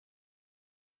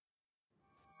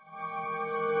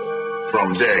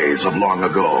From days of long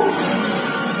ago,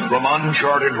 from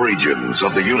uncharted regions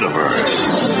of the universe,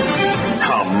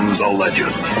 comes a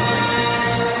legend.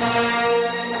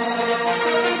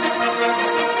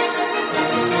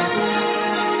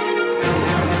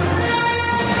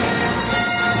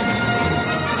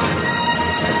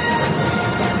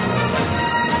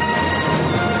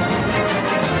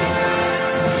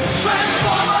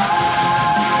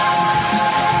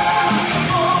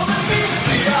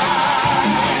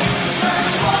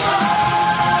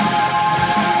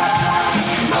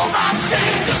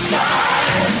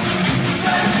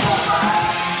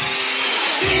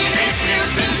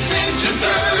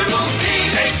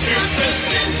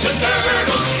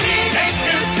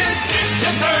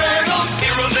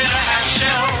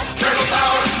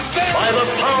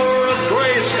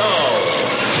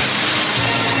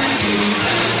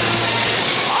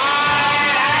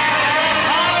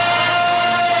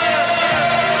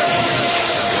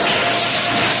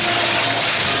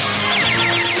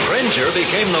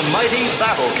 Became the mighty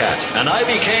Battle Cat, and I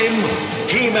became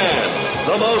He-Man,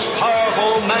 the most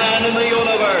powerful man in the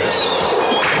universe.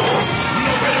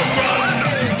 Nowhere to run,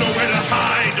 nowhere to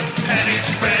hide, panic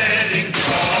spreading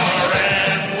far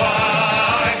and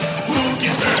wide. Who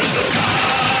can turn the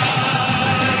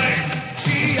tide?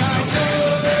 G.I.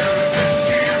 Joe, American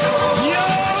hero.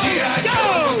 G.I.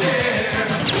 Joe, there,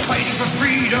 fighting for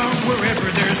freedom wherever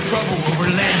there's trouble over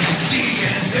land and sea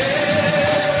and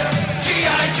air.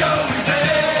 G.I. Joe is there.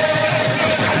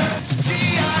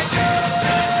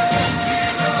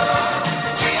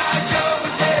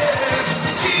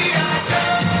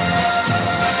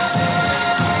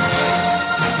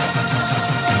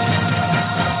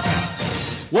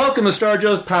 Welcome to Star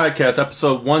Joe's Podcast,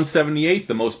 episode 178,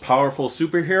 The Most Powerful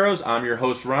Superheroes. I'm your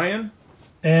host, Ryan.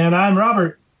 And I'm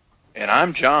Robert. And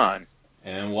I'm John.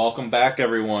 And welcome back,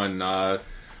 everyone.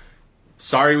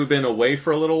 Sorry we've been away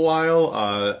for a little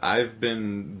while. I've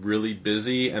been really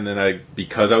busy, and then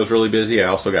because I was really busy, I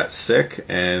also got sick,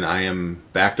 and I am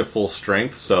back to full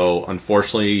strength, so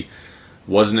unfortunately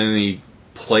wasn't in any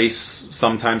place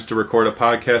sometimes to record a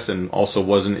podcast, and also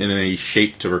wasn't in any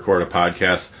shape to record a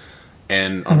podcast.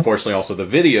 And unfortunately, also the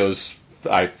videos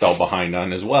I fell behind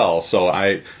on as well.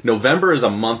 So November is a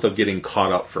month of getting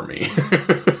caught up for me.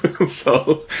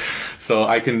 so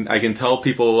I can tell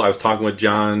people. I was talking with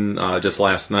John just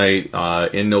last night.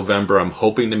 In November, I'm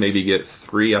hoping to maybe get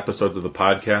 3 episodes of the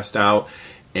podcast out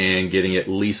and getting at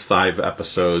least 5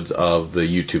 episodes of the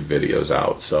YouTube videos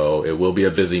out. So it will be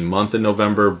a busy month in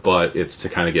November, but it's to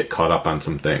kind of get caught up on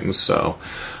some things. So.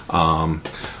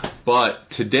 But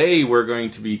today we're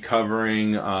going to be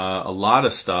covering a lot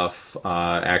of stuff,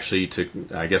 actually, to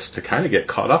kind of get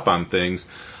caught up on things.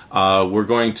 We're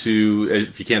going to,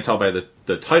 if you can't tell by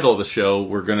the title of the show,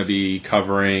 we're going to be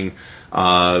covering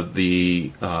an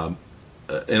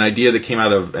idea that came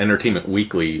out of Entertainment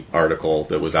Weekly article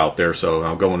that was out there. So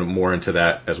I'll go more into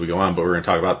that as we go on. But we're going to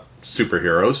talk about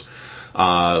superheroes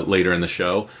later in the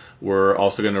show. We're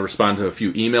also going to respond to a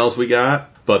few emails we got.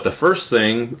 But the first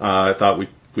thing I thought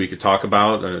we could talk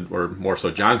about, or more so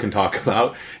John can talk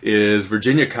about, is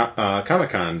Virginia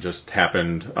Comic-Con just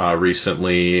happened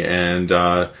recently. And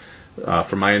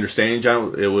from my understanding,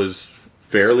 John, it was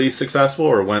fairly successful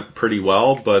or went pretty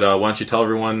well. But why don't you tell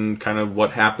everyone kind of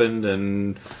what happened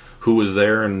and who was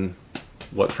there and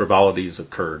what frivolities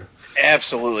occurred?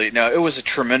 Absolutely. No, it was a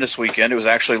tremendous weekend. It was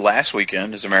actually last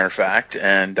weekend, as a matter of fact,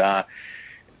 and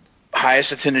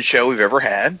highest attended show we've ever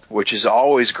had, which is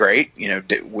always great. You know,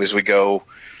 as we go,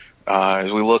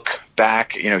 as we look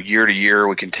back, you know, year to year,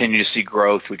 we continue to see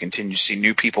growth. We continue to see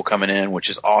new people coming in, which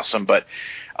is awesome. But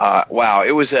wow,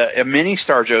 it was a mini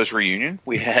Star Joe's reunion.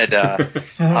 We had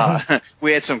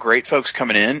we had some great folks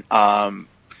coming in.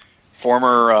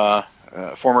 Former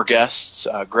guests,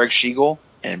 Greg Schiegel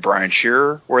and Brian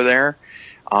Shearer were there.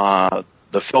 The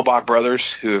Philbach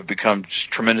brothers, who have become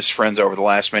tremendous friends over the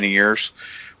last many years,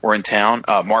 were in town.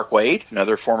 Mark Waid,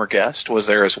 another former guest, was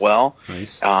there as well.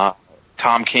 Nice.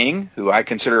 Tom King, who I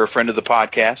consider a friend of the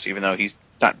podcast, even though he's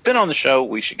not been on the show.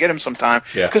 We should get him sometime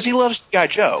because he loves G.I.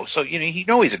 Joe. So, you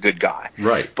know he's a good guy.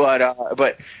 Right.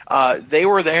 But they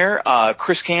were there.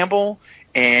 Chris Campbell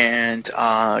and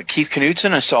Keith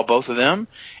Knudsen. I saw both of them.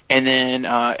 And then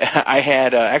I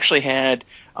had actually had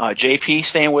JP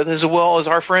staying with us, as well as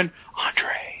our friend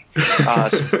Andre. So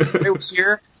Andre was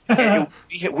here. And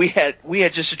we had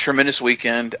just a tremendous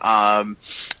weekend. A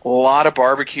lot of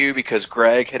barbecue because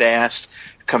Greg had asked,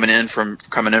 coming in from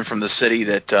the city,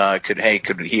 that could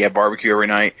he have barbecue every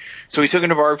night? So we took him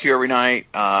to barbecue every night.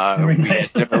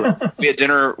 We had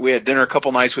dinner a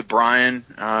couple nights with Brian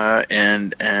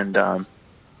and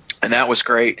And that was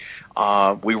great.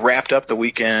 We wrapped up the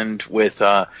weekend with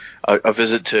a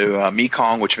visit to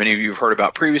Mekong, which many of you have heard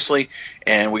about previously,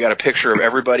 and we got a picture of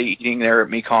everybody eating there at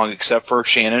Mekong except for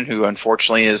Shannon, who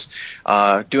unfortunately is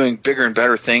doing bigger and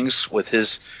better things with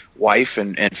his wife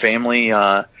and family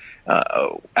out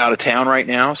of town right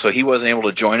now, so he wasn't able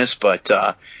to join us. But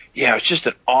yeah, it was just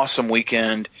an awesome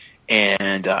weekend,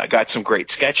 and I got some great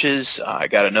sketches. I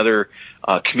got another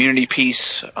community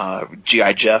piece,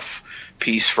 G.I. Jeff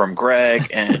piece from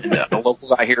Greg, and a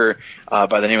local guy here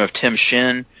by the name of Tim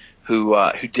Shin, who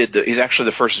did he's actually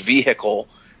the first vehicle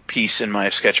piece in my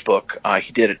sketchbook.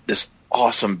 He did this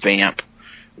awesome vamp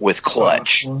with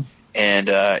clutch. And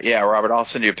yeah, Robert, I'll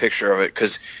send you a picture of it,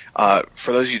 because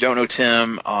for those of you who don't know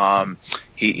Tim,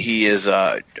 he is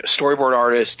a storyboard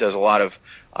artist, does a lot of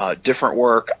different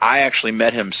work. I actually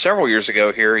met him several years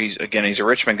ago here. He's a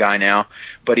Richmond guy now,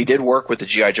 but he did work with the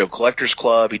G.I. Joe Collectors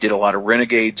Club. He did a lot of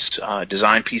Renegades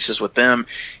design pieces with them.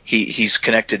 He's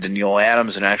connected to Neil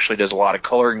Adams and actually does a lot of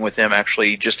coloring with them. Actually,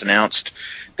 he just announced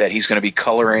that he's going to be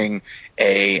coloring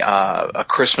a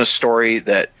Christmas story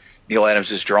that Neil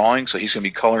Adams is drawing, so he's going to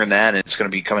be coloring that, and it's going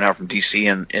to be coming out from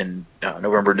DC in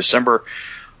November and December.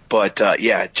 But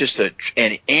yeah,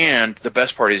 and the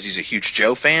best part is he's a huge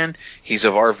Joe fan. He's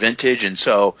of our vintage, and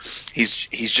so he's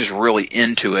just really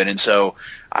into it. And so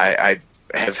I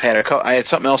had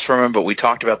something else from him, but we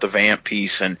talked about the vamp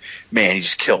piece, and man, he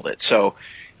just killed it. So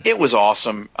it was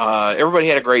awesome. Everybody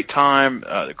had a great time.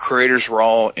 The creators were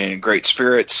all in great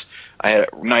spirits. I had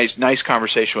a nice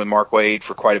conversation with Mark Waid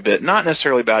for quite a bit, not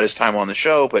necessarily about his time on the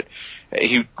show, but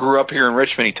he grew up here in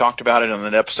Richmond. He talked about it on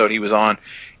an episode he was on,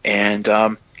 and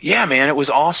yeah, man, it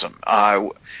was awesome. I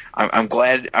was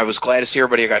glad to see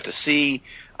everybody I got to see.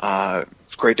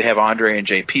 It's great to have Andre and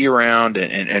JP around,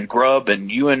 and Grubb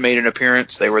and Ewan made an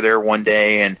appearance. They were there one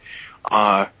day, and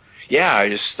yeah, I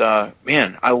just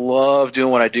man, I love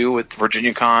doing what I do with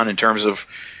Virginia Con in terms of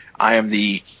I am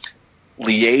the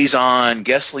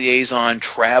guest liaison,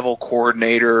 travel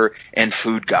coordinator, and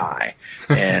food guy.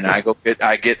 And I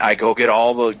go get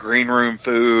all the green room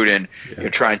food, and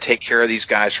try and take care of these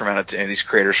guys from these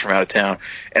creators from out of town.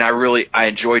 And I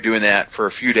enjoy doing that for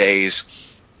a few days.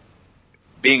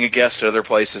 Being a guest at other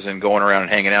places and going around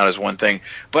and hanging out is one thing,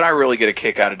 but I really get a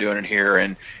kick out of doing it here,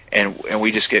 and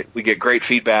we get great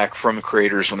feedback from the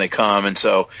creators when they come, and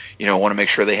so want to make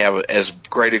sure they have as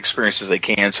great experience as they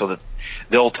can, so that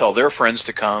they'll tell their friends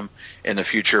to come in the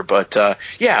future. But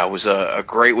yeah, it was a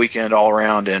great weekend all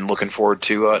around, and looking forward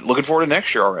to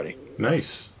next year already.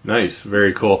 Nice,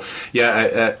 very cool.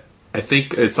 Yeah, I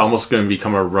think it's almost going to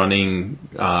become a running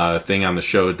thing on the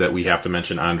show that we have to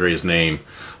mention Andre's name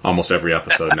almost every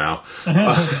episode now.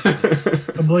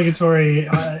 Obligatory.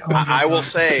 I will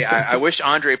say, I wish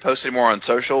Andre posted more on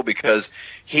social, because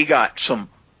he got some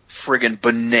friggin'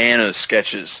 banana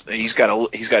sketches. He's got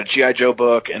a G.I. Joe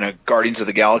book and a Guardians of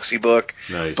the Galaxy book.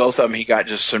 Nice. Both of them, he got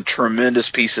just some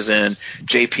tremendous pieces in.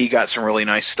 JP got some really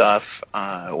nice stuff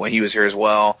when he was here as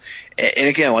well. And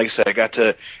again, like I said,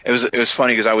 it was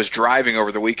funny, because I was driving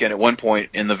over the weekend. At one point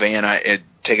in the van, I had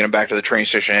taken him back to the train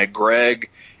station. I had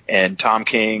Greg and Tom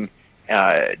King,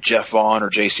 Jeff Vaughn, or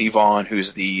JC Vaughn,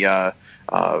 who's the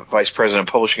vice president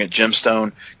of publishing at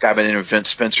Gemstone, guy by the name of Vince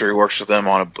Spencer, who works with them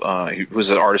he was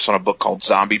an artist on a book called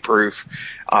Zombie Proof.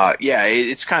 Yeah,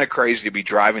 it's kind of crazy to be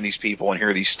driving these people and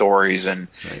hear these stories, and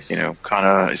nice.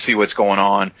 Kind of see what's going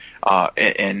on,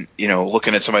 and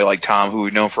looking at somebody like Tom, who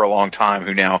we've known for a long time,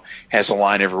 who now has a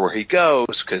line everywhere he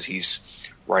goes because he's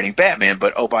writing Batman.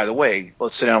 But oh, by the way,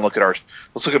 let's sit down and look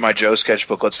at my Joe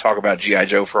sketchbook. Let's talk about G.I.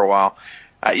 Joe for a while.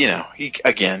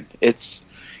 It's,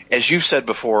 as you've said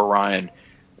before, Ryan,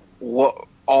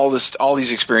 all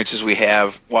these experiences we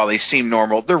have, while they seem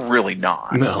normal, they're really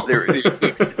not. No.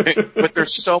 But they're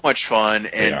so much fun.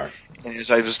 And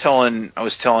as I was telling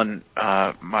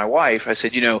my wife, I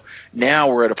said,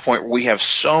 now we're at a point where we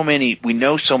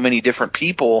know so many different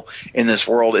people in this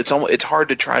world. It's hard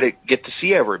to try to get to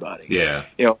see everybody. Yeah.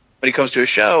 When it comes to a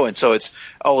show, and so it's,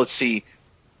 let's see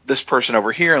this person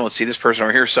over here, and let's see this person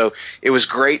over here. So it was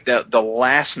great that the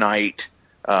last night,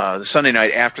 the Sunday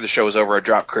night after the show was over, I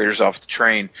dropped creators off the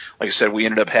train. Like I said, we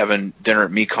ended up having dinner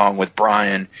at Mekong with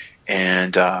Brian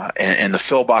and the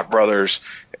Philbach brothers,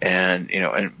 and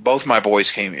both my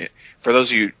boys came. For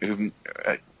those of you who,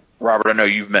 Robert, I know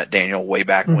you've met Daniel way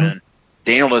back when.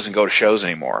 Daniel doesn't go to shows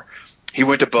anymore. He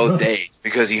went to both days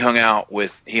because he hung out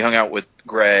with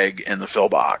Greg and the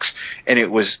Philbachs, and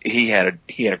he had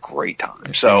a great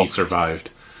time. So and he survived.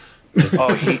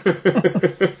 Oh,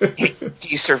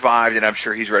 he survived, and I'm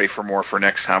sure he's ready for more for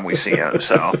next time we see him.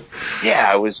 So,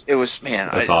 yeah, it was man.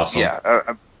 That's awesome.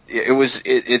 Yeah,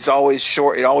 it's always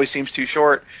short. It always seems too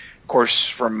short. Of course,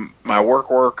 from my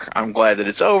work, I'm glad that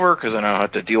it's over because I don't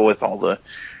have to deal with all the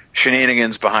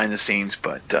shenanigans behind the scenes.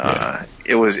 But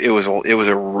it was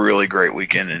a really great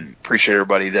weekend, and appreciate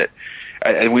everybody that.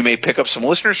 And we may pick up some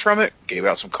listeners from it. Gave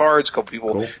out some cards. A couple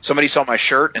people. Cool. Somebody saw my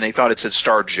shirt and they thought it said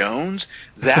Star Jones.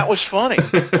 That was funny.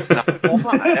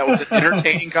 That was an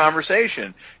entertaining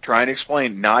conversation. Trying to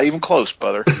explain. Not even close,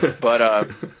 brother.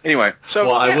 But anyway. So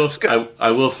well, yeah,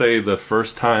 I will say the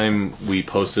first time we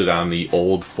posted on the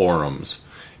old forums,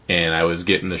 and I was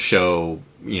getting the show,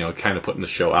 kind of putting the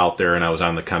show out there, and I was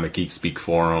on the Comic Geek Speak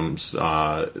forums,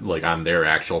 like on their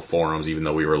actual forums, even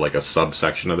though we were like a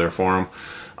subsection of their forum.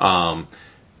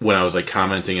 When I was like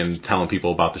commenting and telling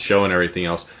people about the show and everything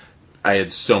else, I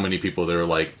had so many people that were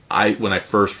like, when I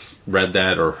first read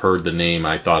that or heard the name,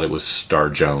 I thought it was Star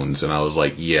Jones, and I was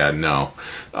like, yeah, no.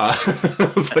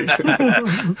 I was like,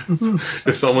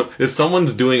 if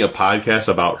someone's doing a podcast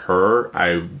about her,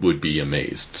 I would be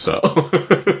amazed. So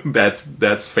that's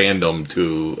fandom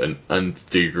to an nth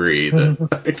degree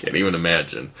that I can't even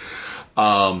imagine.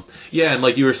 Yeah, and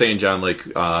like you were saying, John, like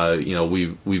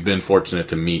we've been fortunate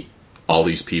to meet all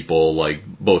these people, like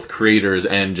both creators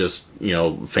and just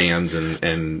fans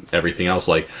and everything else.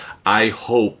 Like I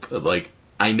hope, like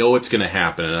I know it's going to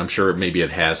happen, and I'm sure maybe it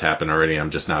has happened already.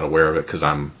 I'm just not aware of it because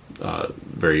I'm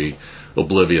very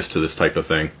oblivious to this type of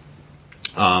thing.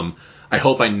 I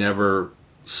hope I never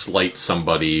slight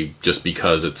somebody just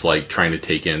because it's like trying to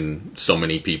take in so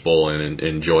many people and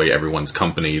enjoy everyone's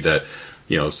company that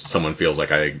someone feels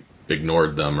like I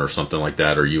ignored them or something like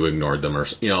that, or you ignored them, or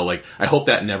like I hope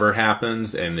that never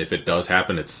happens, and if it does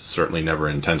happen, it's certainly never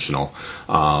intentional.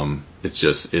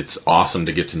 It's awesome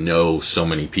to get to know so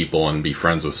many people and be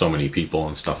friends with so many people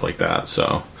and stuff like that.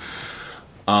 So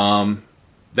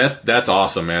that's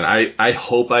awesome, man. I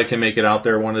hope I can make it out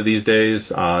there one of these days,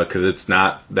 because it's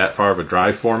not that far of a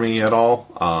drive for me at all.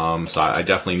 So I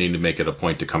definitely need to make it a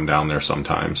point to come down there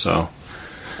sometime. So.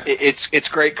 It's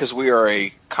great because we are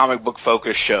a comic book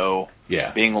focused show,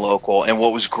 being local. And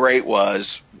what was great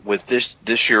was with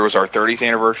this year was our 30th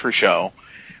anniversary show.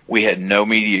 We had no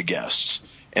media guests,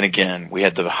 and again, we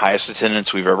had the highest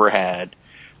attendance we've ever had.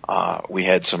 We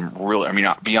had some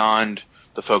beyond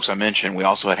the folks I mentioned, we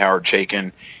also had Howard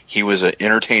Chaykin. He was an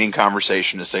entertaining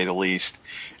conversation to say the least.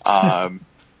 And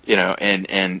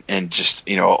just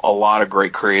a lot of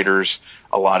great creators,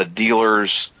 a lot of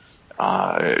dealers.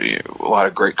 A lot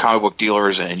of great comic book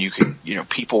dealers, and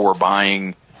people were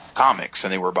buying comics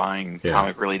and they were buying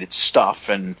comic related stuff.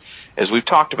 And as we've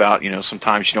talked about,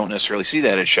 sometimes you don't necessarily see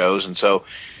that at shows. And so,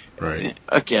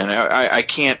 again, I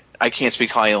can't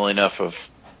speak highly enough of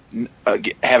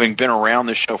having been around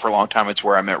this show for a long time. It's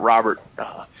where I met Robert.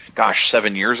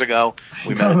 7 years ago.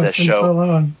 We met at that show. So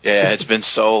long. Yeah, it's been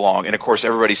so long. And of course,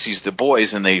 everybody sees the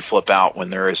boys and they flip out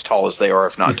when they're as tall as they are,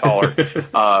 if not taller.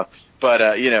 But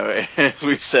as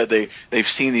we've said, they've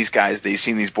seen these guys, they've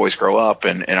seen these boys grow up,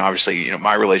 and obviously,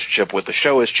 my relationship with the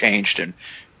show has changed and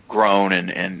grown,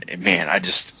 and man, I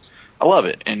love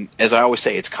it. And as I always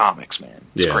say, it's comics, man.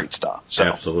 It's great stuff. So.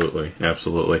 Absolutely.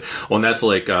 Well, and that's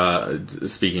like,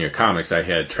 speaking of comics, I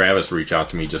had Travis reach out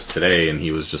to me just today, and he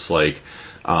was just like,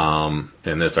 and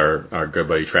that's our good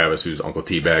buddy Travis, who's Uncle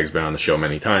T-Bag's been on the show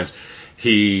many times.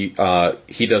 He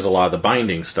does a lot of the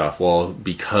binding stuff. Well,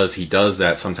 because he does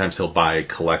that, sometimes he'll buy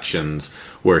collections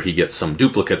where he gets some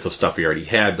duplicates of stuff he already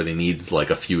had, but he needs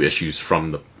like a few issues from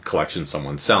the collection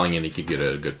someone's selling, and he could get it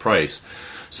at a good price.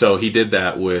 So he did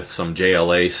that with some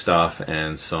JLA stuff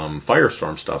and some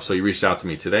Firestorm stuff. So he reached out to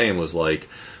me today and was like,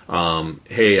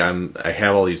 hey, I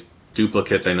have all these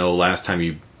duplicates. I know last time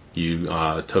you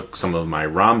took some of my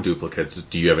ROM duplicates.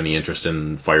 Do you have any interest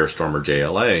in Firestorm or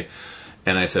JLA?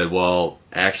 And I said, well,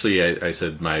 actually, I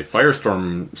said my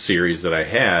Firestorm series that I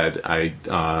had,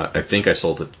 I think I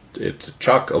sold it to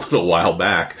Chuck a little while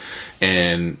back,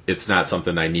 and it's not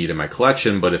something I need in my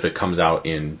collection, but if it comes out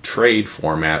in trade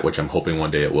format, which I'm hoping one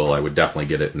day it will, I would definitely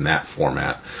get it in that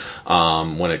format.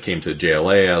 When it came to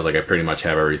JLA, I was like, I pretty much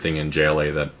have everything in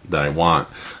JLA that I want.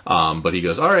 But he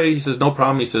goes, all right, he says, no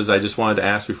problem. He says, I just wanted to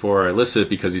ask before I list it,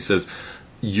 because he says,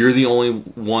 you're the only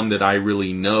one that I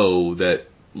really know that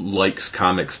likes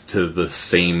comics to the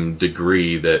same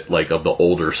degree that, like, of the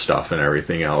older stuff and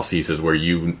everything else. He says, where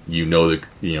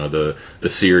the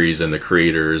series and the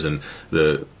creators and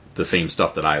the same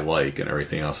stuff that I like and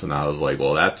everything else. And I was like,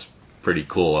 well, that's pretty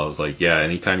cool. I was like, yeah,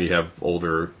 anytime you have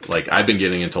older, like, I've been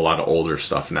getting into a lot of older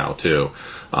stuff now too,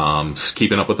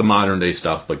 keeping up with the modern day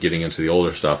stuff, but getting into the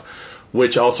older stuff,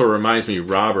 which also reminds me,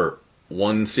 Robert,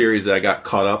 one series that I got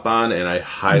caught up on, and I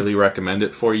highly recommend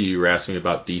it for you. You were asking me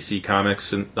about DC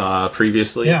Comics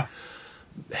previously. Yeah.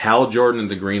 Hal Jordan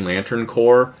and the Green Lantern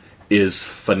Corps is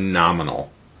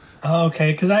phenomenal. Oh,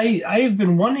 okay, because I've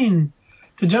been wanting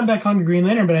to jump back on Green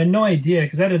Lantern, but I had no idea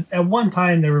because at one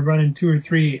time they were running 2 or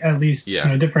 3 at least,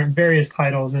 different various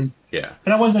titles, and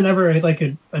I wasn't ever like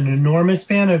an enormous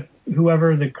fan of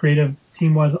whoever the creative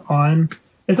team was on.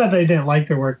 It's not that I didn't like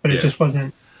their work, but it just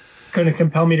wasn't going to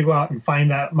compel me to go out and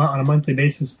find that on a monthly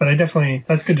basis. But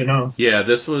that's good to know. Yeah,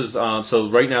 this was, so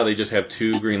right now they just have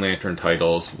 2 Green Lantern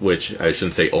titles, which I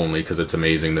shouldn't say only because it's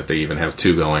amazing that they even have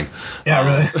 2 going.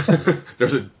 Yeah, really.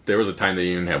 there was a time they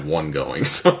didn't have 1 going,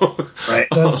 so. Right,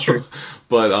 that's true.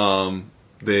 But,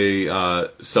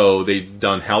 so they've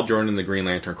done Hal Jordan and the Green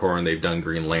Lantern Corps, and they've done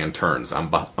Green Lanterns.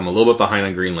 I'm a little bit behind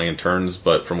on Green Lanterns,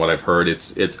 but from what I've heard,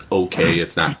 it's okay.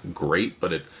 It's not great,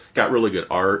 but it got really good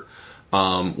art.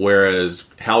 Whereas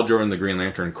Hal Jordan, the Green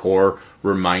Lantern Corps,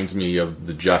 reminds me of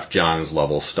the Jeff Johns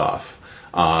level stuff.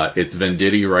 It's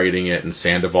Venditti writing it, and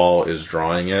Sandoval is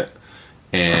drawing it.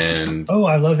 And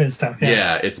I love his stuff.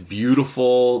 Yeah, it's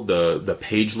beautiful. The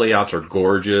page layouts are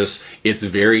gorgeous. It's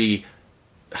very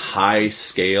high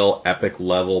scale, epic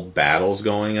level battles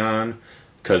going on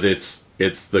because it's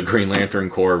the Green Lantern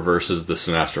Corps versus the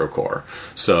Sinestro Corps.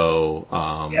 So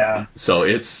so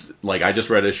it's like I just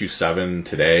read issue 7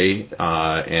 today,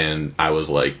 and I was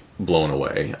like blown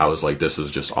away. I was like, this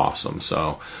is just awesome.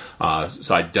 So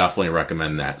I definitely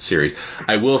recommend that series.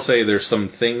 I will say there's some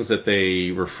things that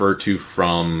they refer to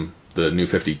from the New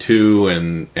 52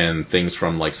 and things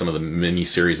from like some of the mini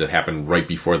series that happened right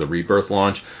before the Rebirth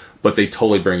launch, but they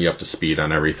totally bring you up to speed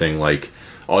on everything. Like,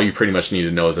 all you pretty much need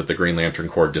to know is that the Green Lantern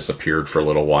Corps disappeared for a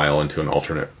little while into an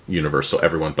alternate universe, so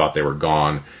everyone thought they were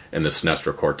gone, and the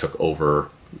Sinestro Corps took over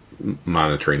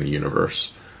monitoring the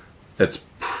universe. That's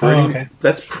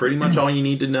pretty much all you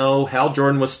need to know. Hal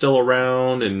Jordan was still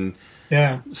around and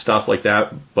stuff like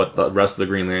that, but the rest of the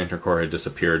Green Lantern Corps had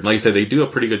disappeared. Like I said, they do a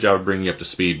pretty good job of bringing you up to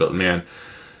speed, but man,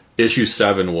 issue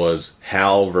 7 was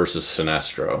Hal versus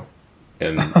Sinestro.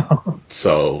 And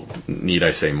so, need I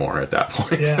say more at that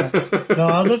point? Yeah. No,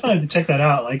 I'll definitely have to check that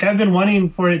out. Like, I've been wanting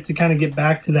for it to kind of get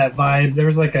back to that vibe. There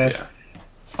was like a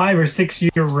 5 or 6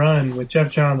 year run with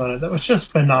Jeff Johns on it that was just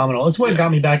phenomenal. It's what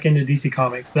got me back into DC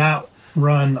Comics, that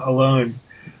run alone.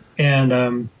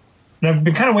 And I've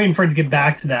been kind of waiting for it to get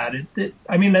back to that.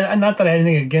 I mean, not that I had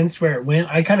anything against where it went.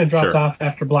 I kind of dropped off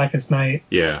after Blackest Night.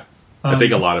 Yeah. I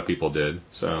think a lot of people did.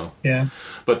 So. Yeah.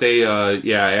 But they,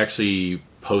 I actually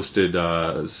posted,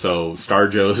 so Star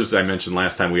Joe's, as I mentioned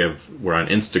last time, we're on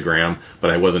Instagram, but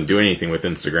I wasn't doing anything with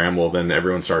Instagram. Well, then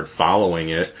everyone started following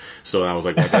it, so I was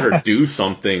like, I better do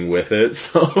something with it.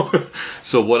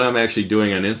 So what I'm actually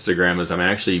doing on Instagram is I'm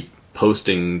actually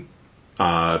posting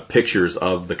pictures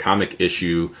of the comic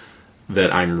issue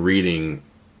that I'm reading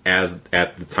at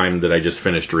the time that I just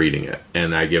finished reading it,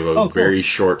 and I give a very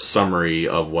short summary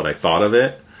of what I thought of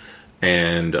it,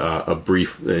 and a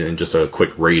brief and just a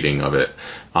quick rating of it.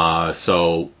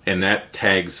 And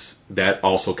that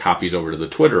also copies over to the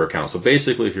Twitter account. So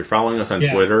basically, if you're following us on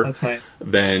Twitter, that's nice.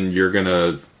 Then you're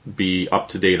gonna be up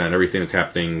to date on everything that's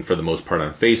happening for the most part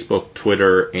on Facebook,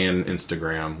 Twitter, and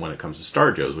Instagram when it comes to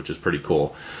Star Joe's, which is pretty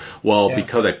cool. Well,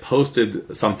 because I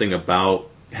posted something about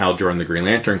Hal Jordan, the Green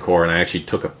Lantern Corps, and I actually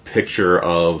took a picture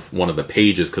of one of the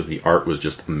pages because the art was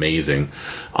just amazing.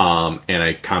 And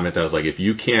I commented, I was like, if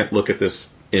you can't look at this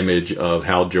image of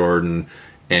Hal Jordan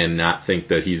and not think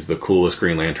that he's the coolest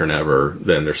Green Lantern ever,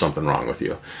 then there's something wrong with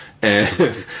you. And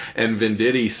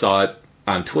Venditti saw it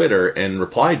on Twitter and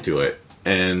replied to it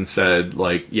and said,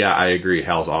 like, yeah, I agree,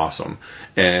 Hal's awesome.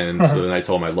 And so then I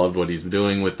told him I loved what he's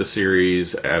doing with the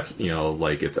series,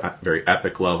 like it's very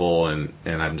epic level, and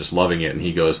I'm just loving it. And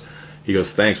he goes,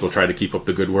 thanks, we'll try to keep up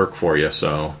the good work for you.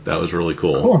 So that was really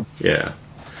cool. Yeah.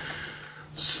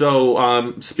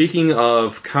 So speaking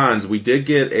of cons, we did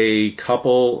get a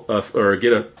couple of,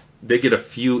 did get a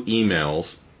few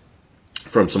emails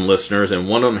from some listeners, and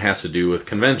one of them has to do with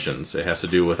conventions. It has to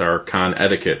do with our con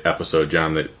etiquette episode,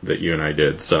 John, that you and I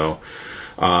did. So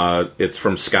it's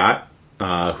from Scott,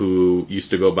 who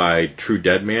used to go by True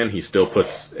Dead Man. He still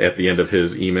puts at the end of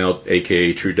his email,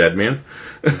 aka True Dead Man.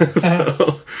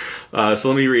 So let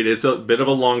me read it. It's a bit of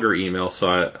a longer email,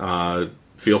 so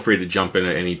feel free to jump in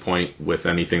at any point with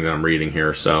anything that I'm reading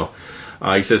here. So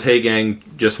he says, hey gang,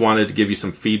 just wanted to give you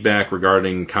some feedback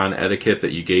regarding con etiquette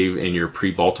that you gave in your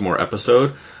pre-Baltimore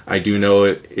episode. I do know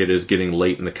it is getting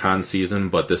late in the con season,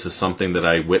 but this is something that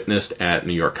I witnessed at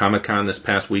New York Comic Con this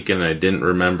past weekend, and I didn't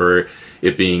remember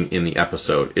it being in the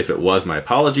episode. If it was, my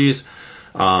apologies.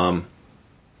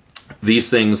 These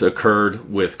things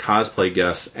occurred with cosplay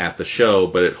guests at the show,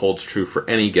 but it holds true for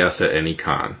any guest at any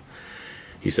con.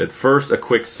 He said, first, a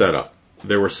quick setup.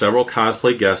 There were several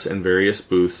cosplay guests in various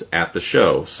booths at the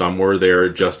show. Some were there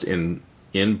just in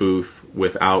booth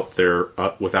without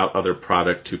other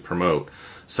product to promote.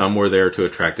 Some were there to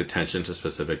attract attention to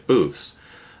specific booths.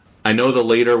 I know the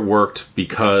later worked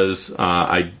because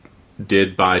I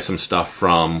did buy some stuff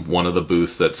from one of the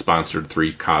booths that sponsored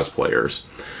 3 cosplayers.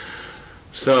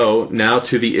 So, now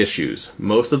to the issues.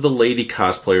 Most of the lady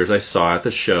cosplayers I saw at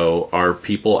the show are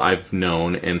people I've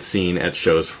known and seen at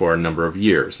shows for a number of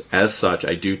years. As such,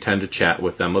 I do tend to chat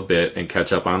with them a bit and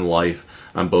catch up on life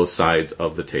on both sides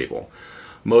of the table.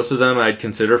 Most of them I'd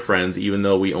consider friends, even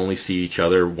though we only see each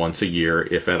other once a year,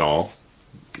 if at all.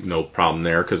 No problem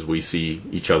there, because we see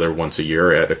each other once a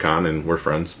year at a con, and we're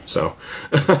friends. So,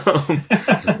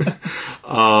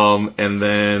 and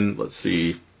then, let's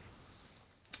see.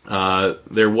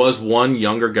 There was one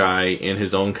younger guy in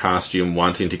his own costume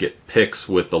wanting to get pics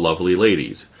with the lovely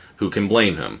ladies. Who can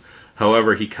blame him?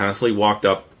 However, he constantly walked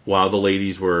up while the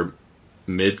ladies were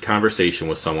mid-conversation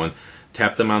with someone,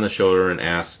 tapped them on the shoulder, and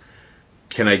asked,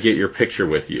 "Can I get your picture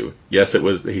with you?" Yes, it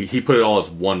was. He put it all as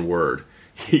one word.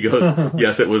 He goes,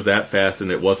 "Yes, it was that fast,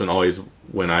 and it wasn't always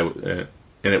when I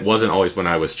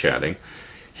was chatting."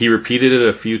 He repeated it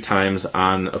a few times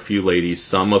on a few ladies,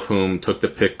 some of whom took the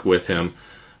pic with him,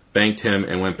 thanked him,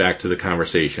 and went back to the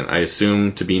conversation. I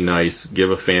assumed to be nice,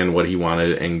 give a fan what he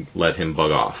wanted, and let him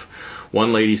bug off.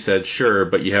 One lady said, "Sure,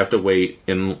 but you have to wait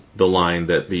in the line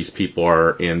that these people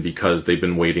are in because they've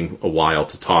been waiting a while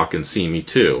to talk and see me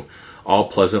too." All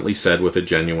pleasantly said with a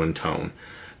genuine tone.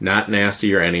 Not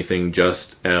nasty or anything,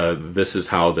 just this is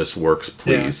how this works,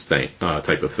 please,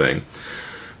 type of thing.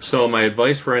 So my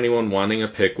advice for anyone wanting a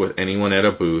pic with anyone at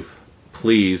a booth,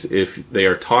 please, if they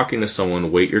are talking to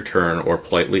someone, wait your turn or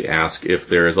politely ask if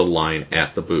there is a line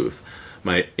at the booth.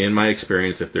 In my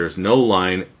experience, if there's no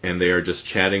line and they are just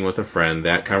chatting with a friend,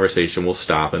 that conversation will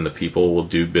stop and the people will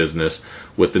do business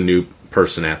with the new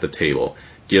person at the table.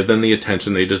 Give them the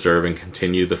attention they deserve and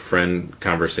continue the friend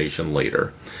conversation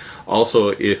later. Also,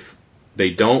 if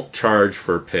they don't charge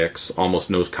for pics,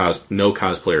 almost no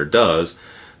cosplayer does,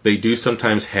 they do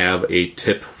sometimes have a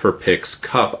tip for pics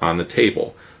cup on the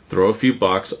table. Throw a few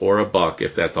bucks or a buck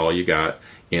if that's all you got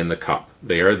in the cup.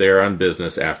 They are there on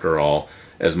business after all,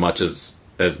 as much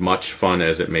fun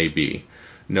as it may be.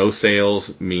 No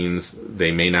sales means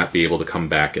they may not be able to come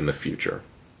back in the future.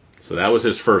 So that was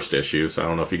his first issue. So I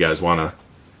don't know if you guys want to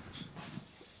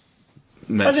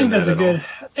mention that. I think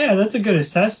that's a good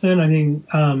assessment. I mean,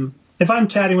 if I'm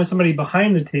chatting with somebody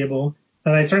behind the table,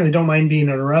 then I certainly don't mind being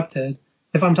interrupted.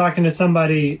 If I'm talking to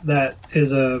somebody that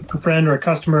is a friend or a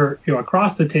customer,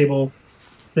 across the table,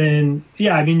 then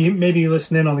maybe you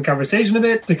listen in on the conversation a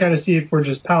bit to kind of see if we're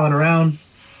just palling around,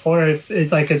 or if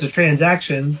it's a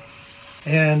transaction.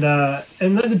 And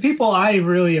the people I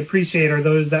really appreciate are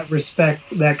those that respect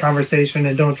that conversation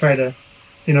and don't try to,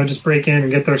 just break in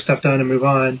and get their stuff done and move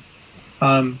on.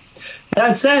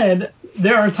 That said,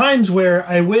 there are times where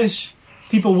I wish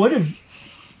people would have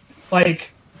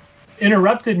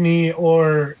interrupted me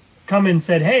or come and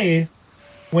said, "Hey,"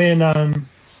 when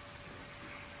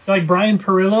Brian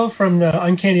Perillo from the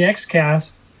Uncanny X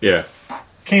cast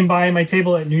came by my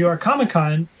table at New York Comic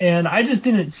Con, and I just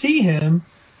didn't see him,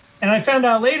 and I found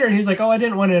out later, and he's like, "Oh, I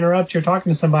didn't want to interrupt, you're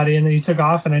talking to somebody," and then he took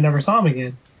off and I never saw him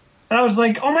again. And I was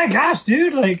like, "Oh my gosh,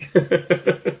 dude,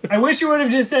 I wish you would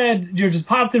have just said, just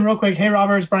popped in real quick, 'Hey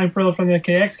Robert, it's Brian Perillo from the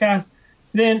KX cast.'"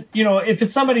 Then, if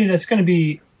it's somebody that's going to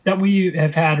be, that we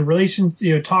have had a relation,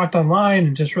 talked online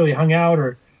and just really hung out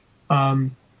or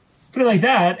something like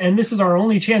that, and this is our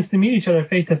only chance to meet each other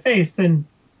face to face, then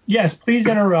yes, please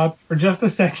interrupt for just a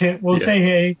second. We'll say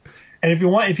hey, and if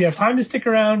you have time to stick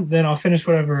around, then I'll finish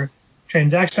whatever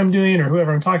transaction I'm doing or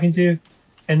whoever I'm talking to,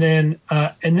 and then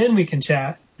we can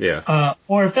chat. Yeah.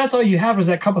 Or if that's all you have is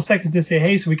that couple seconds to say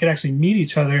hey, so we could actually meet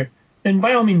each other, then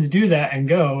by all means do that and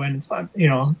go. And it's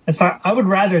not. I would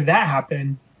rather that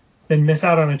happen than miss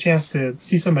out on a chance to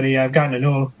see somebody I've gotten to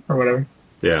know or whatever.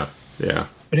 Yeah.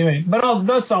 But anyway,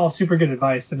 that's all super good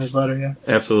advice in his letter, yeah.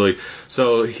 Absolutely.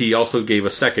 So he also gave a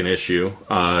second issue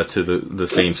to the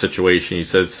same situation. He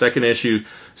says, second issue,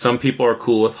 some people are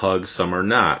cool with hugs, some are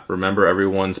not. Remember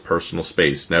everyone's personal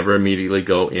space. Never immediately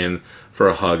go in for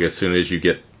a hug as soon as you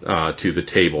get to the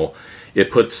table. It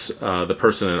puts the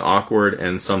person in an awkward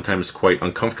and sometimes quite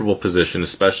uncomfortable position,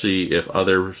 especially if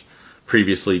others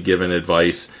previously given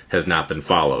advice has not been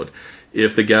followed.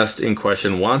 If the guest in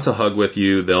question wants a hug with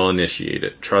you, they'll initiate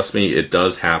it. Trust me, it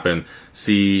does happen.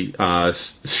 See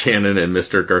Shannon and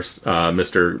Mr.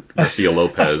 Garcia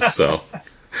Lopez. So,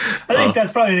 I think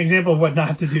that's probably an example of what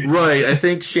not to do. Right. I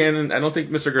think Shannon. I don't think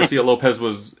Mr. Garcia Lopez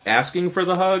was asking for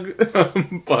the hug,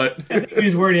 but I think he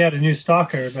was worried he had a new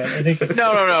stalker. But I think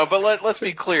no. But let's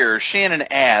be clear. Shannon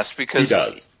asked because he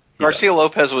does. Garcia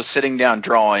Lopez was sitting down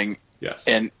drawing. Yes.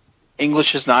 And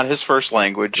English is not his first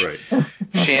language. Right.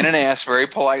 Shannon asked very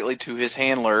politely to his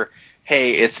handler,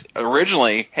 hey,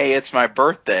 it's my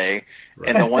birthday,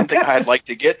 and the one thing I'd like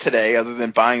to get today, other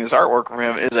than buying this artwork from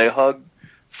him, is a hug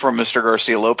from Mr.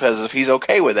 Garcia Lopez, if he's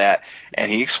okay with that.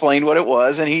 And he explained what it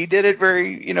was, and he did it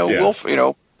very,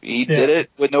 he did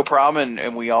it with no problem,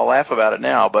 and we all laugh about it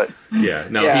now. But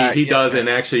he does, and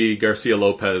actually Garcia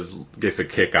Lopez gets a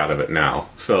kick out of it now.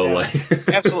 So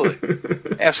absolutely.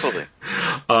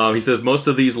 He says most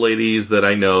of these ladies that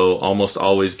I know almost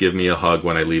always give me a hug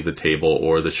when I leave the table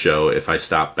or the show if I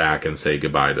stop back and say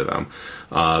goodbye to them.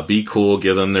 Be cool,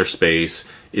 give them their space.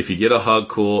 If you get a hug,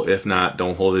 cool. If not,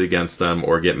 don't hold it against them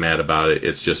or get mad about it.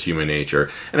 It's just human nature.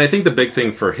 And I think the big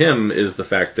thing for him is the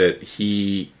fact that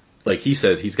he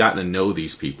says, he's gotten to know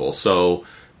these people. So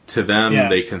to them,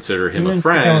 they consider him a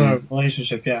friend. A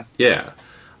relationship, Yeah.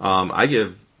 I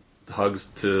give hugs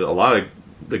to a lot of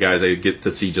the guys I get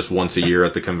to see just once a year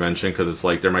at the convention because it's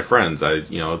like they're my friends.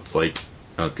 It's like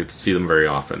I don't get to see them very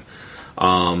often.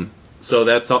 So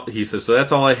that's all he says. So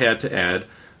that's all I had to add.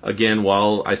 Again,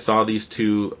 while I saw these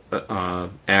two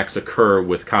acts occur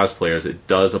with cosplayers, it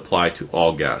does apply to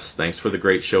all guests. Thanks for the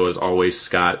great show as always,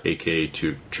 Scott, aka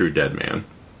True Dead Man.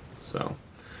 So.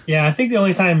 Yeah, I think the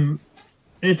only time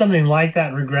I did something like that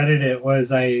and regretted it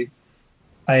was I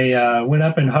went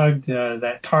up and hugged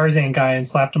that Tarzan guy and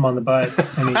slapped him on the butt.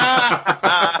 And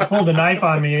he pulled a knife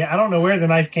on me. I don't know where the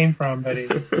knife came from, but he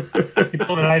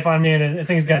pulled a knife on me, and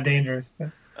things got dangerous.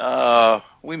 But.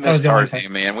 We missed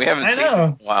Tarzan, man. We haven't seen him in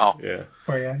a while. Yeah.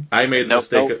 Poor guy. I made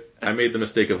the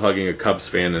mistake of hugging a Cubs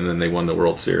fan, and then they won the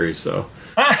World Series. So.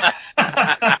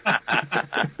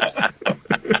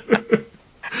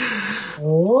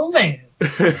 Oh man.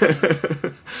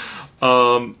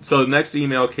 So the next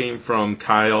email came from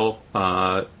Kyle,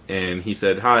 and he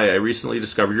said, "Hi, I recently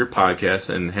discovered your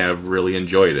podcast and have really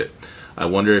enjoyed it. I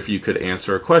wonder if you could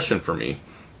answer a question for me.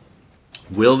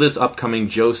 Will this upcoming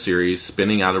Joe series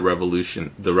spinning out of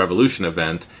the Revolution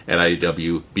event at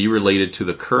IDW be related to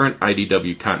the current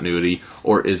IDW continuity,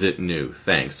 or is it new?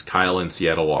 Thanks, Kyle in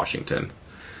Seattle, Washington."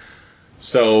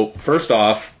 So first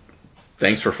off,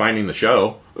 thanks for finding the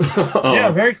show.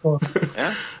 Yeah, very cool.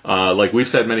 Yeah. Like we've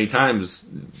said many times,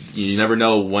 you never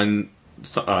know when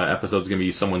episode's going to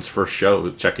be someone's first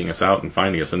show checking us out and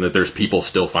finding us, and that there's people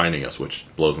still finding us, which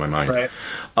blows my mind. Right.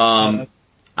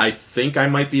 I think I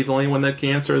might be the only one that can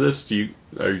answer this.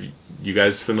 Are you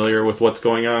guys familiar with what's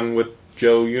going on with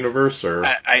Joe Universe? Or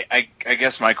I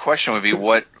guess my question would be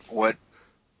what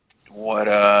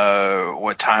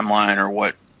timeline or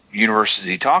what universe is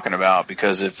he talking about?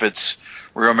 Because if it's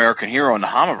Real American Hero in the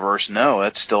Hamaverse, no,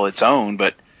 that's still its own.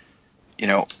 But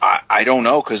I don't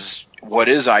know, because what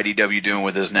is IDW doing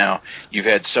with this now? You've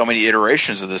had so many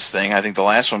iterations of this thing. I think the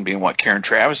last one being what Karen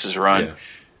Travis has run. Yeah.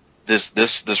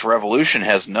 This Revolution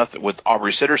has nothing with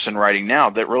Aubrey Sitterson writing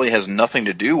now. That really has nothing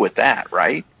to do with that,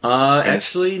 right?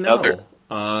 Actually, no.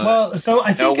 Well, so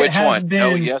I think which it has one? been.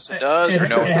 No, yes, it does. It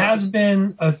has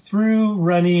been a through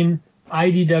running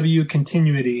IDW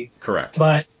continuity. Correct.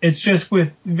 But it's just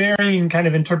with varying kind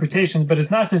of interpretations. But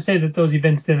it's not to say that those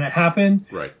events didn't happen.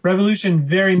 Right. Revolution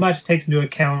very much takes into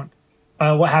account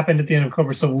what happened at the end of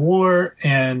Cobra Civil War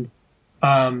and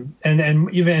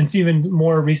even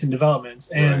more recent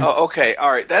developments. And okay,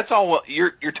 all right, that's all. Well,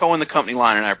 you're towing the company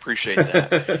line, and I appreciate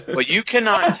that. But you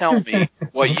cannot tell me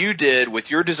what you did with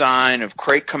your design of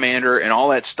Crate Commander and all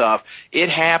that stuff. It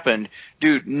happened,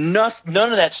 dude. None of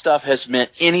that stuff has meant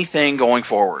anything going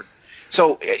forward.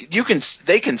 So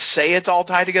they can say it's all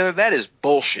tied together. That is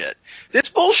bullshit. That's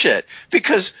bullshit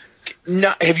because.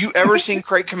 No, have you ever seen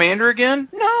Crate Commander again?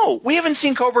 No, we haven't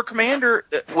seen Cobra Commander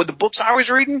with the books I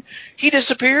was reading. He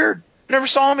disappeared. Never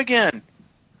saw him again.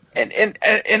 And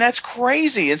that's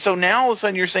crazy. And so now all of a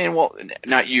sudden you're saying, well,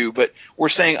 not you, but we're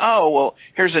saying, oh, well,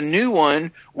 here's a new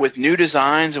one with new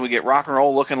designs, and we get rock and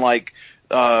roll looking like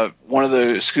one of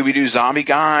the Scooby-Doo zombie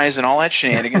guys and all that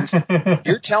shenanigans.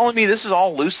 You're telling me this is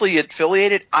all loosely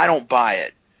affiliated? I don't buy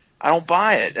it.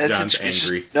 John's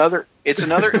angry. It's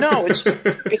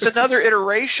another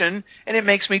iteration, and it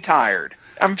makes me tired.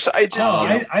 I'm sorry.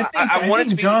 I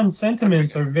think John's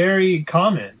sentiments are very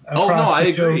common. I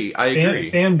agree.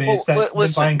 Fan base that's been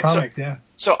buying comics.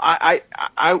 So I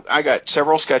got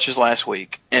several sketches last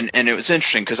week, and it was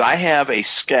interesting because I have a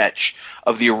sketch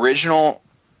of the original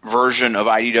version of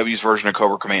IDW's version of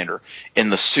Cobra Commander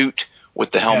in the suit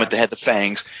with the helmet that had the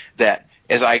fangs.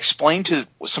 as I explained to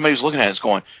somebody who's looking at it, is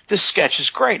going, this sketch is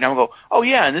great. And I'm going to go, oh,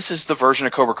 yeah, and this is the version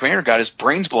of Cobra Commander got his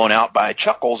brains blown out by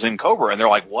Chuckles in Cobra. And they're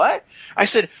like, what? I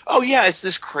said, oh, yeah, it's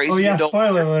this crazy adult.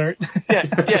 Spoiler alert. yeah,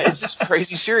 it's this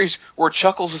crazy series where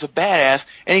Chuckles is a badass,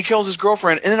 and he kills his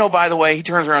girlfriend. And then, oh, by the way, he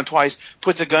turns around twice,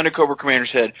 puts a gun to Cobra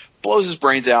Commander's head, blows his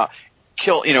brains out,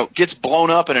 gets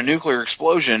blown up in a nuclear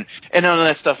explosion, and none of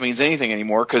that stuff means anything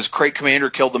anymore because Crate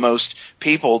Commander killed the most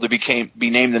people to be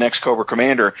named the next Cobra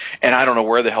Commander, and I don't know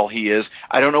where the hell he is.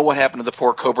 I don't know what happened to the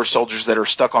poor Cobra soldiers that are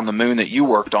stuck on the moon that you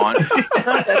worked on.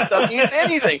 None of that stuff means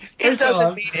anything. It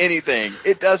doesn't mean anything.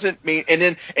 It doesn't mean. And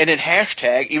then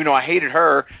hashtag, even though I hated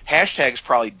her, hashtag's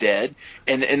probably dead.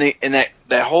 And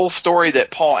that whole story that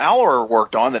Paul Aller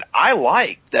worked on that I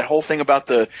liked, that whole thing about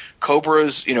the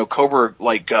Cobras, Cobra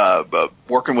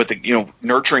working with the,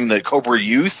 nurturing the Cobra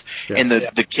youth, and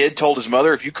the kid told his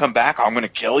mother, if you come back, I'm going to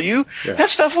kill you. Yeah. That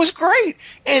stuff was great,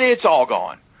 and it's all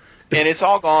gone.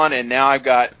 And now I've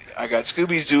got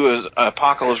Scooby-Doo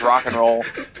Apocalypse Rock and Roll,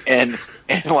 and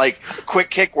like Quick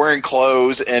Kick wearing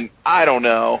clothes, and I don't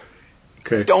know.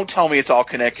 Okay. Don't tell me it's all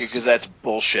connected because that's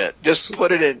bullshit. Just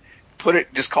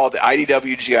just call it the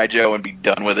IDW G.I. Joe and be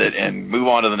done with it and move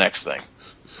on to the next thing.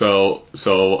 So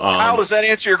Kyle, does that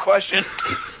answer your question?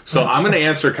 So I'm going to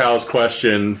answer Kyle's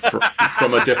question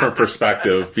from a different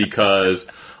perspective because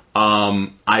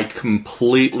I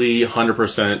completely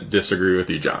 100% disagree with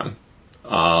you, John.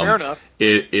 Fair enough.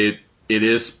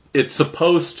 It's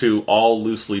supposed to all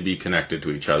loosely be connected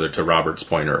to each other, to Robert's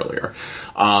point earlier.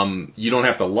 You don't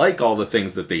have to like all the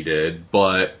things that they did,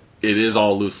 but it is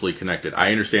all loosely connected.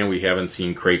 I understand we haven't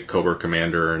seen Crate Cobra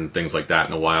Commander and things like that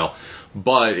in a while,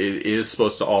 but it is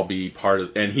supposed to all be part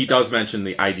of, and he does mention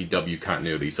the IDW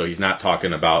continuity, so he's not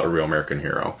talking about a Real American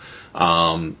Hero.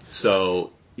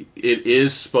 So it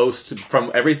is supposed to,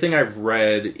 from everything I've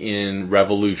read in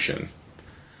Revolution,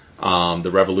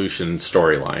 the Revolution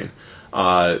storyline,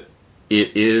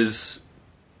 it is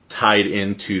tied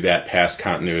into that past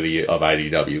continuity of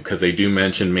IDW, because they do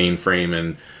mention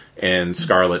Mainframe and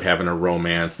Scarlet having a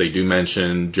romance. They do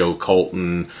mention Joe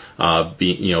Colton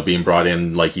being brought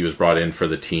in like he was brought in for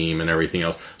the team and everything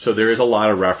else. So there is a lot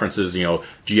of references.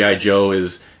 G.I. Joe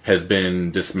has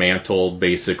been dismantled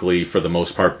basically for the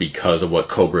most part because of what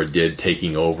Cobra did,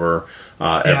 taking over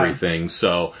everything.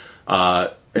 So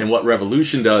and what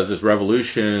Revolution does is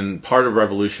part of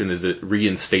Revolution is it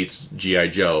reinstates G.I.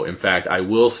 Joe. In fact, I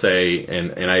will say,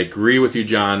 and I agree with you,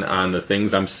 John, on the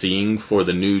things I'm seeing for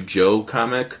the new Joe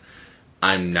comic,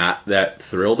 I'm not that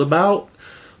thrilled about.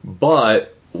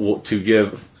 But to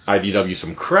give IDW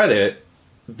some credit,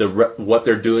 what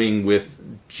they're doing with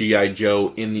G.I.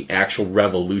 Joe in the actual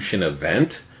Revolution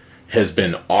event has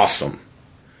been awesome.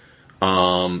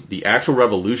 The actual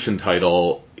Revolution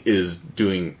title is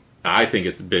doing, I think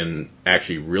it's been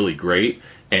actually really great,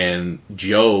 and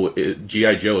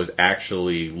G.I. Joe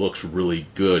actually looks really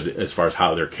good as far as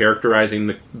how they're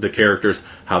characterizing the characters,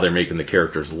 how they're making the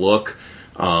characters look.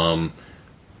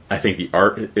 I think the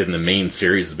art in the main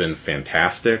series has been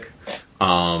fantastic.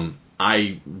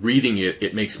 Reading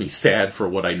it makes me sad for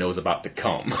what I know is about to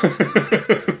come.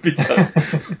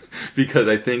 because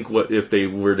I think if they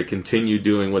were to continue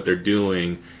doing what they're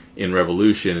doing in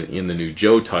Revolution in the new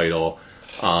Joe title,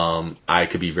 I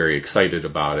could be very excited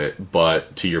about it.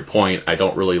 But to your point, I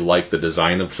don't really like the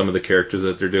design of some of the characters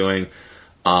that they're doing.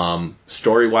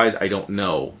 Story-wise, I don't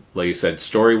know. Like you said,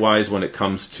 story-wise, when it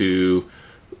comes to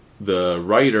the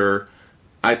writer,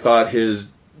 I thought his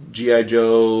G.I.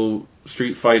 Joe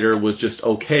Street Fighter was just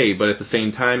okay, but at the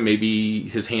same time, maybe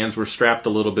his hands were strapped a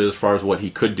little bit as far as what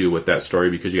he could do with that story,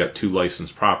 because you got two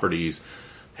licensed properties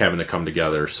having to come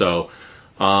together. So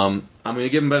I'm going to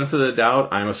give him benefit of the doubt.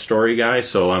 I'm a story guy,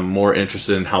 so I'm more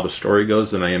interested in how the story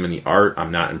goes than I am in the art.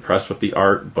 I'm not impressed with the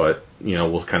art, but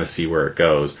we'll kind of see where it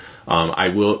goes. I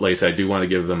will, like I said, I do want to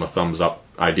give them a thumbs up.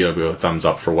 Ideally, a thumbs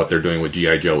up for what they're doing with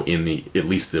G.I. Joe in at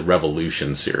least the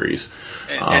Revolution series.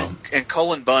 And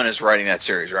Cullen Bunn is writing that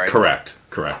series, right? Correct.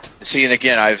 See, and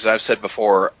again, I've said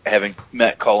before, having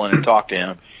met Cullen and talked to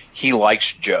him, he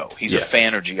likes Joe. He's a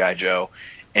fan of G.I. Joe,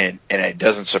 and it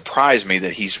doesn't surprise me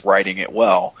that he's writing it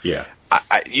well. Yeah.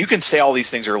 You can say all these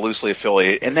things are loosely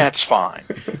affiliated, and that's fine.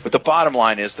 But the bottom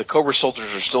line is the Cobra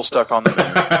soldiers are still stuck on the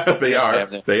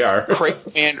moon. They are.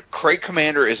 Crate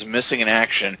Commander is missing in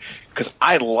action, because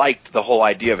I liked the whole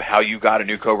idea of how you got a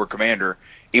new Cobra Commander,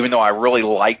 even though I really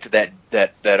liked that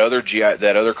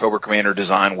other Cobra Commander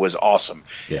design was awesome.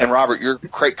 Yeah. And Robert, your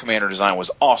Crate Commander design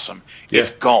was awesome. Yeah.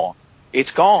 It's gone.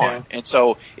 Yeah. And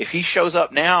so if he shows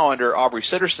up now under Aubrey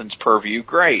Sitterson's purview,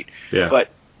 great. Yeah. But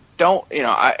don't,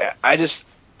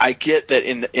 I get that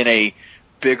in a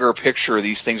bigger picture,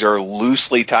 these things are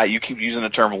loosely tied. You keep using the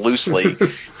term loosely.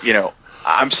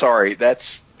 I'm sorry.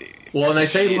 That's well, and I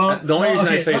say the only reason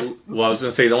I say well, I was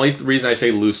going to say the only reason I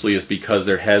say loosely is because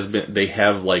they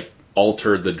have like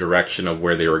altered the direction of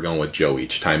where they were going with Joe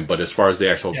each time. But as far as the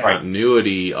actual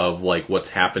continuity of like what's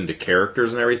happened to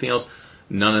characters and everything else,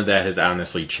 none of that has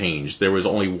honestly changed. There was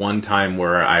only one time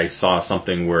where I saw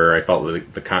something where I felt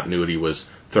like the continuity was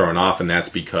thrown off, and that's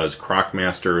because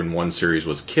Crocmaster in one series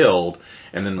was killed,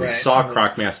 and then we saw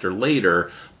Crocmaster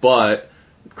later, but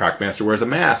Crocmaster wears a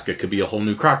mask. It could be a whole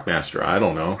new Crocmaster. I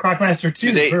don't know. Crocmaster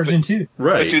 2, version 2.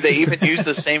 Right. But do they even use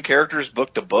the same characters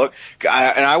book to book?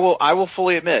 I will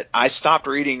fully admit, I stopped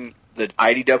reading the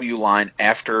IDW line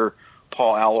after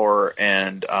Paul Allor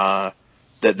and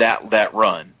that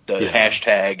run, the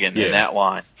hashtag and that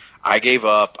line. I gave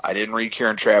up. I didn't read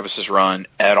Kieran Travis's run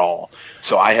at all.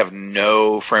 So I have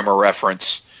no frame of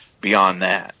reference beyond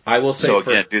that. I will say. So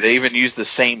again, do they even use the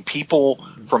same people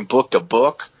from book to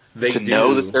book? They do.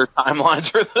 Know that their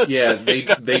timelines are the same.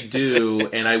 Yeah, they do,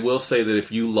 and I will say that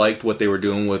if you liked what they were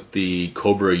doing with the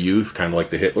Cobra Youth, kind of like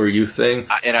the Hitler Youth thing,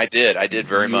 and I did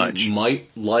very much. You might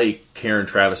like Karen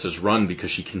Travis's run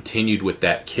because she continued with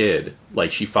that kid,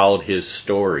 like she followed his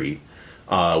story,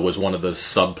 was one of the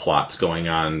subplots going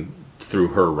on through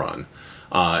her run,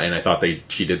 and I thought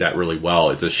she did that really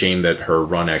well. It's a shame that her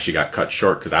run actually got cut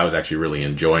short because I was actually really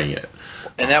enjoying it.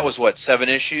 And that was, 7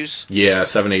 issues? Yeah,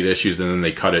 7, 8 issues, and then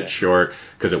they cut it short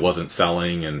because it wasn't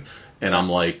selling. And I'm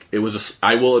like,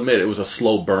 I will admit, it was a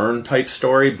slow burn type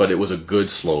story, but it was a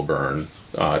good slow burn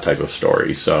type of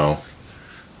story. So,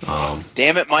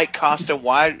 damn it, Mike Costa,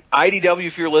 why, IDW,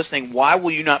 if you're listening, why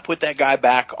will you not put that guy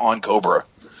back on Cobra?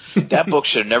 That book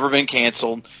should have never been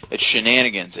canceled. It's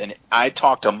shenanigans. And I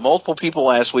talked to multiple people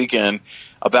last weekend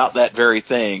about that very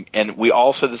thing, and we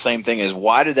all said the same thing: is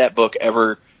why did that book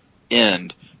ever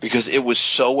end? Because it was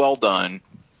so well done,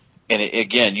 and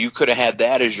again, you could have had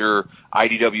that as your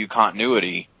IDW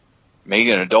continuity, made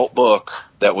an adult book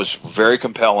that was very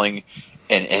compelling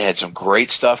and had some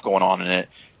great stuff going on in it.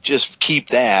 Just keep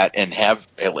that and have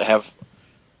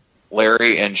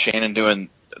Larry and Shannon doing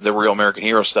the Real American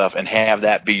Hero stuff, and have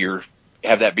that be your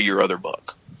other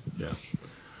book. Yeah,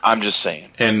 I'm just saying.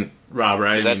 And Robert,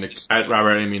 I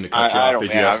didn't mean to cut you off. Did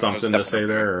you have something to say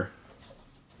there? Or?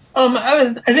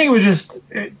 I think it was just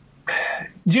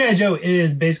G.I. Joe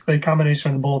is basically a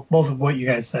combination of both of what you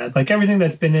guys said. Like everything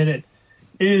that's been in it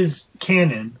is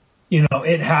canon.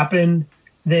 It happened.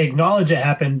 They acknowledge it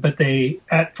happened, but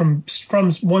from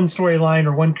one storyline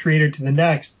or one creator to the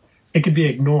next, it could be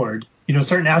ignored.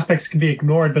 Certain aspects can be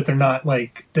ignored, but they're not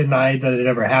like denied that it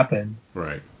ever happened.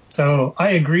 Right. So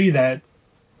I agree that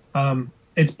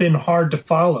it's been hard to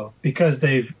follow because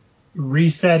they've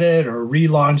reset it or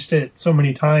relaunched it so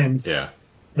many times. Yeah.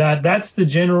 That's the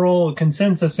general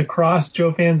consensus across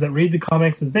Joe fans that read the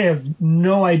comics, is they have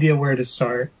no idea where to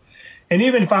start. And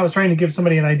even if I was trying to give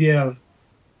somebody an idea of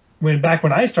when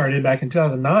I started back in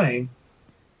 2009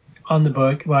 on the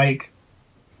book, like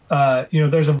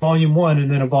there's a volume 1 and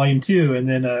then a volume 2 and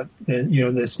then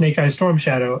the Snake Eyes Storm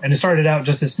Shadow, and it started out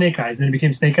just as Snake Eyes, then it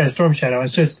became Snake Eyes Storm Shadow.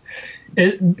 It's just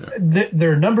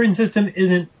their numbering system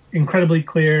isn't incredibly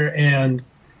clear, and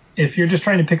if you're just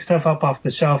trying to pick stuff up off the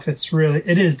shelf,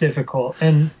 it is difficult,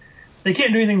 and they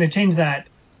can't do anything to change that.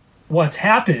 What's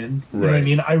happened? Right. You know what I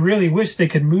mean, I really wish they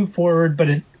could move forward,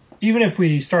 but even if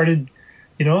we started,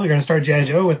 they're going to start G.I.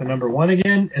 Joe with a number 1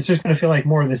 again, it's just going to feel like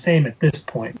more of the same at this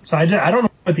point. So I don't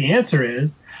know what the answer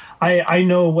is. I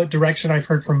know what direction I've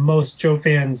heard from most Joe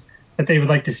fans that they would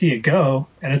like to see it go,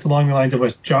 and it's along the lines of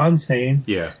what John's saying.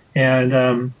 Yeah.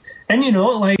 And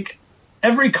like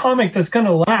every comic that's going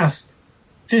to last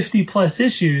 50 plus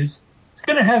issues, it's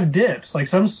going to have dips. Like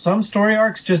some story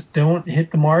arcs just don't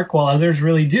hit the mark while others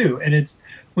really do. And it's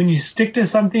when you stick to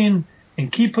something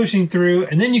and keep pushing through,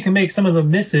 and then you can make some of the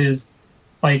misses,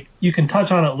 like you can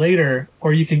touch on it later,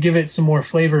 or you can give it some more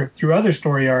flavor through other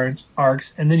story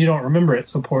arcs, and then you don't remember it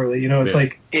so poorly. It's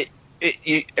like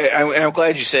I'm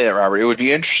glad you say that, Robert. It would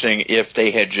be interesting if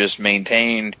they had just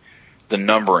maintained the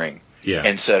numbering. Yeah.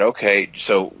 And said, okay,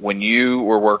 so when you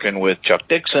were working with Chuck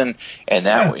Dixon and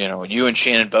that, you and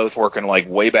Shannon both working like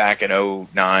way back in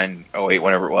 09, 08,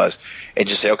 whenever it was, and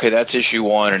just say, okay, that's issue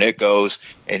 1 and it goes,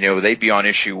 and they'd be on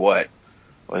issue what?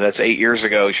 Well, that's 8 years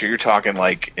ago. So you're talking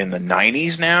like in the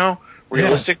 90s now,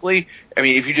 realistically. Yeah. I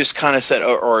mean, if you just kind of said,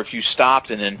 or if you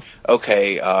stopped and then,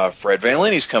 okay, Fred Van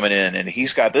Linny's coming in and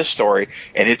he's got this story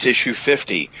and it's issue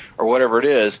 50 or whatever it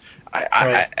is.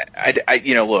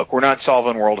 I look, we're not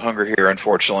solving world hunger here,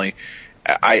 unfortunately.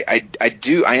 I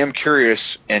am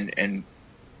curious, and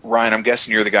Ryan, I'm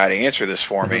guessing you're the guy to answer this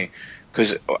for me,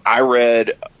 because I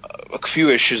read a few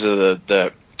issues of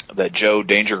that Joe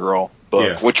Danger Girl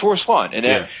book, which was fun,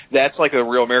 and that's like a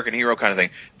real American Hero kind of thing.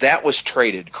 That was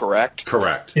traded, correct?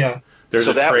 Correct. Yeah. There's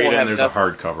a trade and there's a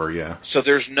hardcover, yeah. So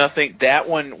there's nothing. That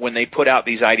one, when they put out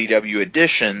these IDW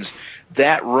editions,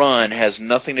 that run has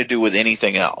nothing to do with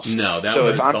anything else. No, that so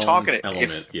was if I'm its talking, own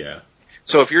element, yeah.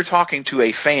 So if you're talking to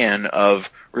a fan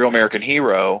of Real American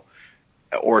Hero,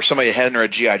 or somebody that hadn't read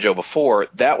G.I. Joe before,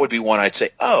 that would be one I'd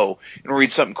say, oh, and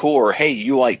read something cool, or hey,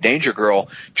 you like Danger Girl,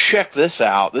 check this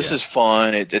out. This is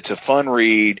fun. It's a fun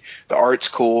read. The art's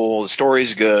cool. The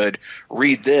story's good.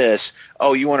 Read this.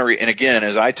 Oh, you want to read, and again,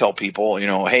 as I tell people,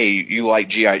 hey, you like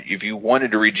G.I., if you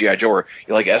wanted to read G.I. Joe, or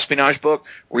you like espionage book,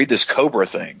 read this Cobra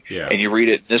thing. Yeah. And you read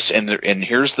it, and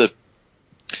here's the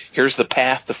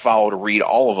path to follow to read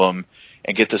all of them,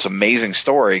 and get this amazing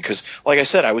story. Because, like I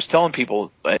said, I was telling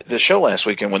people at the show last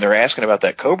weekend when they were asking about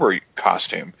that Cobra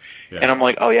costume, and I'm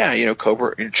like, oh yeah,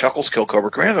 Cobra, Chuckles killed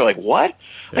Cobra Commander. They're like, what?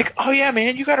 Yeah. Like, oh yeah,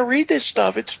 man, you got to read this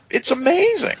stuff. It's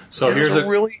amazing. So here's a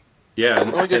really. Yeah,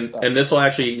 and this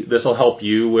will help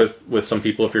you with some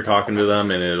people if you're talking to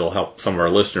them, and it'll help some of our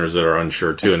listeners that are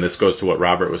unsure too. And this goes to what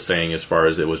Robert was saying as far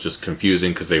as it was just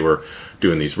confusing because they were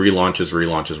doing these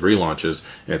relaunches,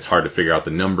 and it's hard to figure out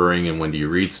the numbering and when do you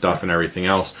read stuff and everything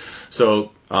else.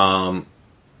 So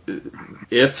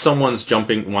if someone's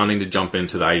wanting to jump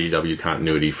into the IDW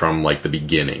continuity from like the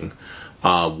beginning,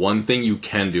 one thing you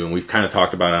can do, and we've kind of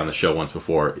talked about it on the show once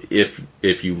before, if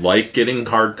you like getting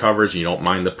hardcovers and you don't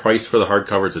mind the price for the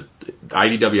hardcovers,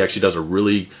 IDW actually does a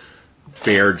really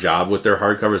fair job with their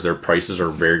hardcovers. Their prices are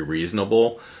very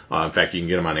reasonable. In fact, you can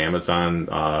get them on Amazon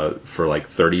for like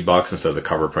 $30 instead of the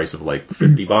cover price of like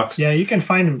 $50. Yeah, you can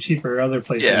find them cheaper other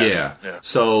places. Yeah.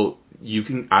 So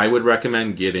I would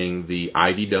recommend getting the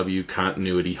IDW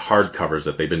continuity hardcovers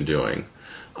that they've been doing.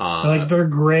 They're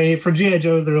gray for G.I.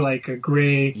 Joe. They're like a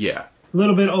gray, a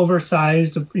little bit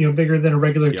oversized, bigger than a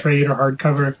regular trade or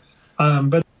hardcover.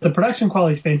 But the production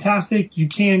quality is fantastic. You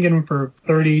can get them for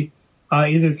 $30,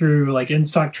 either through like in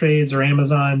stock trades or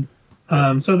Amazon.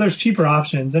 So there's cheaper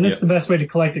options, and it's the best way to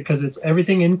collect it because it's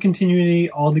everything in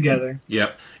continuity all together.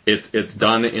 Yep, it's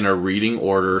done in a reading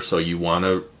order, so you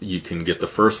can get the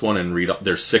first one and read.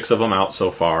 There's 6 of them out so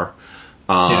far.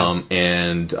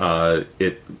 And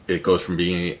it goes from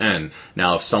beginning to end.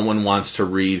 Now, if someone wants to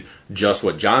read just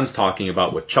what John's talking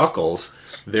about with Chuckles,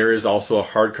 there is also a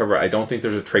hardcover. I don't think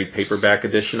there's a trade paperback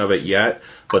edition of it yet,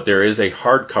 but there is a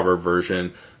hardcover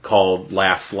version called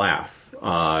Last Laugh.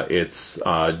 I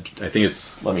think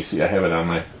it's, let me see, I have it on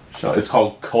my show. It's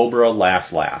called Cobra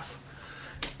Last Laugh.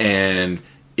 And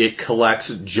it collects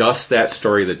just that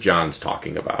story that John's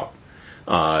talking about.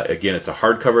 Again, it's a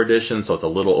hardcover edition, so it's a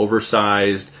little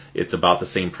oversized. It's about the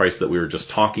same price that we were just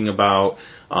talking about,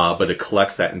 but it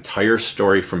collects that entire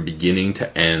story from beginning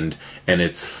to end, and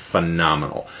it's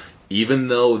phenomenal. Even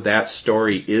though that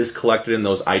story is collected in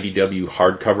those IDW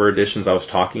hardcover editions I was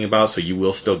talking about, so you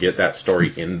will still get that story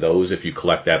in those if you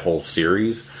collect that whole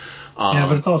series.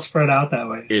 But it's all spread out that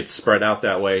way. It's spread out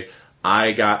that way.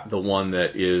 I got the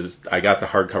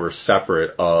hardcover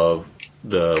separate of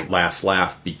the Last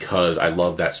Laugh because I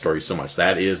love that story so much.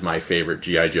 That is my favorite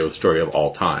G.I. Joe story of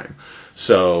all time.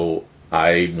 So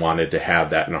I wanted to have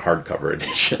that in a hardcover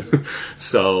edition.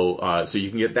 So you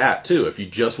can get that too. If you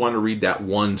just want to read that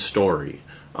one story,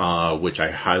 which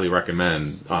I highly recommend,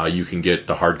 you can get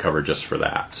the hardcover just for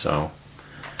that. So,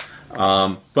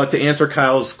 but to answer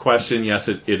Kyle's question, yes,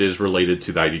 it is related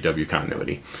to the IDW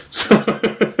continuity.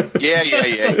 Yeah.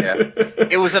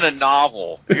 It was in a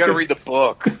novel. You got to read the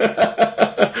book.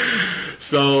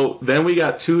 So then we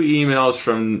got 2 emails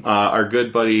from our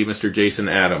good buddy, Mr. Jason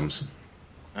Adams.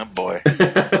 Oh, boy.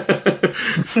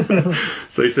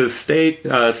 So he says,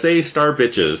 say star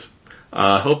bitches.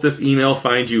 Hope this email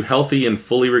finds you healthy and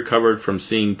fully recovered from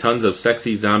seeing tons of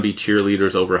sexy zombie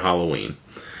cheerleaders over Halloween.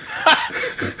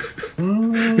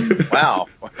 Wow.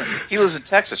 He lives in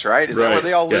Texas, right? Is that where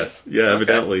they all live? Yes. Yeah,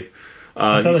 evidently.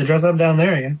 That's how they dress up down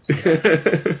there again.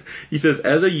 He says,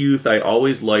 as a youth, I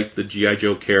always liked the G.I.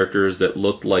 Joe characters that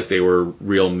looked like they were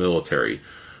real military.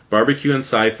 Barbecue and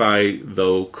Sci-Fi,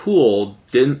 though cool,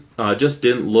 just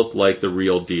didn't look like the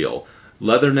real deal.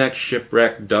 Leatherneck,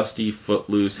 Shipwreck, Dusty,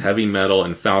 Footloose, Heavy Metal,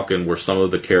 and Falcon were some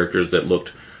of the characters that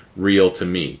looked real to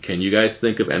me. Can you guys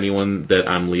think of anyone that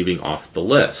I'm leaving off the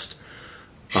list?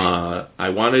 I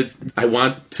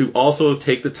want to also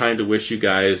take the time to wish you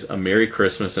guys a Merry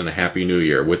Christmas and a Happy New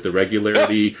Year. With the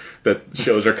regularity that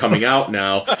shows are coming out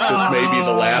now, this may be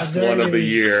the last one of the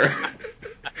year.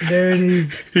 Dirty.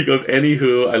 He goes,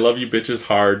 anywho, I love you bitches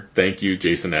hard. Thank you,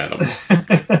 Jason Adams.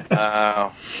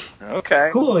 Okay.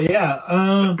 Cool,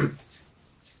 yeah.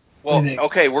 Well,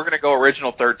 okay, we're going to go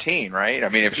original 13, right? I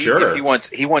mean, if he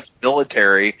wants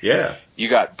military, yeah. You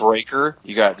got Breaker,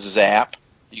 you got Zap,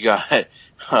 you got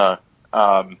Rock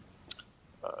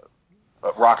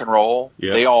and Roll.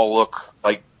 Yep. They all look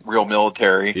like real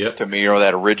military to me, or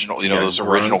that original, those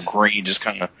original green, just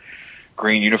kind of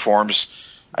green uniforms.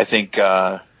 I think.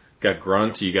 Got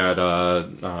Grunt. You got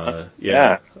some of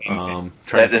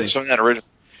that original.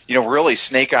 Really,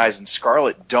 Snake Eyes and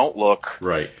Scarlet don't look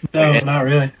right. No, not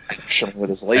really. With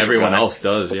his laser Everyone gun. else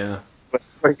does, yeah. But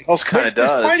everybody else kind of does.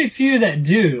 There's quite a few that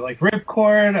do, like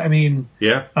Ripcord. I mean,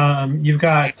 you've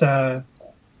got Flint.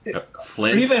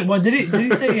 Or even what did he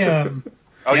say?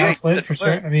 Flint for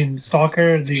sure. I mean,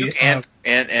 Stalker,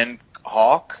 and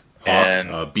Hawk and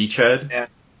Beachhead.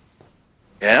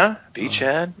 Yeah,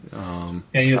 Beachhead.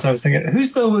 Yes, I was thinking.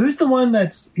 Who's the one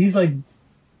he's like.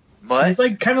 What? He's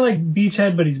like kind of like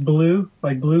Beachhead, but he's blue,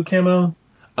 like blue camo.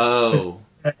 Oh.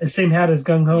 The same hat as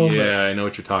Gung Ho. Yeah, I know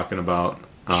what you're talking about.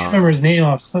 I can't remember his name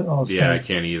off. Yeah, I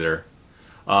can't either.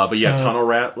 But yeah, Tunnel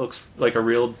Rat looks like a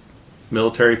real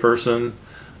military person.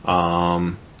 I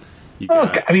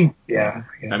mean,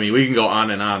 we can go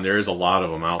on and on. There is a lot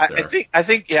of them out there. I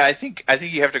think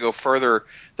you have to go further.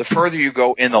 The further you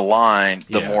go in the line,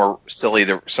 the more silly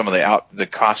some of the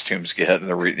costumes get and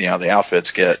the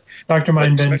outfits get. Dr.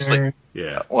 Mindbender.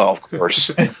 Yeah. Well, of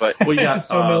course, but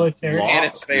so military. And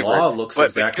its favorite. Law looks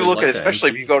exactly if you look like at it, especially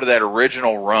if you go to that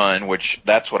original run, which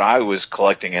that's what I was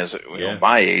collecting as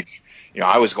my age.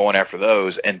 I was going after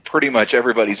those, and pretty much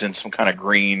everybody's in some kind of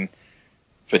green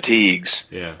fatigues,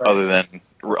 other than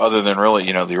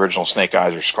really, the original Snake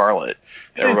Eyes or Scarlet.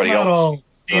 Everybody it's not else all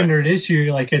standard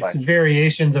issue, like it's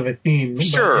variations of a theme.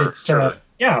 Sure.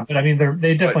 But I mean,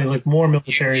 they definitely look more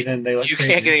military than they look. You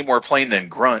can't get any more plain than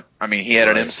Grunt. I mean, he had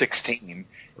an M16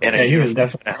 and he was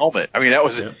definitely a helmet. I mean, that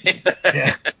was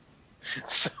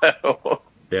So.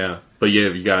 Yeah, but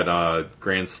you got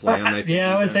Grand Slam.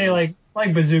 I would say like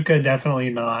Bazooka,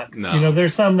 definitely not. No.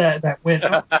 There's some that went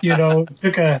up,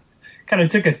 took a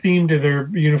theme to their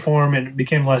uniform and it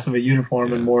became less of a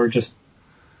uniform and more just.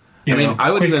 Quick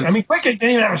didn't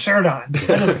even have a shirt on. That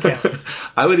doesn't count.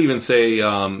 I would even say,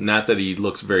 not that he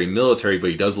looks very military, but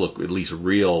he does look at least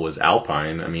real. Was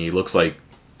Alpine. I mean, he looks like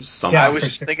something. I was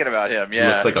just thinking about him. Yeah,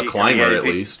 he looks like a climber at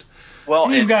least.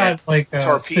 Well, you've got like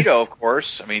Torpedo, of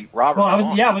course. I mean, Robert.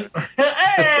 Hey,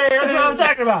 that's what I'm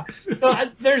talking about.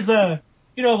 So there's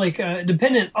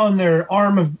dependent on their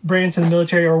arm of branch in the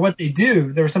military or what they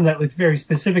do. There were some that looked very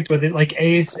specific with it, like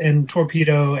Ace and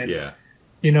Torpedo and.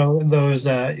 Those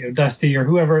Dusty or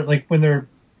whoever, like when they're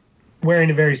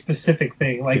wearing a very specific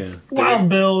thing, like Wild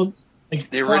Bill, like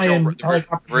the original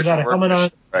without a helmet on.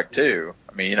 Shipwreck too.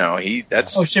 I mean,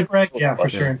 that's Shipwreck, for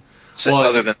sure.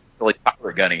 Other than the really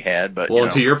power gun he had, but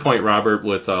to your point, Robert,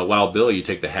 with Wild Bill, you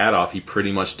take the hat off, he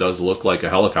pretty much does look like a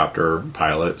helicopter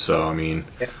pilot. So I mean,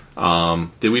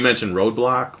 did we mention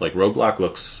Roadblock? Like Roadblock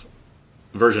looks,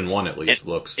 version 1 at least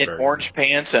looks in orange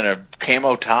pants and a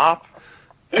camo top.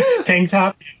 Tank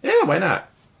top. Yeah, why not?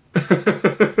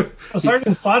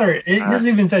 Sergeant Slaughter, it just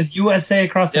even says USA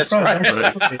across the front.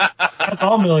 Right. That's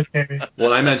all military.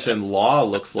 Well, I mentioned Law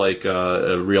looks like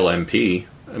a real MP.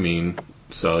 I mean,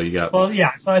 so you got. Well,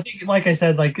 yeah. So I think, like I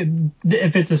said, like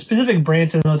if it's a specific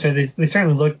branch of the military, they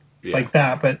certainly look like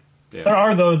that. But there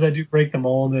are those that do break the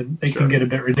mold, and they can get a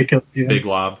bit ridiculous. Big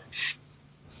Lob.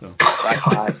 So.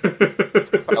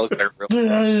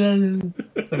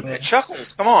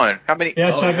 Chuckles, come on! How many?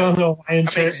 Yeah, Chuckles. Hawaiian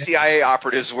how many CIA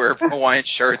operatives wear Hawaiian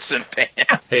shirts and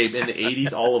pants? Hey, in the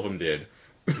 '80s, all of them did.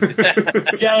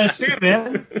 Yeah, that's true,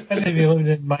 man. Especially if you lived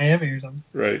in Miami or something.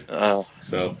 Right.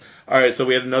 So, all right. So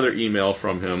we had another email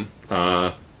from him.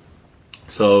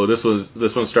 So this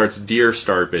one starts, "Dear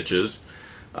Star Bitches.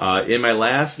 In my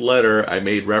last letter, I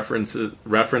made reference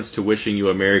to wishing you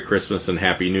a Merry Christmas and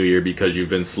Happy New Year because you've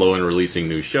been slow in releasing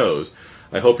new shows.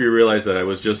 I hope you realize that I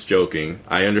was just joking.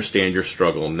 I understand your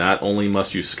struggle. Not only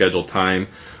must you schedule time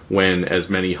when as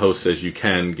many hosts as you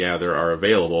can gather are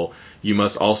available, you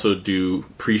must also do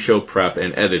pre-show prep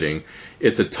and editing.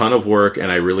 It's a ton of work, and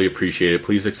I really appreciate it.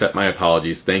 Please accept my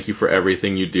apologies. Thank you for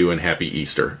everything you do, and Happy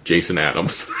Easter. Jason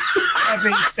Adams."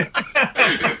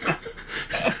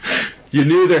 You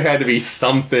knew there had to be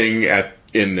something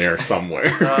in there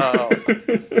somewhere. Oh.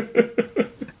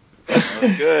 That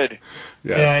was good.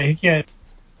 Yes. Yeah, he can't.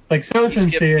 Like, so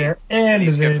sincere. And he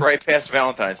skipped right past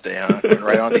Valentine's Day, huh?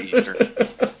 Right on to Easter.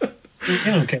 You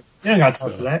don't care. You don't got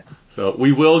time for that. So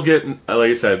we will get, like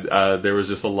I said, there was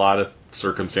just a lot of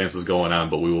circumstances going on,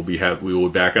 but we will be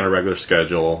back on a regular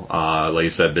schedule. Like I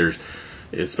said,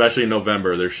 especially in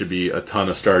November, there should be a ton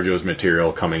of Star Joe's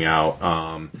material coming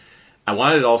out. I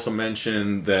wanted to also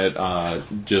mention that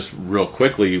just real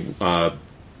quickly,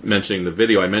 mentioning the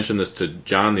video. I mentioned this to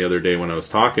John the other day when I was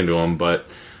talking to him, but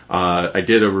I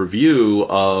did a review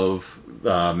of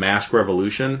Mask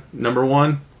Revolution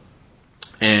 #1,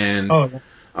 and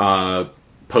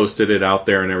posted it out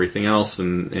there and everything else.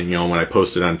 And you know, when I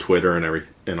posted on Twitter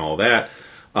and all that,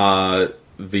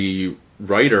 the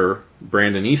writer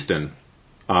Brandon Easton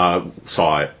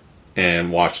saw it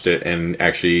and watched it and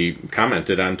actually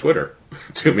commented on Twitter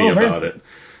to me about it.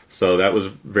 So that was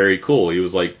very cool. He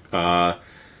was like,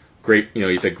 great, you know,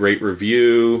 he said great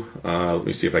review. Let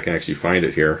me see if I can actually find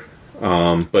it here.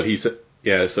 But he said,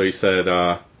 so he said,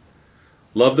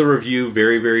 love the review,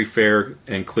 very, very fair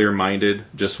and clear-minded.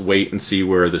 Just wait and see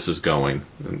where this is going,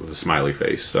 with a smiley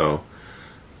face. So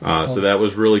that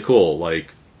was really cool.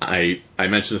 Like, I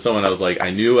mentioned to someone, I was like, I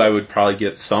knew I would probably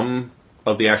get some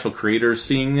of the actual creators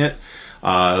seeing it.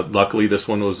 Luckily, this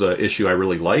one was an issue I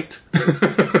really liked.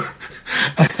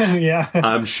 Yeah.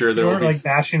 I'm sure there will be... like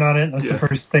bashing on it. That's the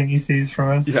first thing he sees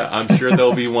from us. Yeah, I'm sure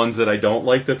there'll be ones that I don't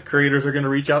like that the creators are going to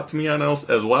reach out to me on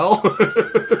as well.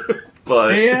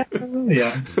 But...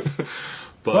 Yeah.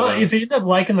 But, well, if you end up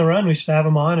liking the run, we should have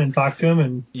him on and talk to him,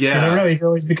 and you never know, he could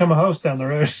always become a host down the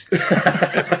road.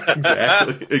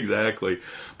 Exactly.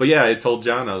 But yeah, I told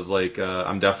John, I was like,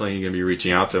 I'm definitely going to be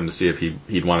reaching out to him to see if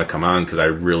he'd want to come on, because I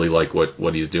really like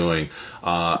what he's doing.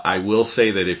 I will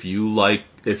say that if you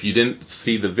didn't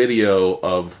see the video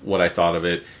of what I thought of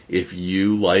it, if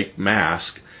you like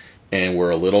Mask and were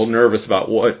a little nervous about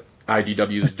what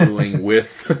IDW is doing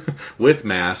with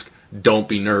Mask, don't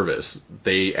be nervous.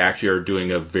 They actually are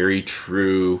doing a very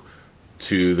true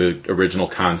to the original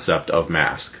concept of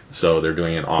Mask. So they're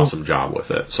doing an awesome job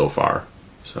with it so far.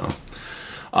 So,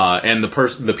 and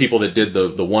the people that did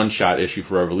the one-shot issue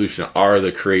for Revolution are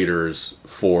the creators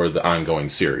for the ongoing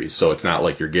series. So it's not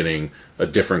like you're getting a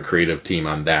different creative team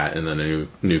on that and then a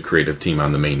new creative team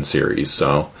on the main series.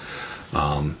 So,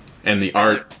 and the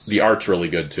art's really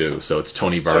good too. So it's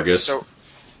Tony Vargas.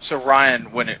 So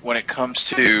Ryan, when it comes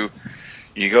to,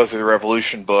 you go through the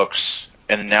Revolution books,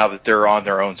 and now that they're on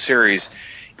their own series,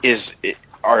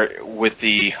 with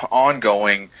the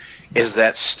ongoing, is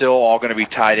that still all going to be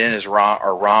tied in? Is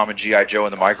Rom and G.I. Joe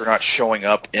and the Micronauts showing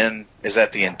up in? Is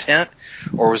that the intent,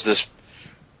 or is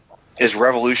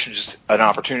Revolution just an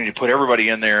opportunity to put everybody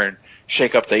in there and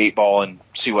shake up the 8-ball and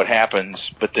see what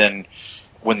happens? But then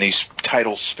when these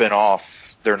titles spin off,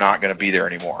 they're not going to be there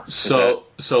anymore. So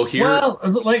here, well,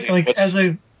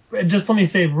 just let me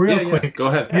say real quick. Yeah, go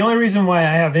ahead. The only reason why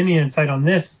I have any insight on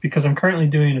this is because I'm currently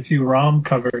doing a few ROM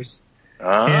covers,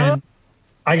 and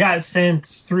I got sent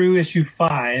through issue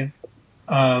 5,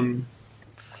 like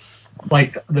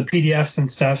the PDFs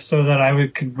and stuff, so that I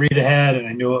could read ahead and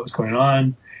I knew what was going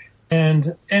on,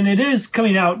 and it is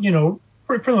coming out, you know,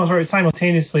 for the most part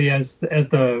simultaneously as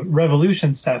the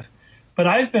Revolution stuff. But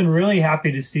I've been really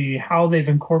happy to see how they've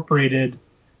incorporated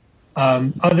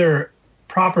other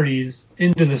properties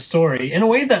into the story in a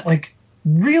way that like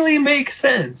really makes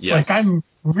sense. Yes. Like I'm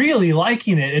really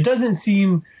liking it. It doesn't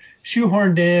seem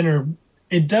shoehorned in, or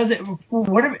it doesn't.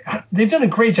 Whatever, they've done a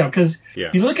great job, because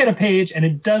you look at a page and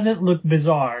it doesn't look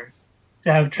bizarre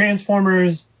to have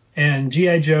Transformers and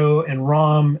G.I. Joe and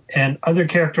Rom and other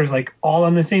characters like all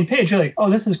on the same page. You're like, oh,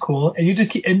 this is cool. And you just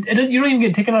keep, and you don't even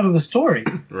get taken out of the story.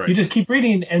 Right. You just keep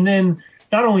reading. And then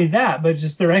not only that, but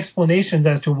just their explanations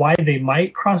as to why they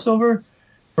might cross over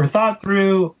are thought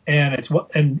through. And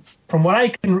from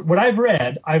what I've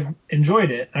read, I've enjoyed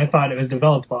it. I thought it was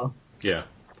developed well. Yeah,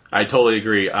 I totally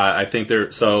agree. I think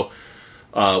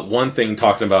one thing,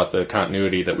 talking about the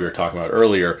continuity that we were talking about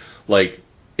earlier, like,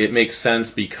 it makes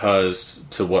sense because,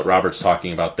 to what Robert's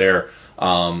talking about there,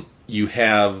 you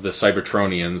have the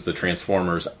Cybertronians, the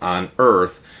Transformers, on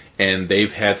Earth, and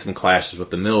they've had some clashes with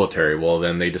the military. Well,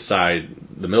 then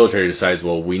the military decides,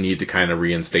 well, we need to kind of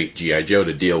reinstate G.I. Joe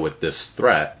to deal with this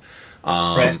threat.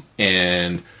 Right.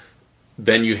 And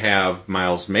then you have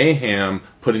Miles Mayhem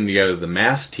putting together the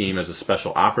Mask team as a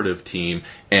special operative team,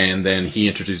 and then he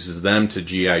introduces them to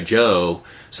G.I. Joe,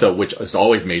 so which has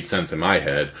always made sense in my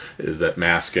head, is that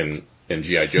Mask and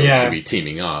G.I. Joe should be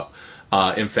teaming up.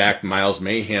 In fact, Miles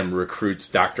Mayhem recruits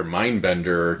Dr.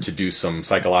 Mindbender to do some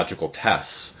psychological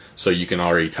tests, so you can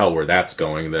already tell where that's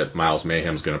going, that Miles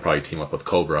Mayhem's going to probably team up with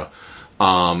Cobra.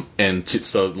 So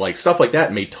like stuff like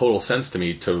that made total sense to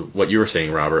me, to what you were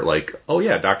saying, Robert. Like, oh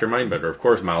yeah, Dr. Mindbender. Of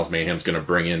course, Miles Mayhem's going to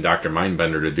bring in Dr.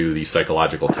 Mindbender to do these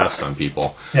psychological tests on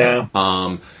people. Yeah.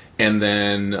 And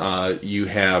then you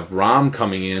have Rom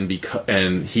coming in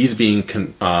and he's being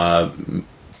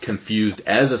confused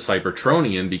as a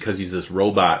Cybertronian because he's this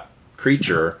robot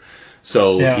creature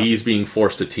So he's being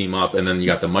forced to team up, and then you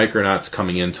got the Micronauts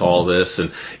coming into all this,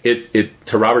 and it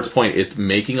to Robert's point, it's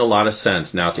making a lot of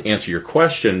sense. Now, to answer your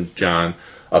question, John,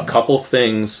 a couple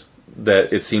things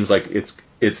that it seems like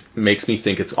it makes me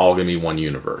think it's all going to be one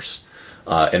universe,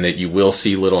 and that you will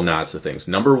see little nods to things.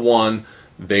 Number one,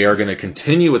 they are going to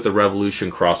continue with the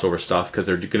Revolution crossover stuff because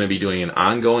they're going to be doing an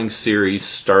ongoing series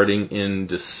starting in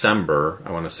December,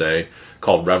 I want to say,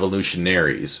 called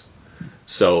Revolutionaries.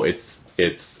 So it's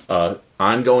an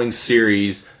ongoing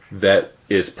series that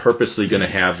is purposely going to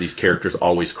have these characters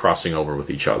always crossing over with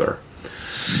each other.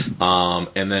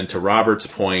 And then to Robert's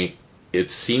point, it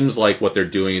seems like what they're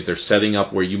doing is they're setting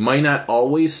up where you might not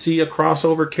always see a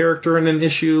crossover character in an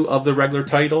issue of the regular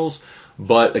titles,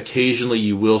 but occasionally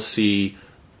you will see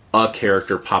a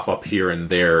character pop up here and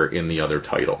there in the other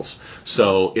titles.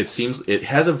 So it seems it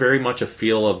has a very much a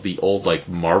feel of the old like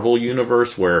Marvel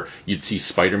universe where you'd see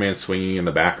Spider-Man swinging in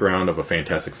the background of a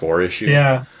Fantastic Four issue.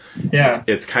 Yeah.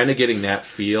 It's kind of getting that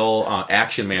feel.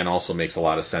 Action Man also makes a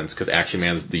lot of sense because Action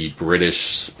Man's the British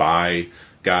spy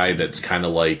guy that's kind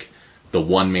of like the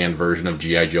one-man version of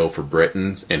G.I. Joe for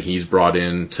Britain, and he's brought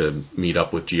in to meet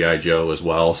up with G.I. Joe as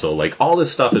well. So, like, all this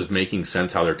stuff is making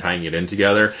sense how they're tying it in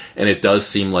together, and it does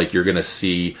seem like you're going to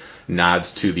see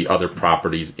nods to the other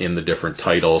properties in the different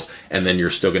titles, and then you're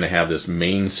still going to have this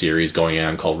main series going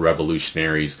on called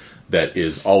Revolutionaries that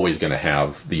is always going to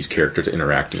have these characters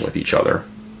interacting with each other.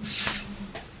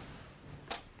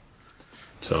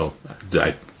 So,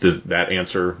 did that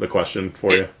answer the question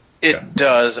for you? It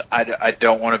does. I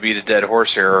don't want to beat a dead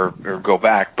horse here or go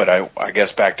back, but I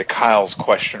guess back to Kyle's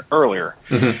question earlier.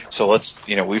 Mm-hmm.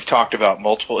 So we've talked about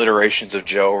multiple iterations of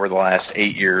Joe over the last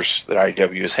 8 years that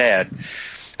IDW has had,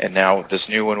 and now this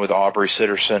new one with Aubrey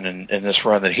Sitterson and this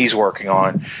run that he's working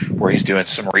on where he's doing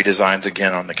some redesigns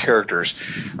again on the characters.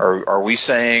 Are we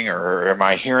saying, or am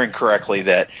I hearing correctly,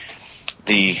 that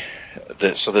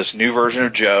so this new version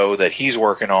of Joe that he's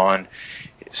working on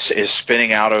is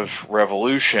spinning out of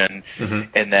Revolution, mm-hmm.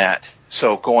 and that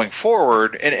so going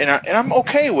forward, and I'm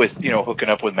okay with hooking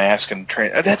up with Mask and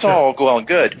that's all well and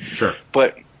good. Sure.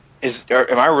 But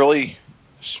am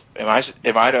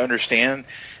I to understand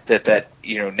that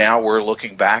now we're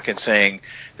looking back and saying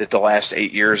that the last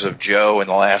 8 years of Joe and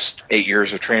the last 8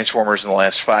 years of Transformers and the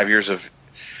last 5 years of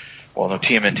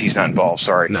TMNT's not involved.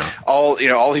 Sorry. No.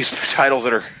 All these titles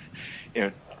that are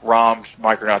ROM,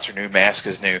 Micronauts are new, Mask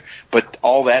is new, but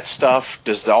all that stuff,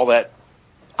 does all that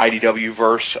IDW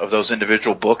verse of those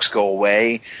individual books go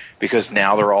away because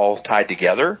now they're all tied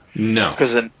together? No.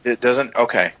 Because then it doesn't.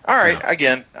 Okay. All right. No.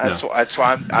 Again, that's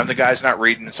why I'm the guy's not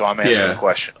reading, so I'm answering the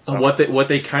question. So. What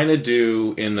they kind of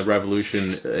do in the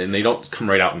Revolution, and they don't come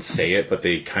right out and say it, but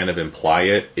they kind of imply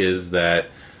it, is that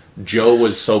Joe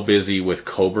was so busy with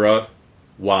Cobra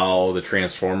while the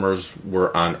Transformers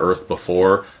were on Earth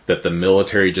before, that the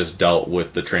military just dealt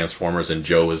with the Transformers and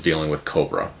Joe was dealing with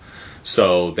Cobra.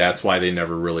 So that's why they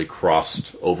never really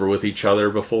crossed over with each other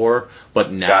before.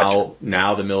 But now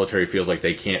the military feels like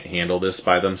they can't handle this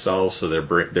by themselves, so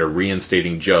they're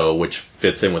reinstating Joe, which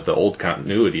fits in with the old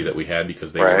continuity that we had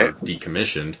because they were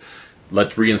decommissioned.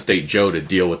 Let's reinstate Joe to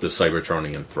deal with the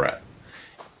Cybertronian threat.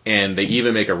 And they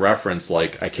even make a reference,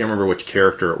 like, I can't remember which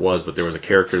character it was, but there was a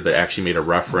character that actually made a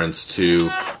reference to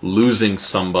losing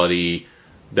somebody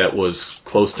that was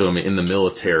close to him in the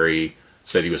military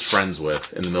that he was friends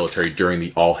with in the military during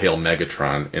the All Hail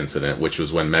Megatron incident, which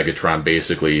was when Megatron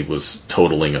basically was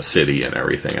totaling a city and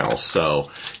everything else.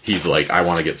 So he's like, I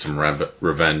want to get some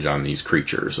revenge on these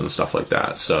creatures and stuff like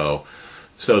that. So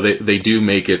they do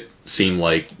make it seem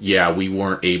like, we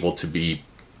weren't able to be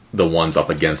the ones up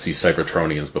against these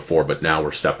Cybertronians before, but now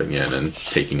we're stepping in and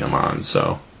taking them on.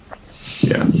 So,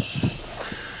 yeah.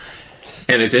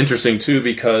 And it's interesting, too,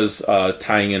 because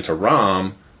tying into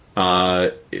ROM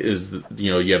is,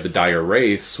 you have the Dire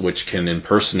Wraiths, which can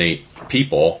impersonate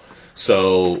people.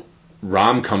 So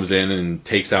ROM comes in and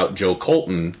takes out Joe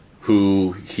Colton,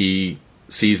 who he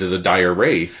sees as a Dire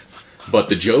Wraith, but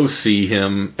the Joes see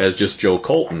him as just Joe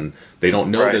Colton. They don't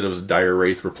know that it was a Dire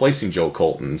Wraith replacing Joe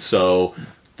Colton. So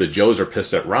the Joes are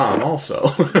pissed at ROM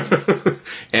also.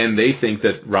 And they think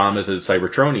that ROM is a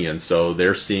Cybertronian, so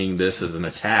they're seeing this as an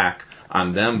attack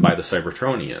on them by the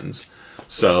Cybertronians.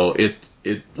 So it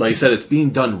like I said, it's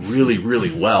being done really,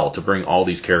 really well to bring all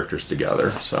these characters together.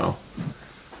 So,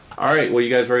 all right, well, you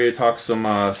guys ready to talk some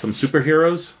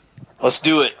superheroes? Let's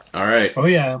do it. All right. Oh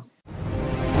yeah.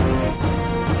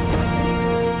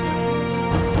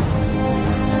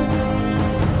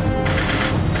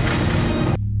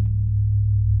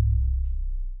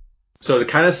 So to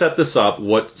kind of set this up,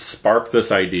 what sparked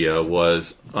this idea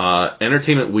was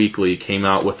Entertainment Weekly came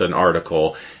out with an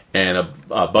article, And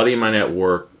a buddy of mine at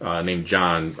work named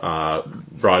John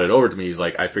brought it over to me. He's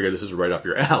like, I figured this is right up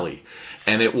your alley.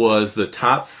 And it was the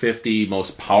top 50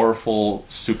 most powerful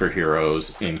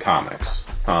superheroes in comics.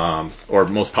 Or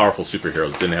most powerful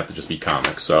superheroes. Didn't have to just be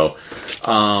comics. So,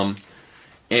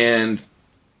 and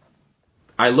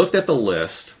I looked at the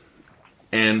list,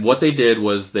 and what they did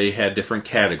was they had different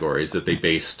categories that they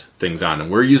based things on. And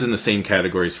we're using the same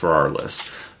categories for our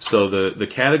list. So the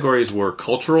categories were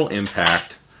cultural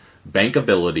impact,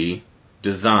 bankability,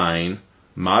 design,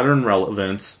 modern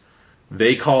relevance.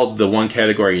 They called the one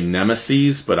category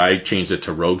Nemesis, but I changed it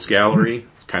to Rogues Gallery.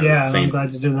 Kind of the same. I'm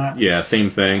glad you did that. Yeah, same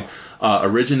thing.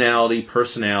 Originality,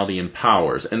 personality, and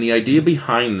powers. And the idea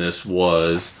behind this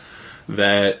was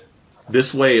that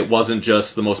this way it wasn't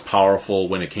just the most powerful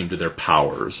when it came to their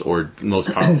powers or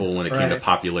most powerful when it came to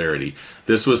popularity.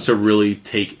 This was to really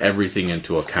take everything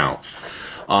into account.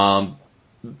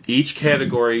 Each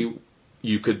category,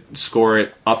 you could score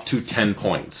it up to 10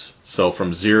 points. So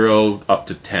from 0 up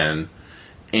to 10.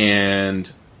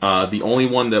 And the only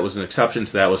one that was an exception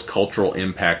to that was cultural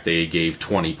impact. They gave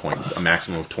 20 points, a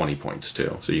maximum of 20 points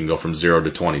too. So you can go from 0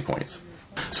 to 20 points.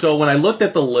 So when I looked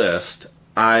at the list,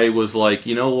 I was like,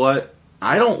 you know what?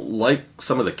 I don't like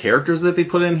some of the characters that they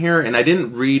put in here, and I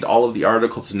didn't read all of the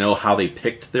articles to know how they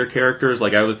picked their characters.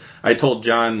 Like I told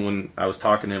John when I was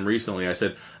talking to him recently, I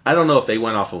said, I don't know if they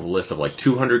went off of a list of like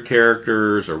 200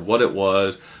 characters or what it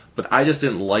was, but I just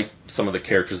didn't like some of the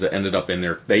characters that ended up in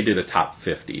there. They did a top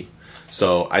 50.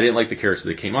 So I didn't like the characters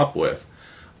they came up with.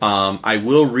 I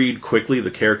will read quickly the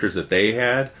characters that they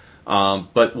had.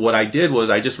 But what I did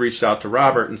was I just reached out to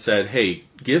Robert and said, hey,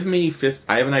 give me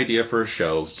I have an idea for a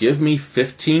show. Give me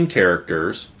 15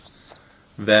 characters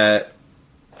that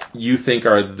you think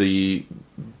are the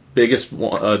biggest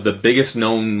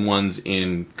known ones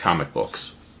in comic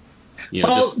books. You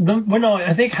know, no,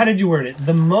 I think, how did you word it?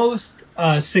 The most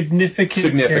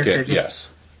significant characters. Yes.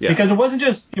 Yeah. Because it wasn't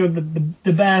just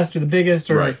the best or the biggest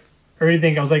or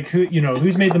anything. I was like,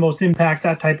 who's made the most impact,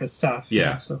 that type of stuff.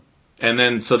 Yeah. So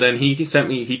then he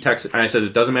texted, and I said,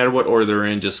 it doesn't matter what order they're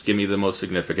in, just give me the most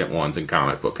significant ones in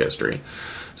comic book history.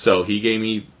 So he gave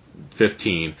me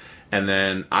 15, and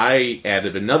then I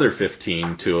added another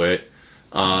 15 to it,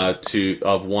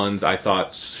 of ones I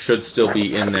thought should still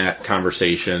be in that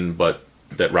conversation, but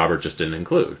that Robert just didn't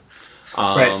include.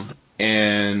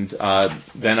 And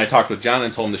then I talked with John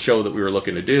and told him the show that we were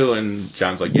looking to do, and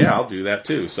John's like, yeah, I'll do that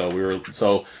too.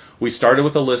 So we started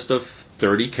with a list of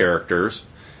 30 characters,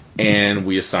 and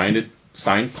we assigned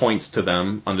points to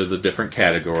them under the different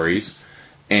categories.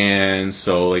 And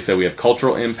so they said we have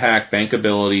cultural impact,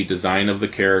 bankability, design of the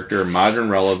character, modern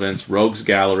relevance, rogues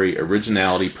gallery,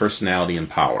 originality, personality, and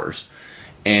powers.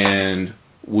 And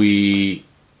we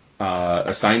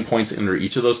assign points under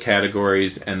each of those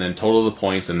categories, and then total the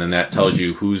points, and then that tells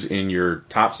you who's in your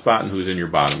top spot and who's in your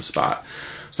bottom spot.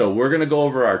 So we're going to go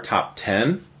over our top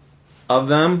 10 of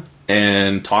them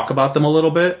and talk about them a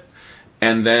little bit.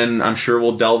 And then I'm sure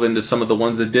we'll delve into some of the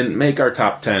ones that didn't make our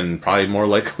top 10. Probably more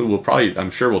likely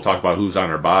I'm sure we'll talk about who's on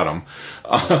our bottom.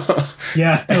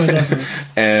 Yeah, definitely.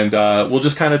 And we'll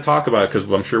just kind of talk about it because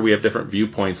I'm sure we have different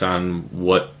viewpoints on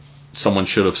what someone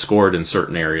should have scored in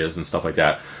certain areas and stuff like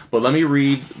that. But let me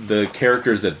read the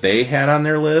characters that they had on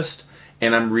their list,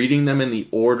 and I'm reading them in the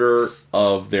order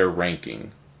of their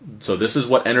ranking. So this is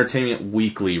what Entertainment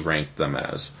Weekly ranked them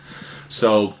as.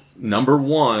 So number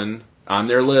 1 on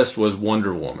their list was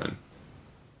Wonder Woman.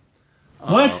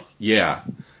 What? Yeah.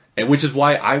 And which is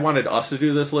why I wanted us to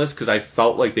do this list, because I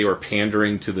felt like they were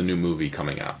pandering to the new movie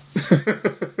coming out.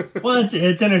 Well,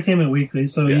 it's Entertainment Weekly,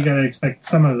 so you got to expect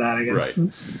some of that, I guess.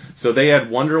 Right. So they had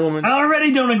Wonder Woman. I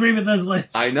already don't agree with this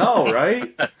list. I know,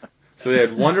 right? So they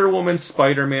had Wonder Woman,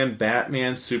 Spider-Man,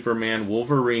 Batman, Superman,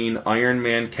 Wolverine, Iron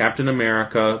Man, Captain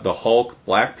America, the Hulk,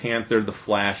 Black Panther, The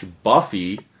Flash,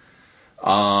 Buffy,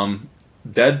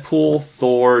 Deadpool,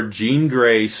 Thor, Jean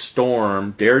Grey,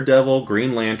 Storm, Daredevil,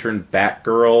 Green Lantern,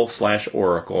 Batgirl /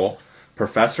 Oracle,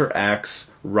 Professor X,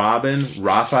 Robin,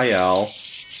 Raphael,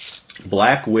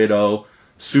 Black Widow,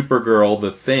 Supergirl,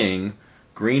 The Thing,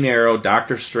 Green Arrow,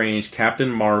 Doctor Strange, Captain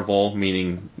Marvel,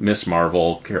 meaning Miss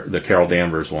Marvel, the Carol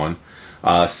Danvers one,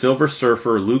 Silver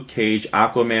Surfer, Luke Cage,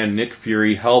 Aquaman, Nick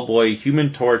Fury, Hellboy,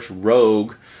 Human Torch,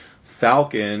 Rogue,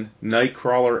 Falcon,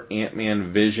 Nightcrawler,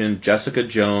 Ant-Man, Vision, Jessica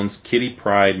Jones, Kitty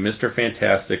Pryde, Mr.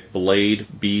 Fantastic, Blade,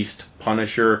 Beast,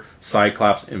 Punisher,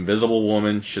 Cyclops, Invisible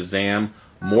Woman, Shazam,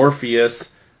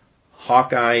 Morpheus,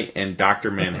 Hawkeye, and Dr.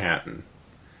 Manhattan.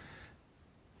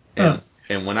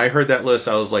 And when I heard that list,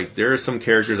 I was like, there are some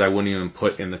characters I wouldn't even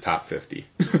put in the top 50.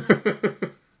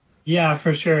 Yeah,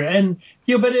 for sure. And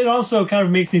but it also kind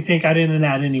of makes me think I didn't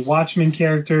add any Watchmen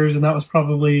characters, and that was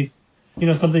probably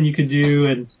something you could do.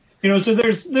 And so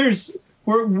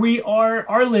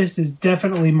our list is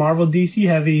definitely Marvel DC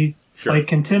heavy. Sure. Like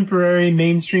contemporary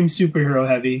mainstream superhero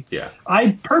heavy. Yeah.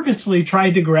 I purposefully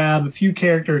tried to grab a few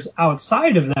characters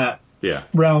outside of that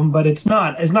realm, but it's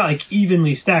not like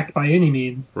evenly stacked by any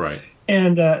means. Right.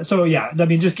 And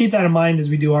just keep that in mind as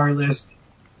we do our list.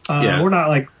 We're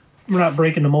not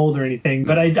breaking the mold or anything,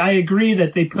 but I agree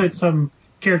that they put some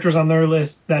characters on their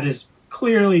list that is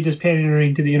clearly just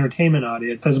pandering to the entertainment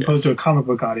audience as opposed to a comic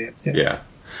book audience. Yeah.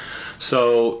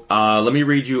 So let me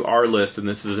read you our list, and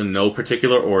this is in no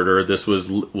particular order. This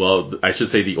was, I should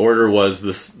say the order was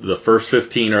the first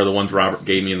 15 are the ones Robert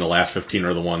gave me, and the last 15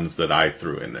 are the ones that I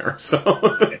threw in there.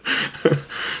 So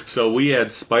we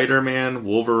had Spider-Man,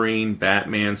 Wolverine,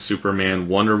 Batman, Superman,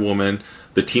 Wonder Woman,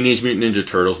 the Teenage Mutant Ninja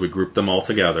Turtles. We grouped them all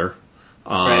together.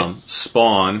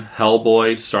 Spawn,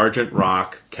 Hellboy, Sergeant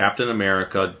Rock, Captain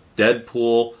America,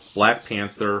 Deadpool, Black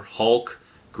Panther, Hulk,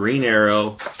 Green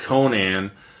Arrow,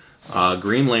 Conan,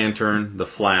 Green Lantern, The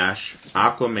Flash,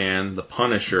 Aquaman, The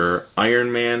Punisher,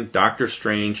 Iron Man, Doctor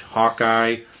Strange,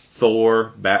 Hawkeye,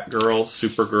 Thor, Batgirl,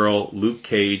 Supergirl, Luke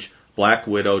Cage, Black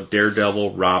Widow,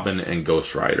 Daredevil, Robin, and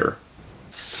Ghost Rider.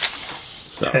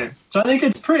 So I think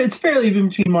it's fairly even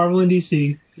between Marvel and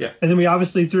DC. Yeah. And then we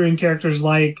obviously threw in characters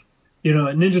like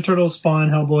Ninja Turtles, Spawn,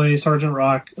 Hellboy, Sergeant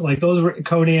Rock, like those were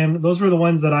Conan. Those were the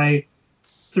ones that I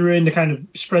threw in to kind of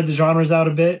spread the genres out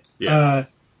a bit. Yeah.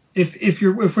 If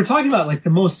we're talking about like the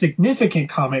most significant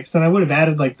comics, then I would have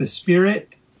added like the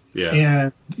Spirit.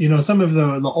 Yeah. And some of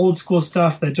the old school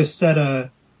stuff that just set a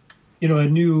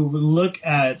new look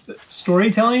at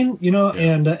storytelling,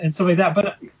 and stuff like that.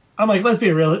 But I'm like, let's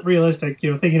be realistic,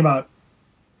 thinking about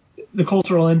the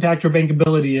cultural impact or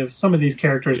bankability of some of these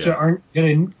characters that aren't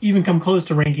going to even come close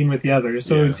to ranking with the others.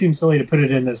 So it seems silly to put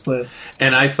it in this list.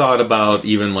 And I thought about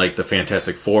even like the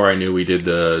Fantastic Four. I knew we did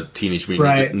the Teenage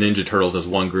Mutant Ninja Turtles as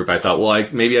one group. I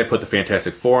thought, maybe I put the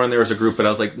Fantastic Four in there as a group, but I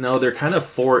was like, no, they're kind of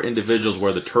four individuals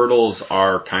where the Turtles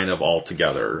are kind of all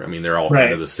together. I mean, they're all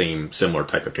kind of the similar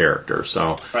type of character.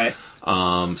 So,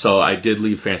 so I did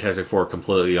leave Fantastic Four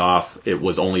completely off. It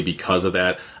was only because of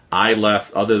that. I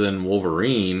left, other than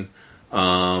Wolverine,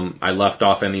 I left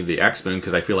off any of the X-Men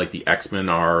because I feel like the X-Men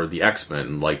are the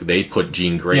X-Men. Like, they put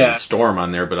Jean Grey and Storm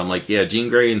on there, but I'm like, Jean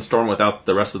Grey and Storm without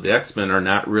the rest of the X-Men are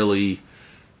not really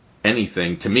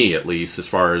anything, to me at least, as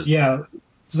far as... Yeah,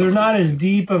 they're not as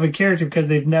deep of a character because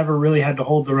they've never really had to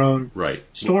hold their own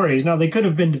stories. Now, they could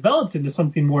have been developed into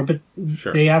something more, but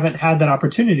they haven't had that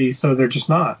opportunity, so they're just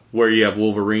not. Where you have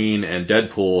Wolverine and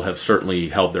Deadpool have certainly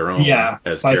held their own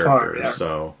as characters. Far,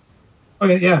 so...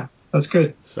 Okay, that's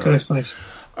good. Good explanation.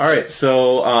 All right,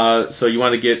 so you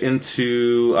want to get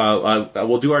into?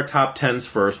 We'll do our top 10s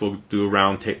first. We'll do a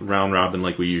round robin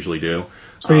like we usually do.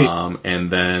 Sweet.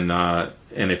 And then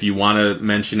and if you want to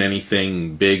mention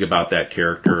anything big about that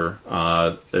character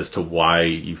as to why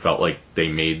you felt like they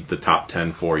made the top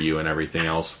 10 for you and everything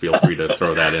else, feel free to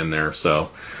throw that in there. So.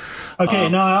 Okay.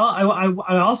 Now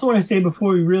I also want to say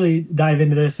before we really dive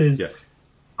into this is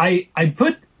I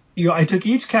put. I took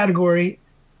each category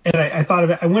and I thought of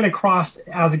it. I went across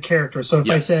as a character. So if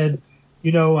I said,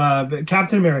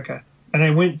 Captain America, and I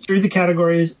went through the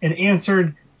categories and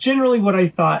answered generally what I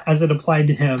thought as it applied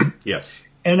to him. Yes.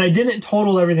 And I didn't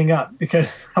total everything up because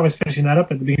I was finishing that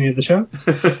up at the beginning of the show.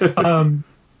 A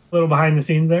little behind the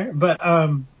scenes there. But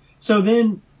so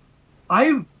then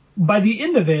by the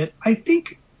end of it, I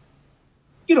think,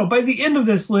 by the end of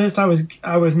this list, I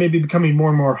was maybe becoming more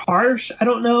and more harsh. I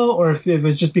don't know, or if it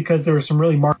was just because there were some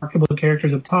really marketable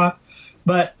characters up top.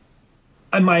 But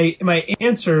my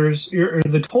answers or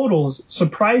the totals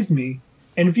surprised me.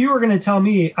 And if you were going to tell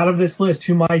me out of this list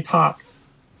who my top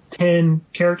 10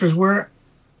 characters were,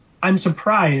 I'm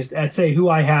surprised at, say, who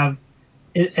I have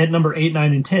at number 8,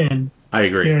 9, and 10. I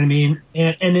agree. You know what I mean?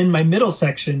 And in my middle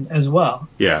section as well.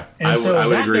 Yeah, I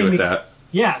would agree with that.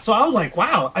 Yeah, so I was like,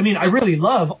 wow. I mean, I really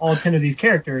love all 10 of these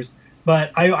characters,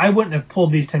 but I wouldn't have pulled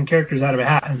these 10 characters out of a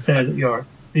hat and said,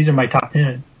 these are my top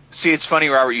 10. See, it's funny,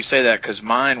 Robert, you say that because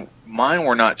mine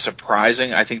were not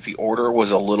surprising. I think the order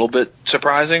was a little bit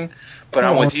surprising, but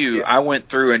I'm with you. I went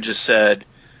through and just said,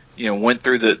 went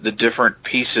through the different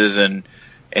pieces and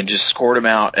just scored them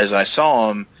out as I saw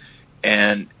them,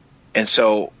 and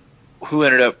so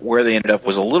where they ended up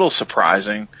was a little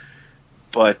surprising,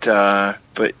 but I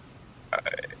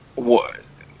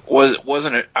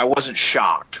wasn't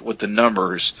shocked with the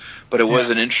numbers, but it was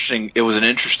an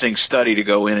interesting study to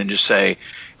go in and just say,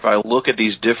 if I look at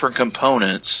these different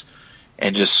components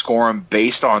and just score them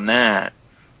based on that,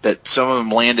 that some of them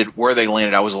landed where they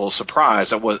landed. I was a little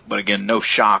surprised. But again, no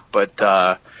shock. But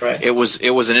right. it was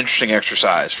an interesting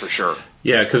exercise for sure.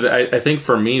 Yeah, because I think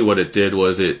for me, what it did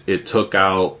was it took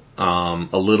out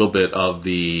a little bit of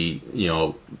the,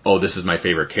 this is my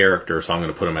favorite character, so I'm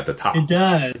going to put him at the top. It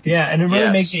does, yeah, and it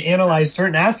really makes you analyze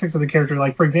certain aspects of the character.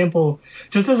 Like, for example,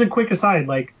 just as a quick aside,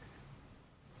 like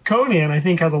Conan, I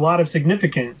think, has a lot of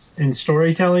significance in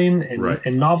storytelling and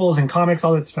in novels and comics,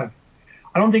 all that stuff.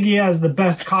 I don't think he has the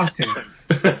best costume.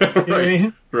 You know what I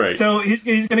mean? Right. So he's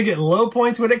going to get low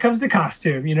points when it comes to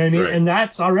costume. You know what I mean? Right. And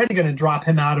that's already going to drop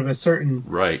him out of a certain,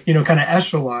 kind of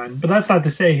echelon. But that's not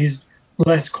to say he's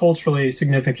less culturally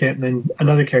significant than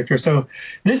another character. So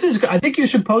I think you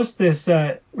should post this,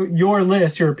 your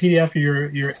list, your PDF, or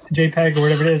your JPEG or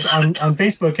whatever it is on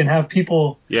Facebook, and have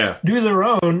people do their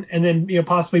own, and then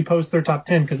possibly post their top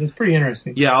 10, because it's pretty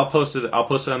interesting. Yeah, I'll post it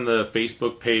on the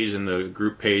Facebook page and the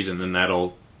group page, and then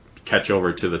that'll catch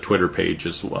over to the Twitter page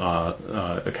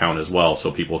account as well,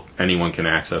 so anyone can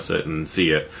access it and see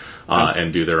it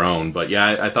and do their own. But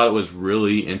yeah, I thought it was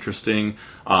really interesting.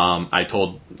 I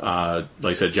told, like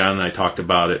I said, John and I talked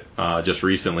about it just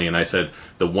recently, and I said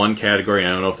the one category,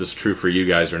 I don't know if this is true for you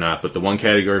guys or not, but the one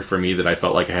category for me that I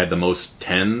felt like I had the most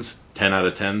 10 out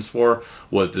of 10s for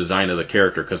was design of the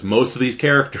character, because most of these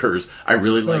characters, I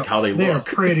really like how they look. They're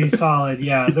pretty solid,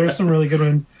 yeah. There's some really good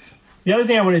ones. The other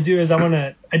thing I want to do is I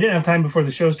didn't have time before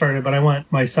the show started, but I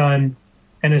want my son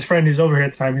and his friend who's over here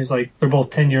at the time, he's like, they're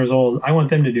both 10 years old. I want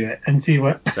them to do it and see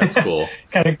what. That's cool.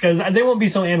 Kind of, because they won't be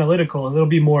so analytical. It'll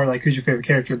be more like, who's your favorite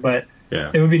character? But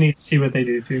it would be neat to see what they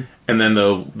do too. And then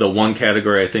the one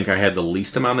category I think I had the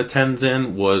least amount of 10s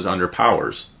in was under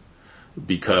powers,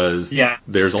 because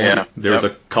there's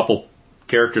a couple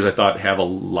characters I thought have a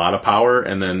lot of power,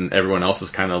 and then everyone else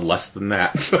is kind of less than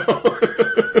that. So,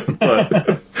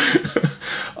 but.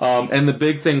 And the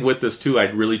big thing with this too, I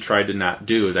really tried to not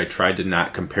do is I tried to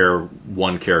not compare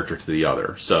one character to the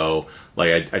other. So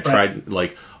like I tried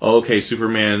okay,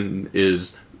 Superman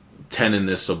is 10 in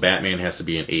this, so Batman has to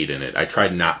be an 8 in it. I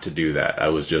tried not to do that. I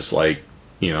was just like,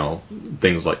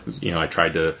 things like, I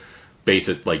tried to base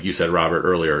it, like you said, Robert,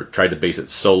 earlier, tried to base it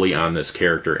solely on this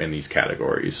character in these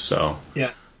categories. So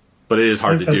but it is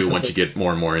hard to do once you get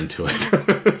more and more into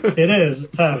it. It is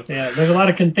tough. Yeah, there's a lot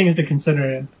of things to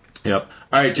consider. Yep.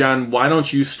 All right, John, why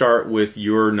don't you start with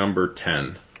your number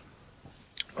 10?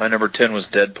 My number 10 was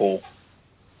Deadpool.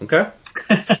 Okay.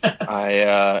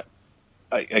 I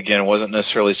again, wasn't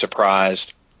necessarily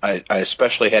surprised. I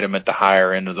especially had him at the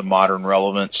higher end of the modern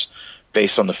relevance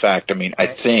based on the fact, I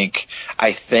think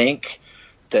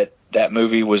that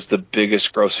movie was the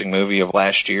biggest grossing movie of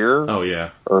last year. Oh,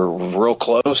 yeah. Or real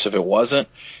close if it wasn't.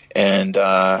 And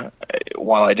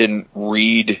while I didn't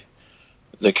read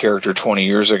the character 20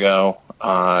 years ago,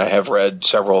 I have read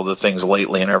several of the things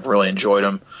lately, and I've really enjoyed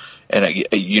them. And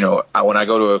when I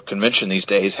go to a convention these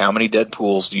days, how many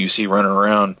Deadpools do you see running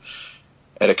around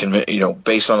at a convention?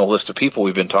 Based on the list of people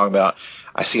we've been talking about,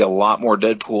 I see a lot more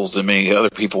Deadpools than many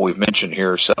other people we've mentioned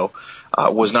here. So I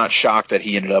was not shocked that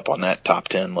he ended up on that top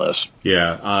 10 list.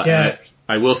 Yeah.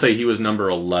 I will say he was number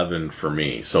 11 for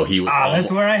me. So he was.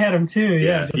 That's where I had him too.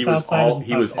 Yeah. He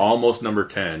was almost number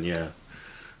 10. Yeah.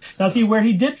 Now, see, where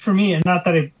he did for me, and not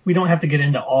that we don't have to get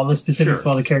into all the specifics of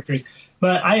all the characters,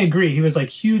 but I agree. He was like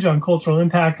huge on cultural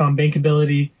impact, on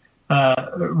bankability,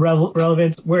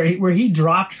 relevance. Where he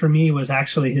dropped for me was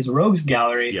actually his Rogues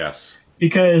Gallery. Yes.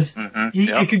 Because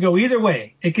it could go either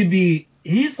way. It could be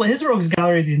his Rogues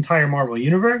Gallery is the entire Marvel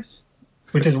Universe,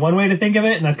 which is one way to think of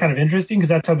it, and that's kind of interesting because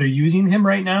that's how they're using him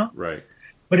right now. Right.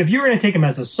 But if you were going to take him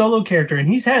as a solo character, and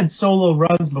he's had solo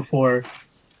runs before,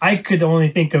 I could only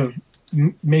think of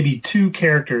maybe 2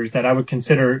 characters that I would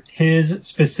consider his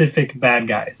specific bad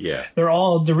guys. Yeah. They're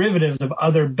all derivatives of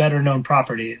other better known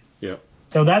properties. Yep.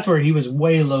 So that's where he was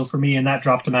way low for me, and that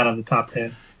dropped him out of the top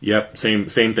 10. Yep, same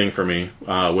thing for me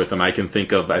with him. I can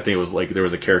think of, I think it was like there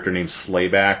was a character named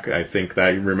Slayback. I think that I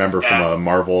remember from a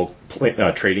Marvel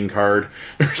trading card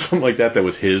or something like that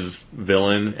was his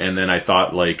villain. And then I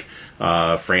thought like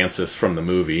Francis from the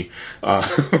movie. Right,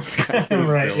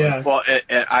 villain. Yeah. Well,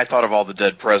 I thought of all the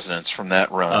dead presidents from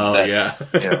that run. Oh,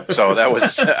 yeah. So that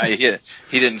was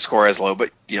he didn't score as low,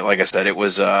 but like I said, it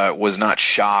was not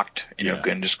shocked.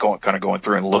 And just going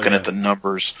through and looking at the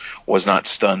numbers, was not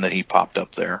stunned that he popped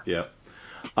up there. Yeah.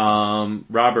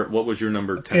 Robert, what was your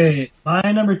number 10? Okay,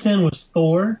 my number 10 was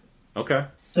Thor. Okay.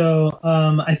 So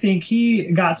I think he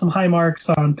got some high marks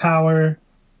on power,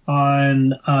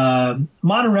 on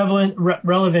modern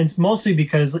relevance, mostly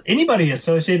because anybody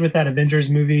associated with that Avengers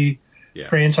movie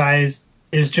franchise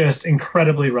is just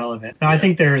incredibly relevant. Now, I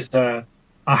think there's a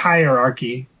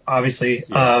hierarchy obviously,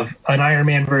 of an Iron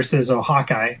Man versus a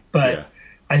Hawkeye. But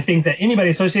I think that anybody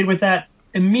associated with that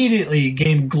immediately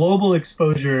gained global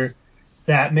exposure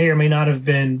that may or may not have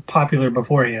been popular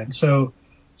beforehand. So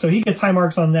he gets high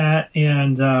marks on that,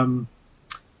 and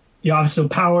also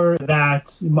Power,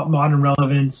 that modern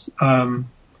relevance,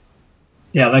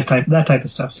 that type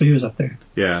of stuff. So he was up there.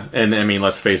 Yeah, and I mean,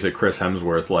 let's face it, Chris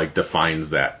Hemsworth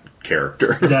defines that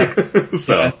character. Exactly.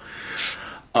 So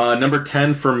number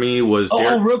 10 for me was.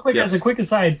 Real quick, as a quick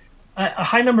aside, a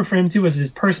high number for him too was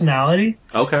his personality.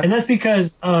 Okay. And that's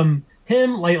because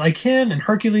him, like him and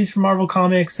Hercules from Marvel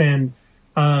Comics, and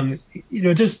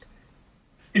just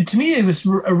to me it was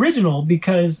original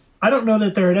because I don't know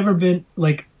that there had ever been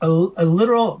like a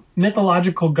literal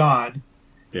mythological god.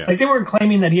 Yeah. Like they weren't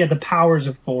claiming that he had the powers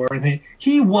of Thor.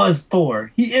 He was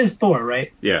Thor. He is Thor,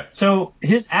 right? Yeah. So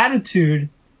his attitude,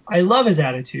 I love his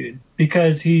attitude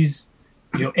because he's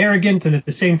arrogant and at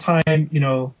the same time, I don't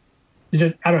know.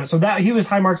 So that he was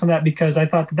high marks on that because I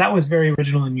thought that was very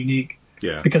original and unique.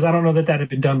 Yeah. Because I don't know that had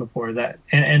been done before,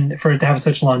 and for it to have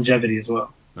such longevity as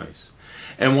well. Nice.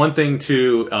 And one thing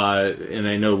too, and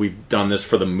I know we've done this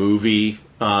for the movie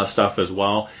stuff as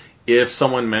well. If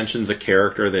someone mentions a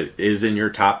character that is in your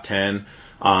top 10,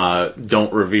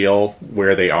 don't reveal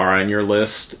where they are on your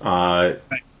list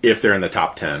if they're in the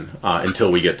top 10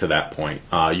 until we get to that point.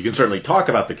 You can certainly talk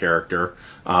about the character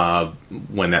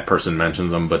when that person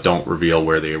mentions them, but don't reveal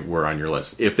where they were on your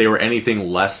list. If they were anything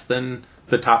less than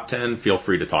the top 10, feel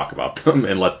free to talk about them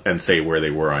and say where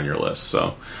they were on your list.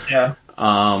 So yeah.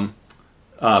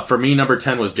 For me, number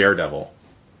 10 was Daredevil.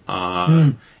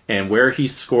 And where he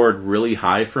scored really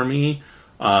high for me,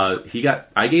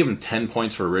 I gave him 10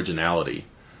 points for originality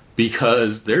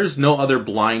because there's no other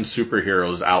blind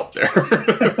superheroes out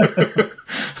there.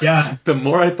 Yeah. The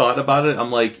more I thought about it,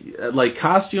 I'm like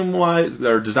costume wise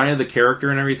or design of the character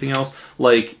and everything else,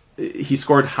 he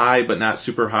scored high but not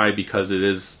super high because it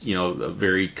is, a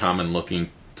very common looking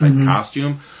type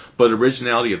costume. But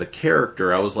originality of the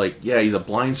character, I was like, yeah, he's a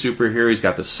blind superhero. He's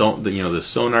got the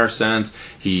sonar sense.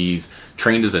 He's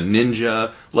trained as a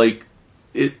ninja.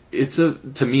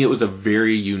 To me, it was a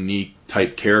very unique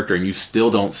type character, and you still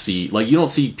don't see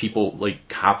people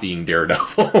copying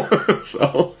Daredevil.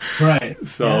 So right.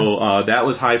 So that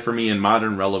was high for me, and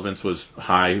modern relevance was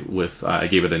high with I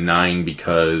gave it a 9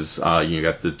 because you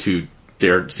got the 2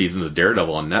 seasons of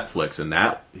Daredevil on Netflix, and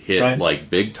that hit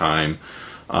big time.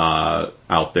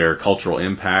 Out there, cultural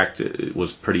impact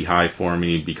was pretty high for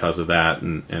me because of that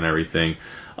and everything.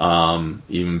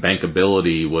 Even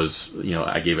bankability was,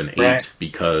 I gave an 8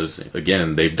 because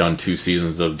again they've done 2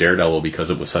 seasons of Daredevil because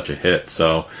it was such a hit.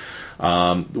 So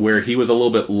where he was a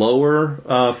little bit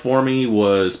lower for me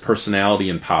was personality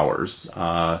and powers. He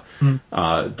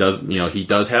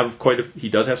does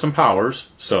have some powers,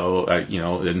 so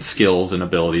and skills and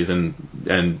abilities,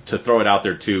 and to throw it out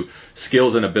there too,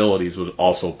 skills and abilities was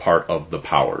also part of the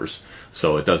powers.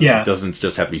 So it doesn't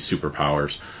just have to be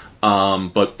superpowers.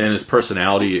 But his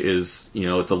personality is,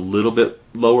 it's a little bit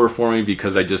lower for me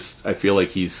because I feel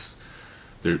like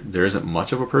there isn't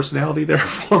much of a personality there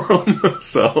for him.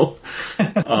 So,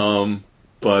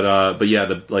 but yeah,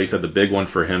 like I said, the big one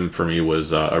for me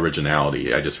was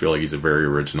originality. I just feel like he's a very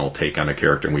original take on a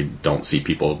character, and we don't see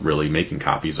people really making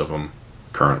copies of him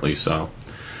currently. So,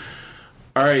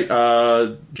 all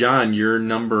right, John, you're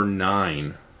number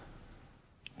 9.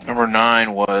 Number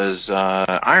 9 was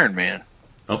Iron Man.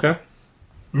 Okay.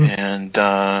 And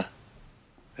I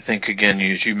think, again,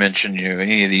 as you mentioned,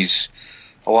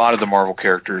 a lot of the Marvel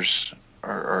characters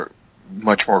are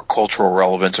much more cultural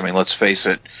relevance. I mean, let's face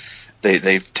it,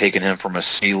 they've taken him from a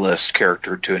C-list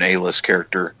character to an A-list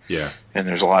character. Yeah. And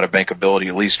there's a lot of bankability,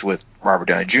 at least with Robert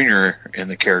Downey Jr. in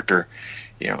the character.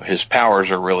 His powers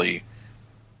are really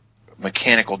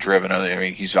mechanical driven. I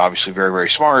mean, he's obviously very, very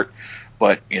smart,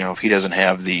 but, if he doesn't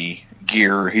have the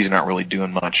gear, he's not really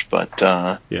doing much. But,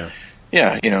 he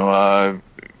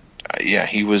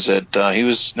was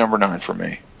number 9 for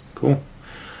me. Cool.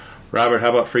 Robert, how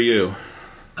about for you?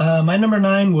 My number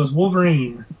 9 was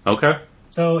Wolverine. Okay.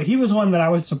 So he was one that I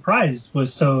was surprised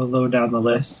was so low down the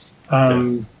list.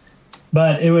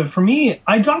 But for me,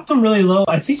 I dropped him really low,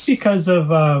 I think because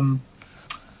of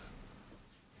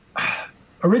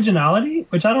originality,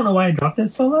 which I don't know why I dropped it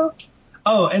so low.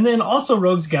 Oh, and then also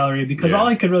Rogues Gallery, because all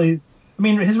I could really... I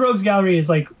mean, his Rogues Gallery is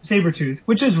like Sabretooth,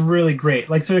 which is really great.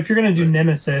 So if you're going to do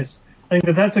Nemesis, I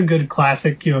think that's a good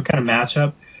classic, kind of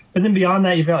matchup. But then beyond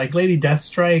that, you've got like Lady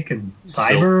Deathstrike and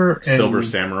Cyber and Silver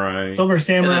Samurai. And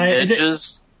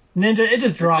Ninja, it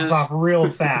just drops off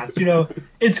real fast.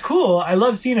 It's cool. I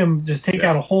love seeing him just take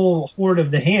out a whole horde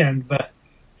of the Hand, but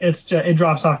it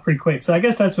drops off pretty quick. So I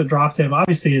guess that's what dropped him.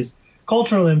 Obviously, his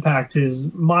cultural impact,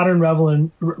 his modern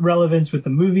relevance with the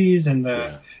movies and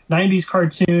the 90s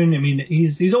cartoon. I mean,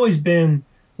 he's always been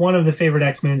one of the favorite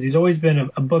X-Men. He's always been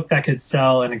a book that could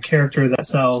sell and a character that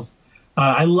sells.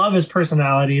 I love his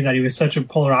personality, that he was such a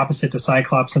polar opposite to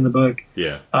Cyclops in the book.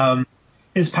 Yeah.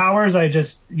 His powers,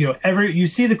 you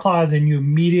see the claws and you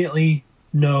immediately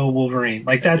know Wolverine.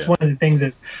 Like, that's one of the things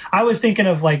is I was thinking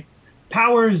of like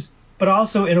powers, but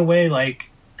also in a way like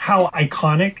how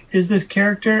iconic is this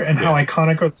character and how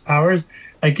iconic are his powers.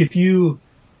 Like if you,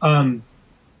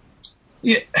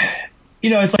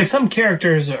 it's like some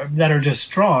characters that are just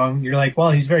strong. You're like,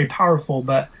 well, he's very powerful,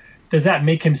 but does that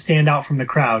make him stand out from the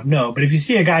crowd? No. But if you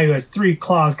see a guy who has 3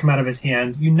 claws come out of his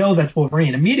hand, you know that's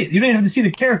Wolverine immediately. You don't even have to see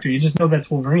the character. You just know that's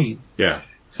Wolverine. Yeah.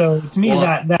 So to me,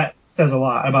 that says a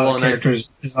lot about the character's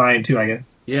design too, I guess.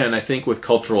 Yeah, and I think with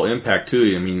cultural impact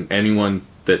too, I mean, anyone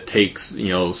that takes,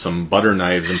 some butter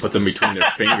knives and puts them between their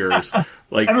fingers,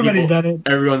 like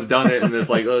everyone's done it, and it's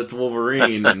like, oh, it's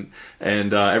Wolverine,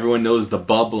 and everyone knows the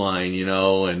bub line,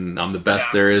 and I'm the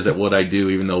best there is at what I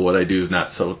do, even though what I do is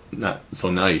not so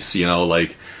nice, so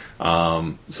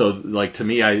like to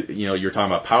me, you're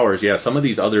talking about powers, some of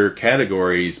these other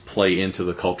categories play into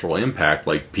the cultural impact,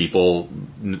 like people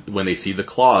when they see the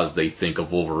claws, they think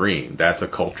of Wolverine. That's a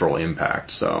cultural impact,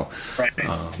 so right.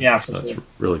 So that's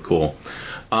really cool.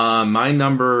 My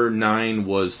number 9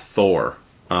 was Thor.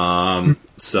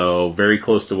 So very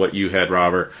close to what you had,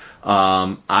 Robert.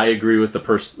 I agree with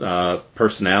the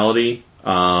personality.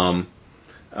 I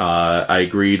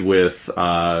agreed with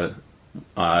design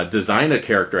a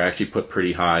character I actually put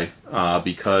pretty high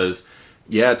because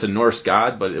it's a Norse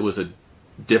god, but it was a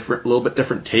little bit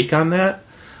different take on that.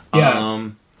 Yeah.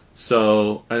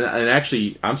 So and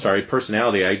actually, I'm sorry,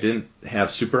 personality I didn't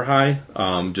have super high,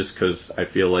 just because I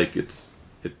feel like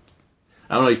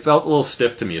I don't know, he felt a little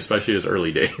stiff to me, especially his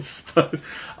early days. But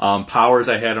powers,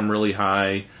 I had him really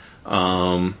high.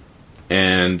 And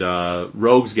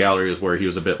Rogues Gallery is where he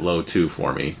was a bit low, too,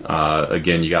 for me.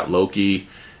 Again, you got Loki,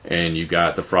 and you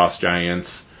got the Frost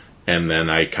Giants, and then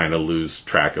I kind of lose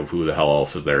track of who the hell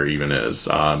else there even is.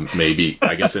 Maybe,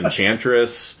 I guess,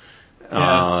 Enchantress.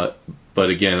 But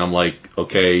again, I'm like,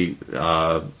 okay,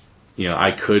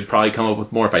 I could probably come up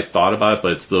with more if I thought about it,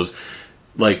 but it's those,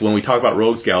 like, when we talk about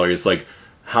Rogues Gallery, it's like,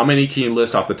 how many can you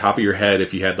list off the top of your head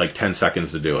if you had like 10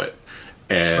 seconds to do it?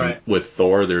 And with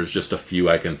Thor, there's just a few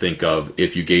I can think of.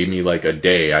 If you gave me like a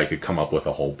day, I could come up with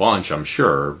a whole bunch, I'm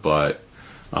sure. But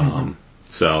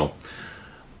so,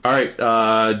 all right,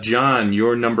 John,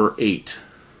 you're number 8.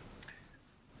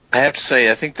 I have to say,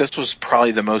 I think this was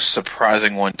probably the most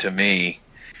surprising one to me.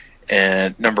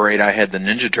 And number 8, I had the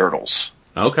Ninja Turtles.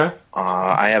 Okay.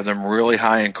 I have them really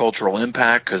high in cultural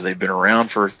impact because they've been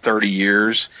around for 30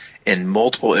 years in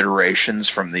multiple iterations,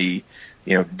 from the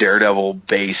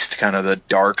Daredevil-based kind of the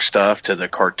dark stuff to the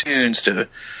cartoons to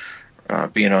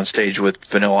being on stage with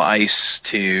Vanilla Ice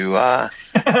to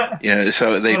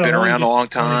so they've been around a long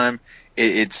time.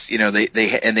 It's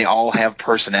they all have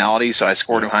personality, so I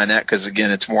scored them high in that because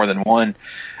again, it's more than one.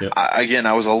 Yep.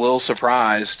 I was a little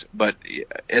surprised, but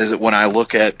when I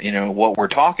look at what we're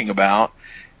talking about,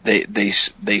 they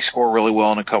score really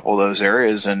well in a couple of those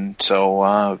areas, and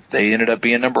so they ended up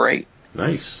being number 8.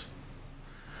 Nice.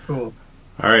 Cool.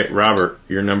 All right, Robert,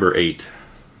 you're number 8.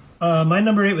 My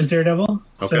number 8 was Daredevil.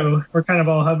 Okay. So we're kind of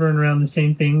all hovering around the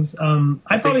same things.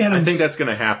 I think that's going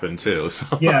to happen too.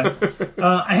 So. Yeah.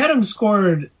 I had him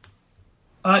scored,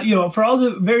 for all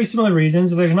the very similar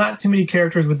reasons. There's not too many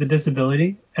characters with a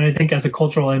disability, and I think as a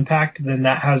cultural impact, then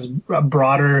that has a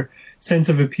broader sense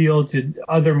of appeal to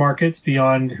other markets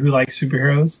beyond who likes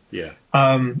superheroes. Yeah.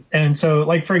 And so,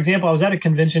 like, for example, I was at a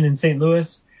convention in St.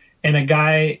 Louis, and a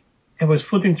guy was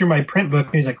flipping through my print book,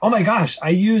 and he's like, "Oh my gosh, I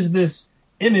used this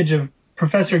image of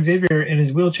Professor Xavier in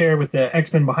his wheelchair with the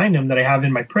X-Men behind him that I have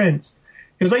in my prints."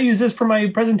 He goes, "I use this for my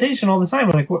presentation all the time."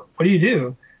 I'm like, what do you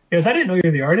do? He goes, "I didn't know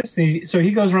you're the artist." So he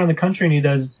goes around the country and he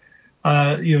does,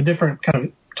 different kind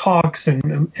of talks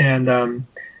and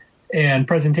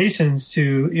presentations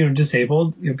to,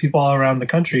 disabled people all around the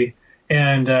country.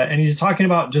 And he's talking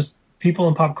about just people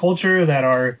in pop culture that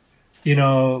are,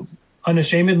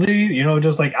 unashamedly,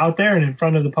 just like out there and in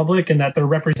front of the public, and that they're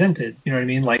represented, you know what I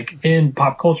mean? Like in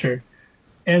pop culture.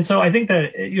 And so I think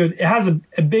that, it has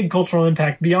a big cultural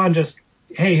impact beyond just,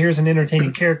 hey, here's an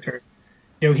entertaining character.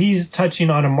 He's touching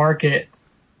on a market,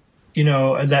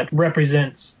 that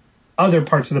represents other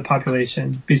parts of the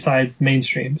population besides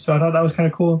mainstream. So I thought that was kind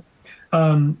of cool.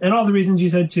 And all the reasons you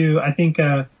said too, I think,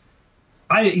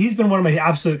 he's been one of my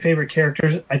absolute favorite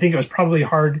characters. I think it was probably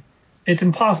hard. It's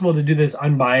impossible to do this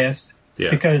unbiased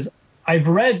because I've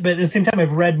read, but at the same time,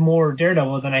 I've read more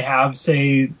Daredevil than I have,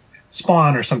 say,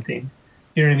 Spawn or something.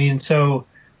 You know what I mean? So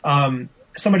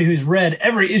somebody who's read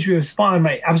every issue of Spawn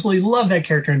might absolutely love that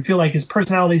character and feel like his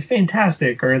personality is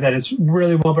fantastic or that it's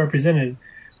really well represented,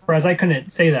 whereas I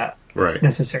couldn't say that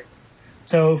necessarily.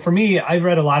 So for me, I've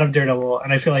read a lot of Daredevil,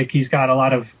 and I feel like he's got a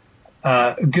lot of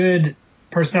good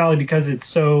personality because it's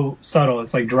so subtle.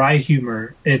 It's like dry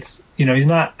humor. It's, you know, he's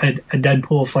not a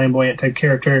Deadpool flamboyant type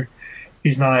character.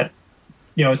 He's not,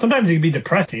 you know, sometimes he can be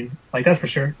depressing, like that's for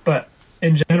sure. But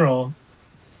in general,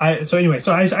 I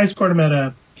scored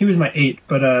him he was my 8,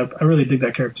 but I really dig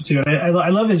that character too. And I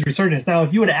love his resurgence. Now,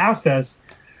 if you would have asked us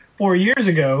 4 years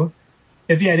ago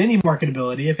if he had any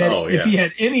marketability, if he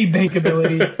had any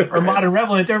bankability or modern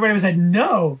relevance, everybody would have said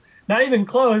no, not even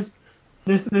close.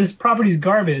 This property's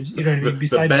garbage. You know what I mean?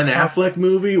 Besides the Ben Affleck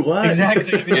movie, what?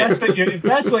 Exactly. I mean, if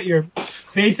that's what your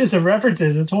basis of reference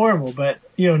is, it's horrible. But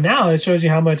you know, now it shows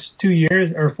you how much 2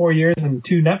 years or 4 years and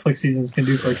 2 Netflix seasons can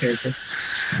do for a character.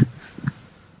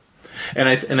 And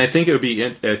I think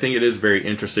it is very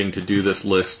interesting to do this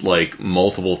list like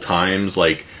multiple times,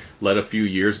 like let a few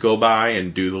years go by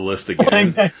and do the list again,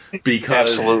 exactly.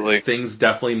 Because things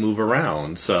definitely move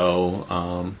around.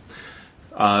 So,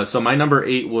 so my number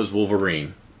 8 was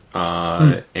Wolverine,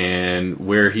 and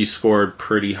where he scored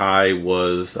pretty high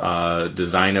was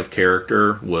design of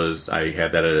character. I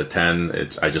had that at a 10.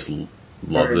 I just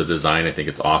love the design. I think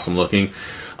it's awesome looking.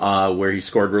 Where he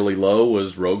scored really low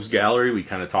was Rogues Gallery. We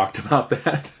kind of talked about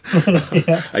that.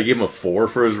 I gave him a 4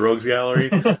 for his Rogues Gallery.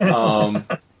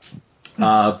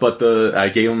 But I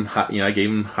gave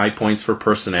him high points for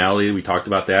personality. We talked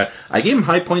about that. I gave him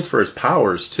high points for his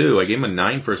powers too. I gave him a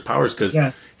 9 for his powers because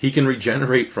he can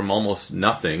regenerate from almost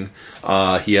nothing.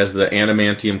 He has the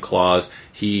adamantium claws.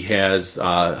 He has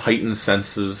heightened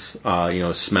senses,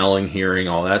 smelling, hearing,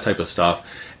 all that type of stuff.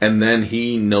 And then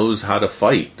he knows how to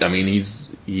fight. I mean, he's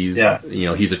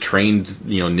a trained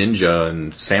ninja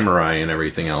and samurai and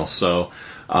everything else. So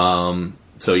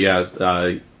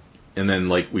and then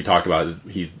like we talked about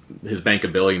his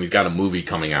bankability, and he's got a movie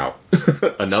coming out,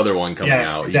 another one coming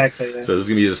out. Exactly. So this is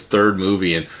gonna be his 3rd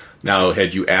movie. And now,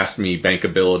 had you asked me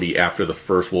bankability after the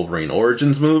first Wolverine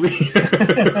Origins movie,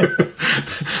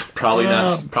 probably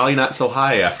not so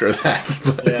high after that.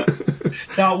 But. Yeah.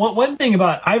 Now, one thing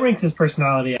I ranked his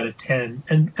personality at a 10,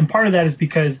 and part of that is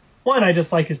because, one, I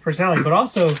just like his personality, but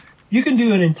also you can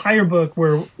do an entire book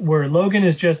where Logan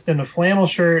is just in a flannel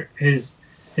shirt, his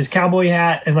cowboy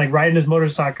hat, and like riding his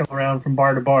motorcycle around from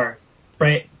bar to bar,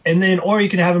 right? And then, or you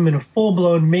can have him in a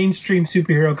full-blown mainstream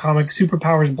superhero comic,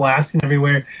 superpowers blasting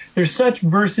everywhere. There's such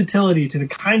versatility to the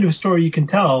kind of story you can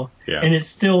tell, and it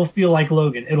still feel like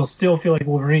Logan. It'll still feel like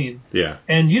Wolverine. Yeah.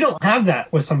 And you don't have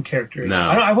that with some characters. No.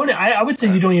 I would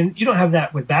say you don't have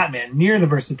that with Batman, near the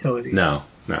versatility. No.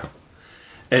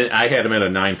 And I had him at a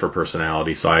 9 for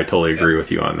personality, so I totally agree with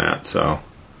you on that. So,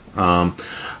 all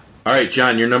right,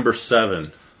 John, you're number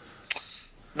 7.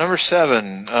 Number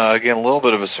 7, again, a little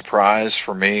bit of a surprise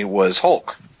for me, was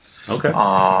Hulk. Okay.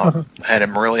 Had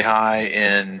him really high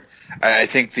in, I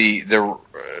think had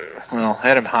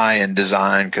him high in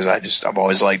design because I've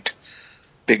always liked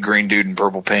big green dude in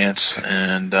purple pants,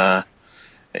 and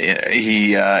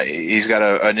he's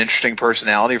got an interesting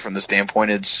personality from the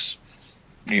standpoint it's,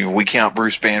 we count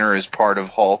Bruce Banner as part of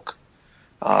Hulk.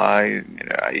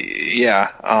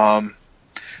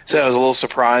 So I was a little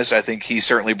surprised. I think he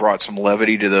certainly brought some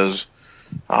levity to those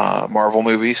Marvel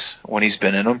movies when he's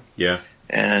been in them. Yeah.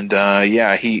 And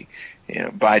he,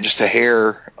 by just a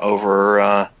hair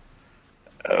over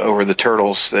the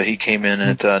Turtles, that he came in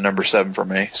at number 7 for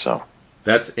me. So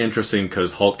that's interesting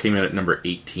because Hulk came in at number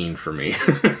 18 for me.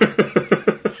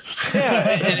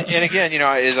 and again,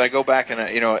 as I go back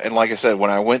and like I said, when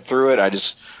I went through it, I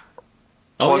just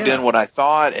plugged in what I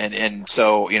thought, and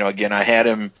so again, I had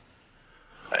him.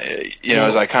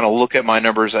 As I kind of look at my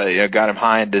numbers, I got him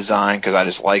high in design because I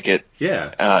just like it.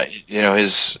 Yeah.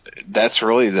 That's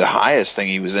really the highest thing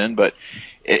he was in, but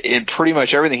in pretty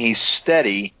much everything he's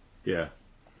steady. Yeah.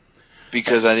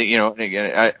 Because I think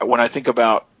when I think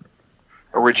about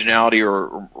originality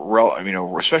or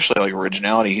especially like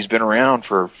originality, he's been around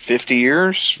for 50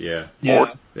 years. Yeah.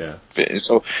 40. Yeah.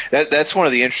 So that's one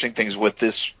of the interesting things with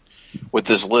this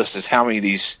list is how many of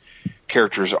these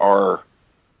characters are.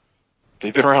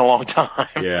 They've been around a long time.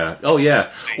 Yeah. Oh, yeah.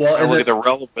 Well, and look at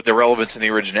the relevance in the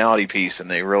originality piece,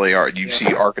 and they really are. You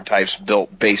see archetypes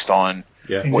built based on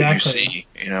what you see,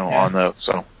 on the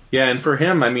so. Yeah, and for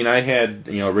him, I mean, I had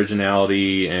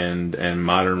originality and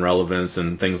modern relevance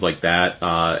and things like that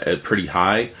at pretty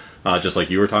high, just like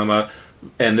you were talking about.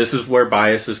 and this is where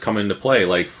biases come into play.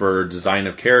 Like for design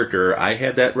of character, I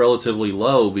had that relatively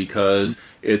low because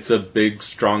it's a big,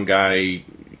 strong guy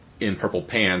in purple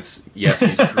pants. Yes,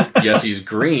 he's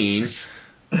green.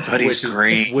 But he's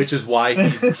green, which is why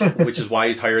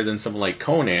he's higher than someone like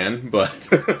Conan. But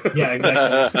yeah,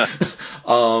 exactly.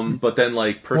 But then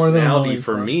like personality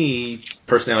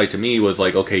to me was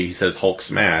like, okay, he says Hulk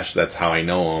smash. That's how I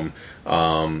know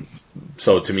him.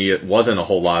 So to me, it wasn't a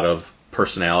whole lot of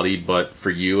personality, but for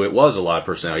you, it was a lot of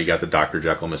personality. You got the Dr.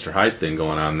 Jekyll, Mr. Hyde thing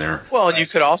going on there. Well, and you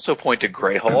could also point to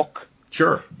Grey Hulk.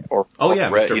 Sure. Or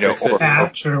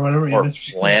Patch or whatever. Or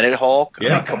Planet Hulk.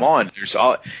 Yeah. I mean, come on. There's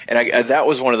all, and that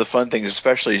was one of the fun things,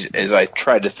 especially as I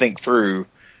tried to think through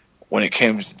when it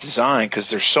came to design, because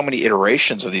there's so many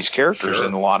iterations of these characters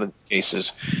in a lot of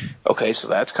cases. Okay, so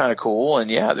that's kind of cool. And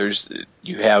yeah,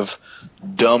 you have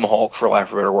dumb Hulk, for lack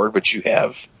of a better word, but you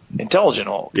have intelligent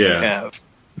Hulk. Yeah.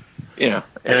 You have,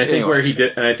 And I think where he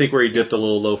dipped a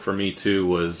little low for me too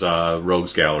was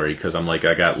Rogues Gallery, because I'm like,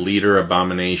 I got Leader,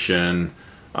 Abomination,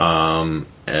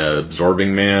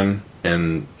 Absorbing Man,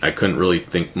 and I couldn't really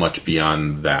think much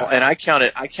beyond that. And I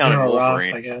counted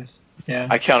Wolverine. Ross, I guess. Yeah.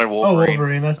 I counted Wolverine. Oh,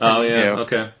 Wolverine. That's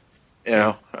okay.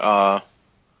 No,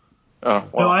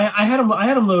 I had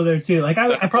him low there too. Like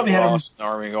I probably had him. The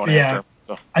army going after him.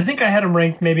 So. I think I had him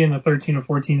ranked maybe in the 13 or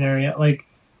 14 area. Like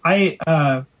I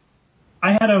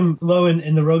had him low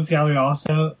in the Rogues Gallery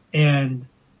also, and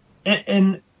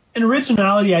in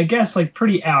originality, I guess like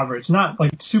pretty average, not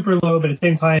like super low, but at the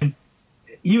same time,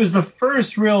 he was the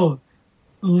first real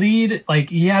lead. Like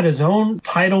he had his own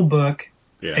title book,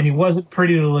 and he wasn't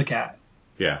pretty to look at.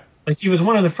 Yeah, like he was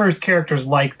one of the first characters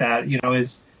like that.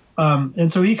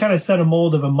 And so he kind of set a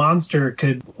mold of a monster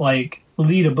could like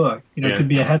lead a book. Could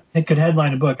be it could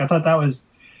headline a book. I thought that was,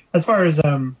 as far as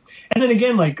and then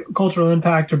again, like cultural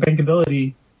impact or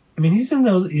bankability. I mean, he's in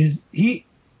those. He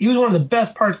was one of the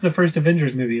best parts of the first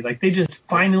Avengers movie. Like they just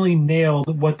finally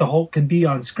nailed what the Hulk could be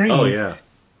on screen. Oh yeah.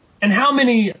 And how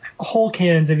many Hulk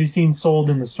hands have you seen sold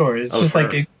in the stores? It's just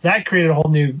like that created a whole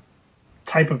new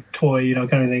type of toy,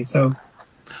 kind of thing. So.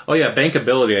 Oh yeah,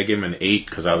 bankability. I gave him an 8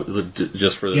 because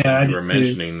just for the things you were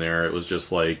mentioning there. It was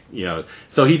just like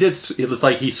So he did. It was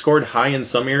like he scored high in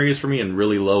some areas for me and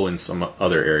really low in some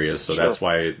other areas. So that's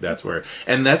where.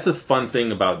 And that's the fun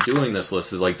thing about doing this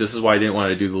list is like this is why I didn't want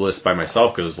to do the list by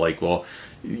myself because like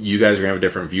you guys are gonna have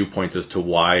different viewpoints as to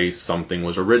why something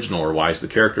was original or why the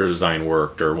character design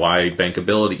worked or why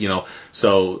bankability.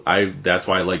 So that's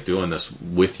why I like doing this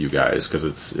with you guys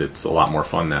because it's a lot more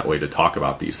fun that way to talk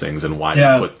about these things and why we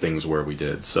put things where we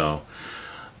did. So,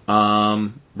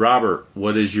 Robert,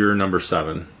 what is your number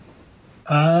 7?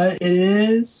 It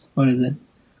is, what is it?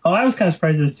 Oh, I was kind of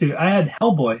surprised at this too. I had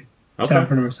Hellboy. Okay.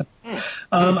 For number 7.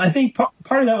 I think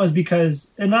part of that was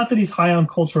because, and not that he's high on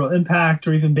cultural impact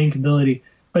or even bankability,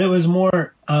 but it was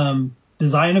more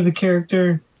design of the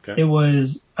character. Okay. It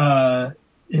was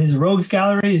his Rogues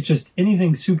Gallery is just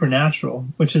anything supernatural,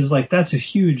 which is like that's a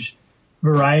huge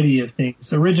variety of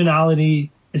things.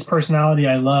 Originality, his personality,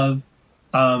 I love.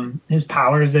 His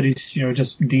powers that he's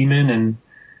just demon and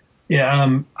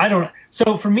I don't.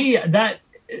 So for me that.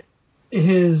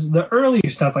 The earlier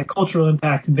stuff like cultural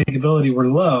impact and bankability were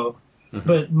low,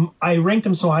 but I ranked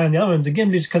him so high on the other ones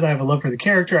again just because I have a love for the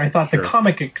character. I thought the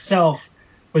comic itself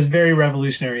was very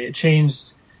revolutionary. It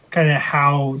changed kind of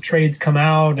how trades come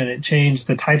out, and it changed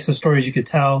the types of stories you could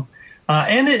tell.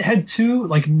 And it had 2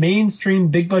 like mainstream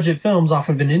big budget films off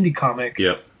of an indie comic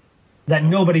that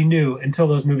nobody knew until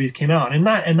those movies came out. And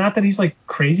not that he's like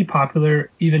crazy popular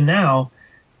even now.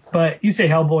 But you say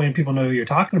Hellboy and people know who you're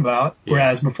talking about,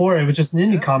 whereas before it was just an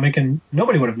indie comic and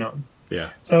nobody would have known. Yeah.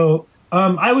 So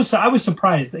I was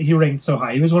surprised that he ranked so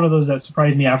high. He was one of those that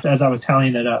surprised me as I was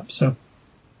tallying it up. So.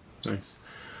 Nice.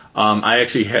 I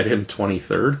actually had him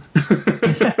 23rd.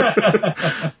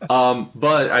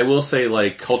 But I will say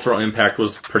like cultural impact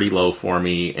was pretty low for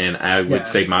me, and I would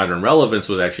say modern relevance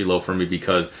was actually low for me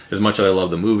because as much as I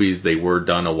love the movies, they were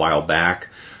done a while back.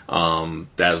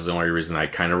 That was the only reason I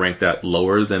kind of ranked that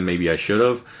lower than maybe I should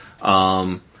have.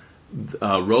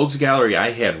 Rogues Gallery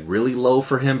I had really low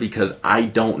for him because I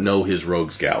don't know his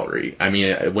Rogues Gallery. I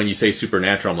mean, when you say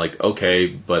supernatural, I'm like, okay,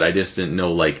 but I just didn't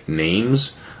know like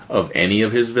names of any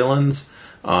of his villains.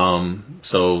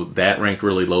 So that ranked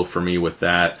really low for me with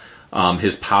that.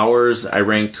 His powers I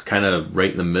ranked kind of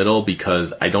right in the middle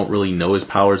because I don't really know his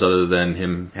powers other than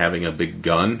him having a big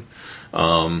gun.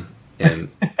 And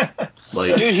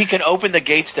like, dude, he can open the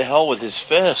gates to hell with his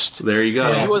fist. There you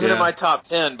go. He wasn't in my top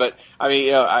 10, but I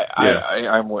mean,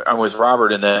 I'm with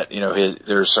Robert in that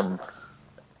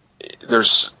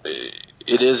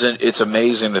it's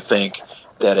amazing to think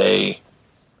that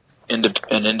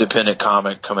an independent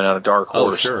comic coming out of Dark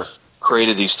Horse. Oh, sure.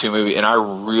 Created these 2 movies, and I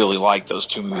really like those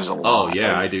 2 movies a lot. Oh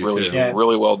yeah, I do really, too. Yeah.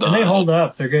 Really well done. And they hold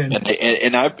up. They're good.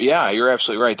 You're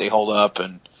absolutely right. They hold up,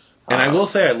 and I will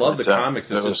say I love the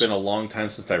comics. It's just been a long time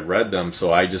since I read them,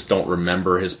 so I just don't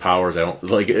remember his powers. I don't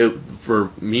like it. For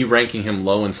me, ranking him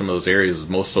low in some of those areas is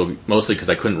mostly because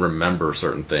I couldn't remember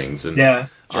certain things. And, yeah,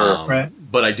 sure, right.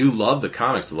 But I do love the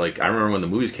comics. Like I remember when the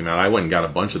movies came out, I went and got a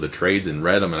bunch of the trades and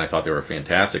read them, and I thought they were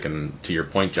fantastic. And to your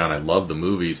point, John, I love the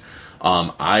movies.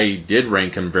 I did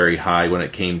rank him very high when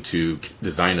it came to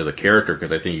design of the character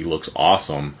because I think he looks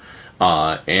awesome.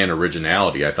 And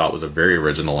originality, I thought was a very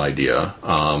original idea.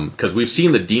 Because we've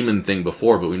seen the demon thing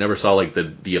before, but we never saw like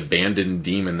the abandoned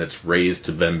demon that's raised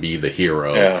to then be the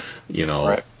hero. Yeah.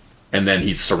 Right. And then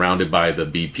he's surrounded by the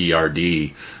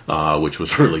BPRD, which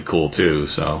was really cool too.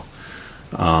 So,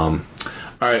 all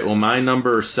right. Well, my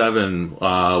number 7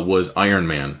 was Iron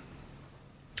Man.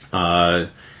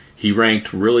 He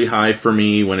ranked really high for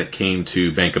me when it came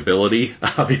to bankability,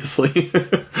 obviously.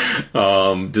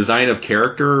 Design of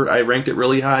character, I ranked it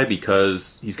really high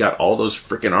because he's got all those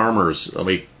freaking armors. I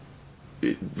mean,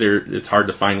 it's hard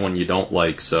to find one you don't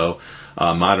like. So,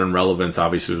 modern relevance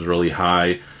obviously was really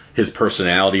high. His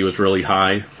personality was really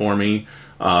high for me.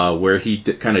 Where he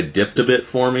kind of dipped a bit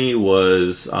for me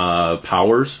was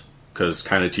powers, because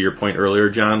kind of to your point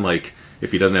earlier, John, like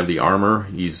if he doesn't have the armor,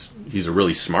 he's a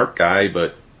really smart guy,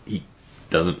 but he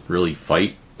doesn't really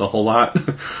fight a whole lot.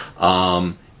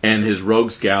 And his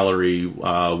rogues gallery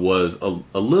was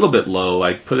a little bit low.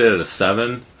 I put it at a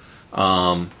 7.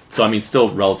 So I mean,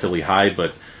 still relatively high,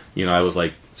 but I was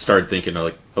like, started thinking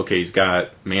like, okay, he's got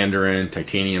Mandarin,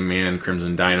 Titanium Man,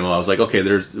 Crimson Dynamo. I was like, okay,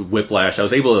 there's Whiplash. I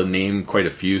was able to name quite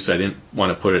a few, so I didn't want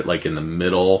to put it like in the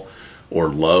middle or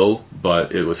low,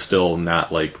 but it was still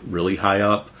not like really high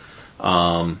up.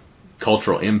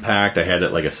 Cultural Impact, I had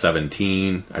it like a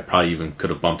 17. I probably even could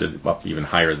have bumped it up even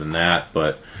higher than that,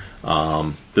 but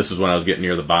this is when I was getting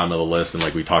near the bottom of the list, and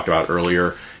like we talked about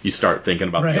earlier, you start thinking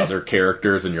about the other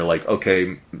characters, and you're like,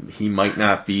 okay, he might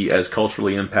not be as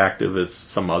culturally impactful as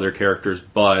some other characters,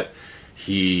 but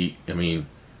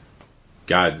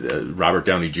Robert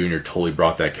Downey Jr. totally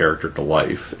brought that character to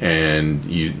life, and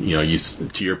you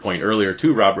to your point earlier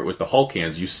too, Robert, with the Hulk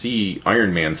hands, you see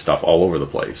Iron Man stuff all over the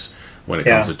place when it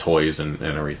comes to toys and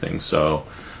everything. So.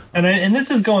 And this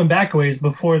is going back a ways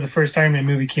before the first Iron Man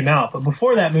movie came out. But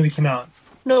before that movie came out,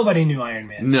 nobody knew Iron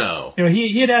Man. No.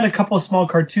 He had a couple of small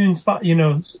cartoon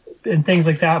and things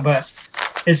like that. But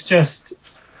it's just,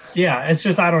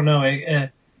 I don't know.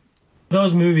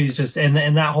 Those movies just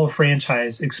and that whole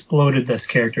franchise exploded this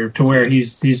character to where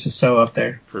he's just so up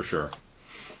there. For sure.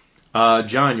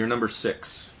 John, you're number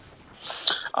 6.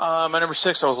 My number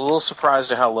 6, I was a little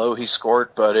surprised at how low he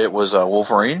scored, but it was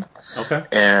Wolverine. Okay.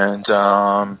 And,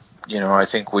 I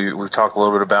think we've talked a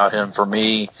little bit about him. For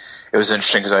me, it was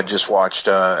interesting because I just watched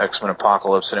X-Men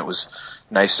Apocalypse, and it was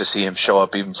nice to see him show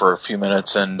up even for a few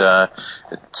minutes, and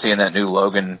seeing that new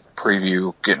Logan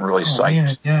preview, getting really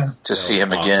psyched to see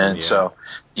him awesome, again. Yeah. So,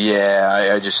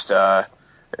 I just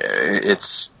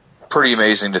it's pretty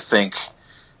amazing to think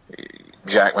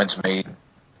Jackman's made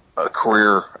a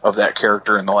career of that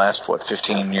character in the last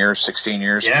 15 years, 16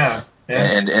 years. Yeah.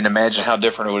 And imagine how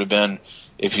different it would have been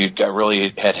if you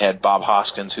had Bob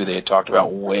Hoskins, who they had talked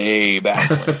about way back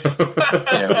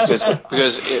when.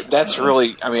 Because that's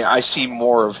really, I see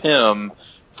more of him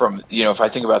from, if I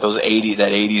think about that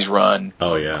 80s run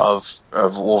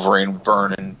of Wolverine,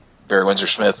 Byrne, and Barry Windsor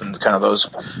Smith, and kind of those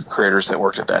creators that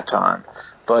worked at that time.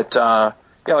 But like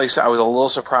I said, I was a little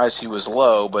surprised he was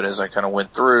low, but as I kind of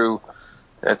went through,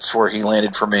 that's where he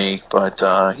landed for me. But,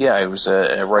 it was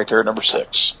right there at number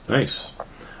 6. Nice.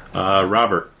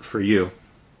 Robert, for you.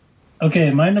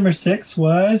 Okay, my number 6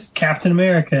 was Captain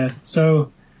America.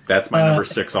 So that's my number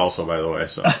 6 also, by the way.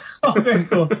 So. Oh, very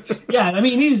cool. Yeah,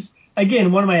 he's,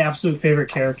 again, one of my absolute favorite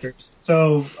characters.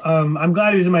 So I'm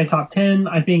glad he was in my top 10.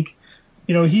 I think,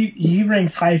 he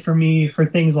ranks high for me for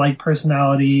things like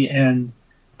personality and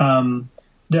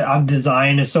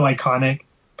design is so iconic.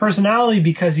 Personality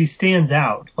because he stands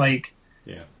out.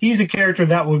 He's a character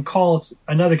that would call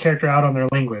another character out on their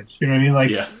language. You know what I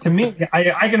mean? To me,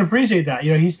 I can appreciate that.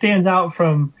 He stands out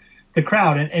from the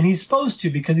crowd, and he's supposed to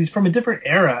because he's from a different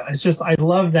era. It's just, I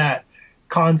love that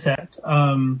concept.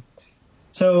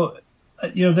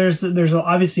 There's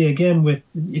obviously, again, with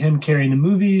him carrying the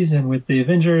movies and with the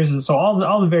Avengers, and so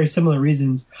all the very similar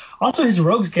reasons. Also, his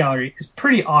Rogues Gallery is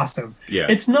pretty awesome. Yeah.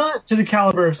 It's not to the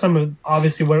caliber of some of,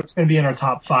 obviously, what's going to be in our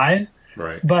top 5.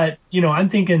 Right. But, I'm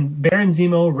thinking Baron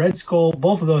Zemo, Red Skull,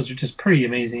 both of those are just pretty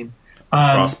amazing.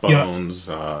 Crossbones.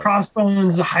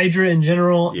 Crossbones, Hydra in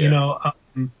general,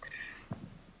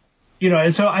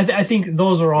 And so I think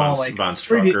those are all like Von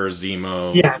Strucker,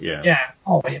 Zemo. Yeah.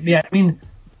 Oh, yeah. I mean,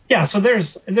 yeah. So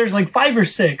there's like 5 or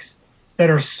 6 that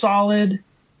are solid,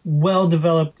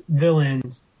 well-developed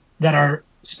villains that are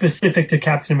specific to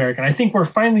Captain America. And I think we're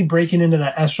finally breaking into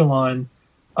that echelon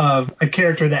of a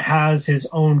character that has his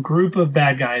own group of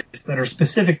bad guys that are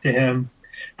specific to him,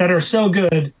 that are so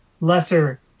good,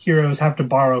 lesser heroes have to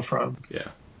borrow from. Yeah.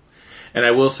 And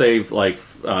I will say, like,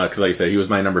 because like I said, he was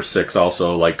my number 6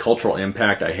 also. Like, cultural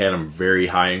impact, I had him very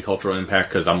high in cultural impact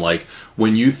because I'm like,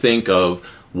 when you think of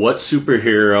what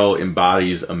superhero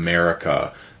embodies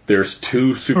America, there's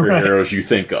 2 superheroes you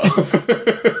think of.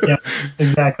 Yeah,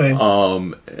 exactly. And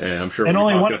I'm sure. And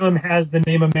only one of them has the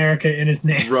name America in his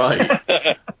name. Right.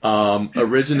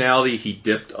 Originality, he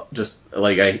dipped just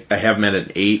like I have him at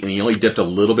an 8, and he only dipped a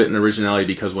little bit in originality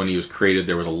because when he was created,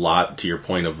 there was a lot, to your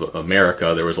point of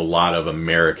America, there was a lot of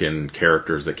American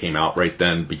characters that came out right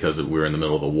then because we were in the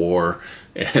middle of the war,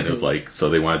 and it was like, so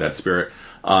they wanted that spirit.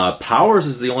 Powers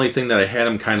is the only thing that I had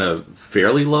him kind of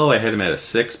fairly low. I had him at a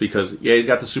 6 because, yeah, he's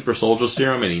got the super soldier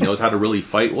serum and he knows how to really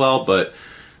fight well, but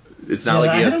it's not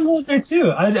like he has... I had him low there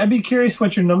too. I'd be curious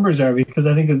what your numbers are because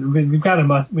I think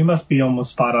we must be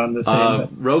almost spot on the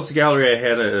same. Rogues Gallery I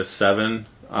had at a 7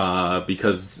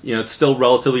 because, it's still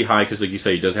relatively high because, like you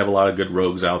say, he does have a lot of good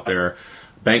rogues out there.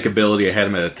 Bankability, I had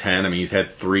him at a 10. I mean, he's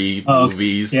had 3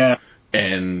 movies,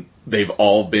 and they've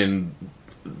all been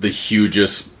the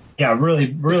hugest... Yeah, really,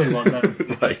 really well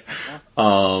done. Like,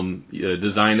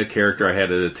 designed a character I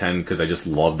had at a 10 because I just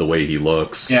love the way he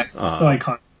looks. Yeah,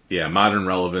 iconic. Yeah, modern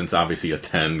relevance, obviously a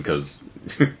 10 because,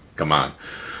 come on.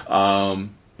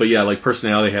 But yeah, like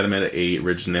personality had him at an 8,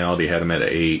 originality had him at an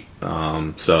 8.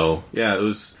 So yeah, it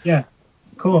was. Yeah,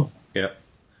 cool. Yeah.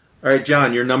 All right,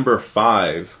 John, you're number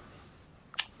 5.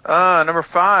 Number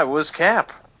 5 was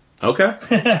Cap. Okay.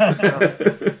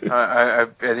 I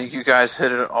think you guys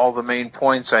hit all the main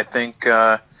points. I think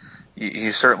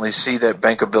you certainly see that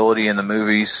bankability in the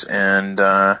movies, and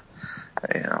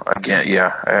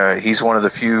he's one of the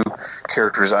few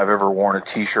characters I've ever worn a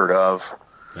T-shirt of.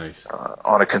 Nice.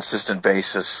 On a consistent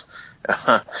basis.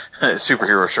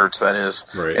 Superhero shirts, that is,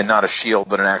 right. And not a shield,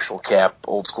 but an actual Cap,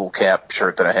 old school Cap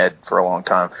shirt that I had for a long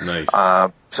time. Nice.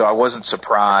 So I wasn't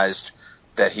surprised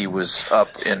that he was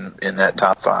up in that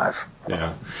top 5.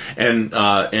 Yeah, and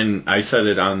I said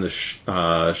it on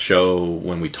the show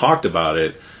when we talked about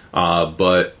it,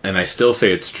 and I still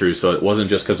say it's true. So it wasn't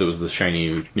just because it was the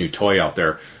shiny new toy out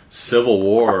there. Civil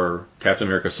War, Captain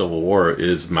America: Civil War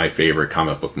is my favorite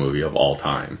comic book movie of all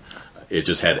time. It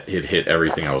just hit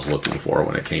everything I was looking for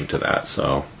when it came to that.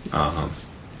 So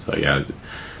yeah.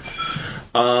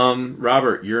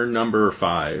 Robert, you're number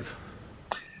 5.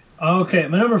 Okay,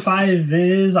 my number 5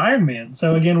 is Iron Man.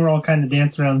 So again, we're all kind of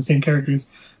dancing around the same characters.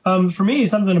 For me,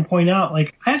 something to point out,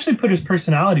 like I actually put his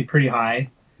personality pretty high.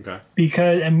 Okay.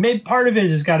 Because part of it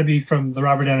has got to be from the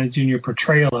Robert Downey Jr.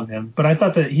 portrayal of him, but I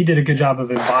thought that he did a good job of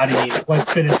embodying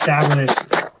what's been established,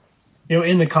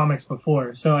 in the comics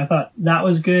before. So I thought that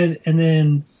was good, and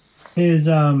then his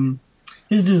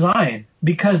design,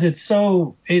 because it's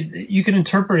you can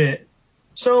interpret it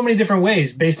so many different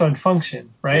ways based on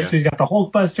function, right? Yeah. So he's got the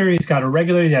Hulkbuster, he's got a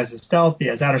regular, he has his stealth, he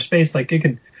has outer space. Like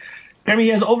he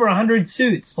has over 100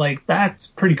 suits. Like that's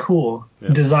pretty cool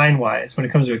design wise when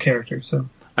it comes to a character. So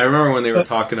I remember when they were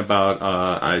talking about,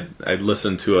 I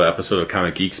listened to an episode of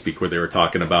Comic Geek Speak where they were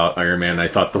talking about Iron Man. I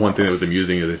thought the one thing that was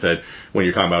amusing is they said, when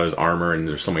you're talking about his armor and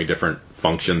there's so many different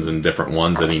functions and different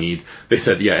ones that he needs, they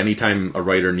said, yeah, anytime a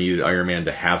writer needed Iron Man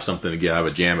to have something to get out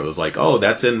of a jam, it was like, oh,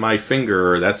 that's in my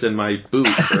finger, or that's in my boot.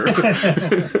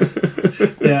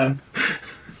 Yeah.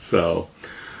 So,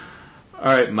 all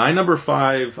right, my number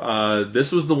 5,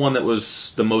 this was the one that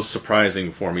was the most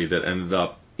surprising for me that ended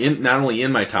up not only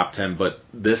in my top 10, but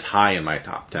this high in my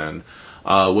top 10,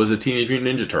 was the Teenage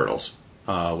Mutant Ninja Turtles.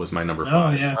 Was my number 5.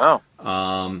 Oh, yeah. Oh.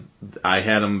 I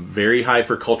had them very high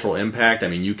for cultural impact. I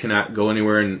mean, you cannot go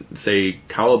anywhere and say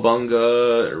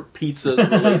cowabunga or pizza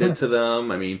related to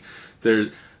them. I mean,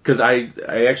 because I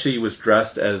actually was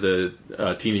dressed as a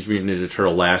Teenage Mutant Ninja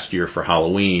Turtle last year for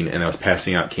Halloween, and I was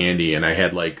passing out candy, and I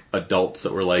had like adults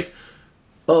that were like,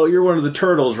 oh, you're one of the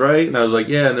turtles, right? And I was like,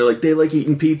 yeah. And they're like, they like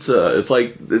eating pizza. It's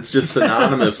like, it's just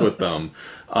synonymous with them.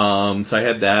 So I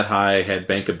had that high, I had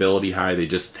bankability high. They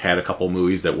just had a couple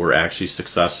movies that were actually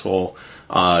successful.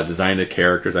 Designed the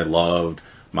characters I loved.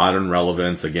 Modern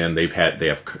relevance, again, they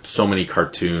have so many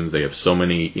cartoons. They have so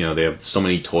many, they have so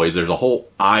many toys. There's a whole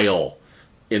aisle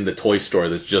in the toy store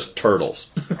that's just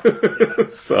turtles.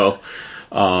 So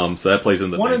that plays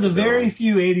in the one of the very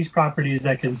few 80s properties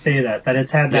that can say that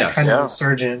it's had that kind of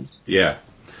resurgence. Yeah.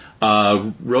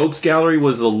 Rogues Gallery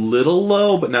was a little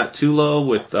low, but not too low.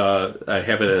 With I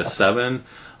have it at a 7.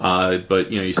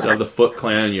 But you still have the Foot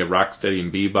Clan, you have Rocksteady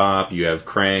and Bebop, you have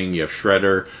Krang, you have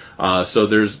Shredder. So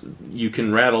you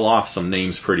can rattle off some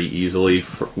names pretty easily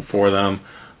for them.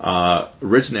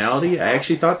 Originality, I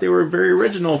actually thought they were very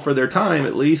original for their time,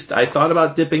 at least. I thought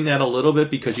about dipping that a little bit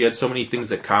because you had so many things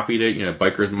that copied it,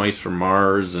 Biker's Mice from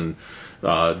Mars and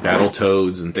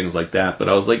Battletoads and things like that. But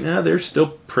I was like, they're still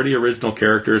pretty original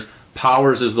characters.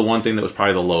 Powers is the one thing that was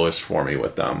probably the lowest for me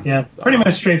with them. Yeah, pretty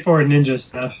much straightforward ninja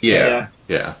stuff. Yeah.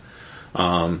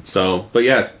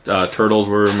 Turtles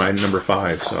were my number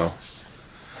 5, so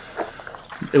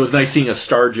it was nice seeing a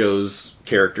Star Joe's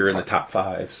character in the top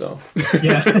 5. So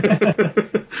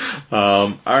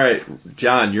all right,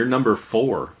 John, you're number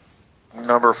 4.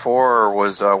 Number 4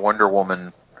 was Wonder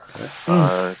Woman.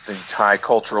 The high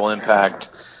cultural impact,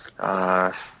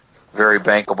 very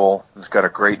bankable. It's got a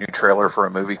great new trailer for a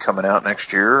movie coming out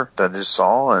next year that I just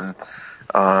saw, and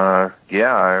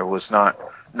I was not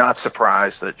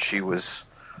surprised that she was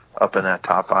up in that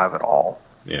top 5 at all.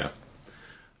 Yeah.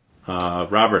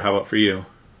 Robert, how about for you?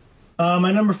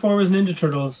 My number 4 was Ninja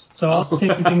Turtles. So I'll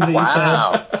take the things that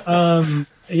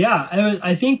you said.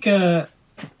 I think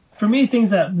for me, things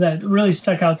that really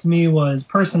stuck out to me was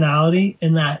personality,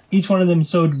 in that each one of them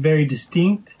showed very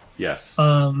distinct. Yes.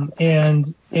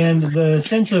 And the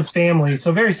sense of family.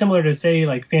 So very similar to, say,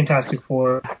 like Fantastic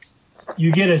Four.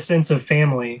 You get a sense of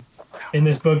family in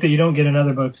this book that you don't get in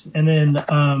other books. And then,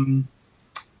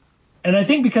 and I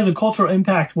think because of cultural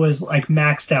impact was like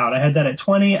maxed out. I had that at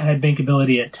 20. I had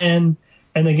bankability at 10.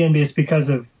 And again, it's because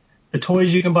of the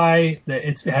toys you can buy.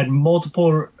 It had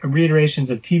multiple reiterations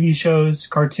of TV shows,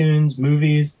 cartoons,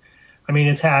 movies. I mean,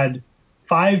 it's had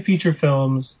 5 feature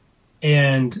films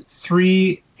and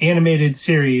 3 animated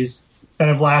series that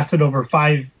have lasted over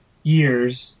 5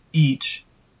 years each.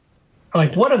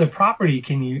 Like, what other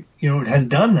property has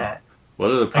done that?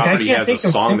 What other property has a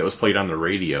song that was played on the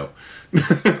radio?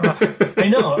 I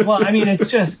know. Well, I mean, it's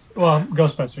just,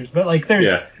 Ghostbusters, but like there's,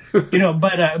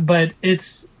 but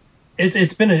it's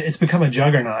become a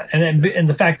juggernaut, and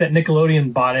the fact that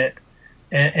Nickelodeon bought it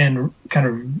and kind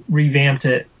of revamped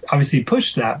it obviously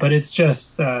pushed that. But it's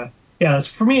just, for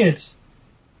me, it's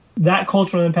that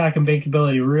cultural impact and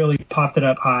bankability really popped it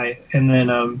up high, and then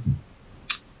I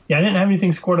didn't have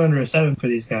anything scored under a 7 for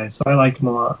these guys, so I liked them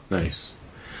a lot. Nice.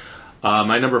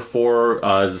 My number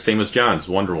 4 is the same as John's,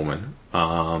 Wonder Woman.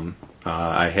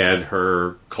 I had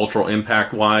her cultural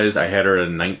impact wise, I had her at a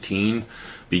 19,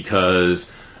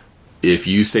 because if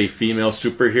you say female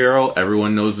superhero,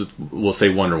 everyone will say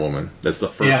Wonder Woman. That's the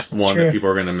first one that people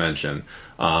are going to mention.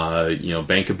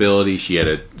 Bankability, she had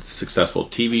a successful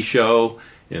TV show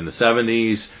in the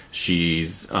 70s.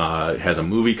 She's has a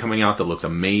movie coming out that looks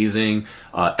amazing.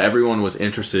 Everyone was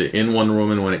interested in Wonder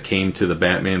Woman when it came to the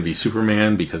Batman v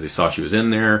Superman because they saw she was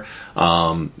in there.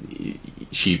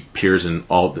 She appears in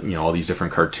all these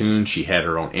different cartoons. She had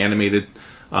her own animated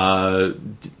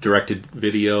directed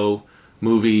video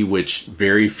movie, which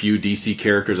very few DC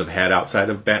characters have had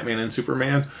outside of Batman and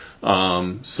Superman.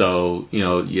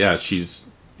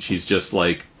 She's just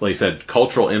like I said,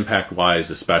 cultural impact wise,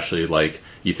 especially, like,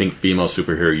 you think female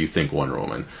superhero, you think Wonder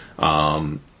Woman,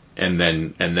 and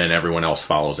then everyone else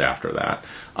follows after that.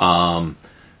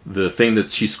 The thing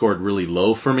that she scored really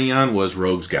low for me on was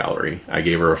Rogues Gallery. I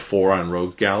gave her a 4 on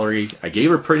Rogues Gallery. I gave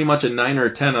her pretty much a 9 or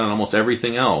a 10 on almost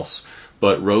everything else,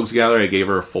 but Rogues Gallery I gave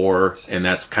her a 4, and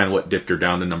that's kind of what dipped her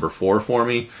down to number 4 for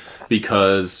me,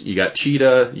 because you got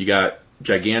Cheetah, you got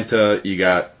Giganta, you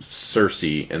got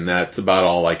Cersei, and that's about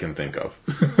all I can think of.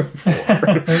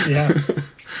 Yeah.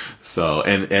 So,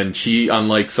 and she,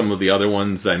 unlike some of the other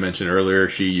ones I mentioned earlier,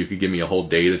 you could give me a whole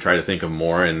day to try to think of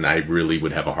more, and I really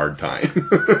would have a hard time.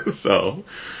 So,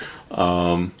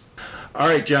 all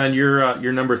right, John,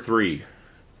 you're number 3.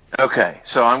 Okay,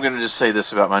 so I'm going to just say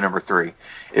this about my number 3.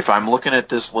 If I'm looking at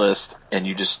this list and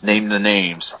you just name the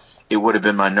names, it would have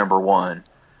been my number 1.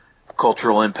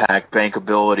 Cultural impact,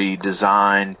 bankability,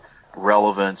 design,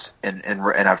 relevance, and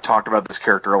I've talked about this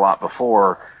character a lot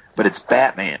before, but it's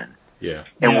Batman. Yeah.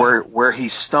 And where he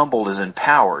stumbled is in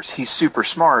powers. He's super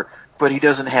smart, but he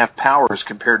doesn't have powers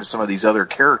compared to some of these other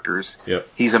characters. Yep.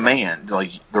 He's a man,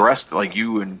 like the rest, like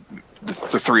you and the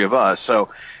 3 of us. So,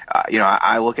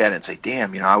 I look at it and say,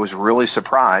 damn, I was really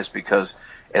surprised, because,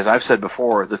 as I've said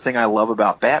before, the thing I love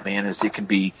about Batman is it can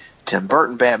be Tim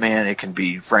Burton Batman, it can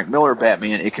be Frank Miller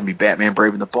Batman, it can be Batman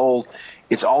Brave and the Bold.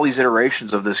 It's all these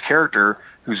iterations of this character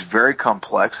who's very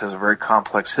complex, has a very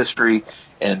complex history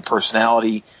and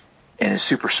personality, and is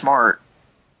super smart.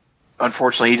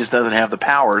 Unfortunately, he just doesn't have the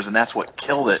powers, and that's what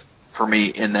killed it for me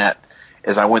in that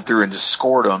as I went through and just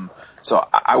scored them. So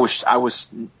I was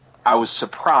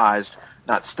surprised,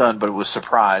 not stunned, but it was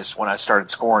surprised when I started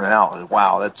scoring it out.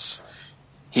 Wow, that's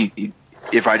he.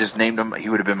 If I just named him, he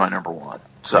would have been my number one.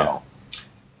 So.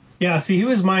 Yeah, see, he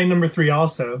was my number 3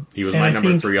 also. He was my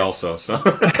number 3 also. So.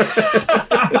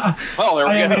 Well, there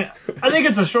we go. I think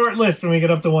it's a short list when we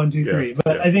get up to 1, 2, 3.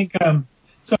 But I think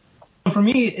so. For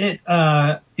me,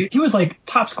 he was like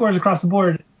top scores across the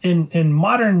board in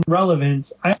modern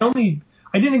relevance. I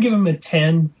didn't give him a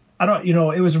 10. I don't,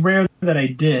 it was rare that I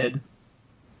did.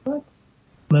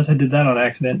 Unless I did that on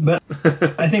accident. But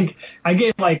I think I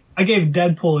gave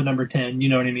Deadpool a number 10. You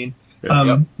know what I mean?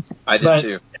 Yep. I did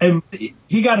too. And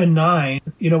he got a 9,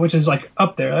 which is like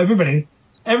up there. Everybody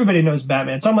knows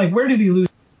Batman. So I'm like, where did he lose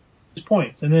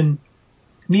points? And then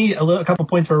me, a couple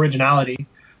points for originality,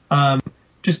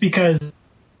 just because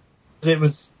it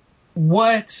was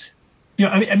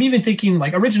I'm even thinking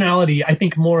like originality. I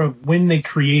think more of when they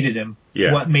created him,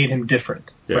 what made him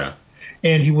different. Yeah. Right?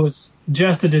 And he was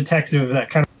just a detective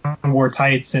that kind of wore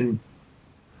tights and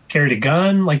carried a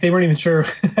gun. Like they weren't even sure,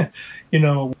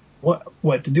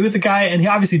 what to do with the guy, and he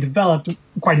obviously developed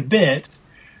quite a bit.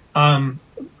 Now,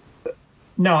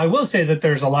 I will say that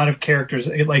there's a lot of characters,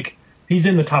 like he's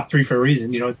in the top 3 for a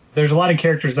reason. There's a lot of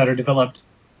characters that are developed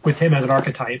with him as an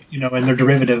archetype, and they're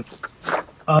derivative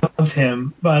of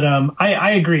him. But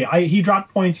I agree. He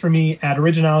dropped points for me at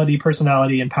originality,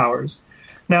 personality, and powers.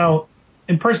 Now,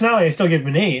 in personality, I still give him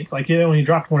an 8. Like he only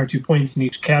dropped 1 or 2 points in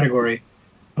each category.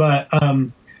 But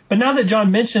now that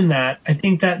John mentioned that, I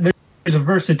think that there's a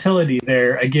versatility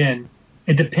there. Again,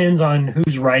 it depends on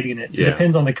who's writing it. It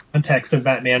depends on the context of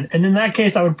Batman. And in that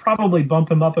case, I would probably bump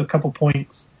him up a couple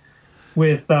points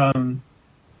with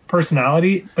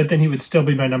personality, but then he would still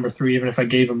be my number 3 even if I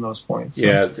gave him those points. So.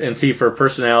 Yeah, and see, for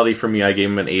personality, for me, I gave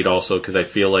him an 8 also because I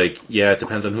feel like, it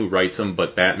depends on who writes him,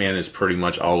 but Batman is pretty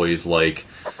much always like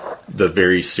the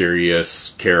very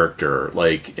serious character.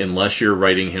 Like, unless you're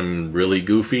writing him really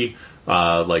goofy,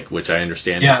 which I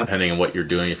understand depending on what you're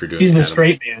doing. If you're doing, he's the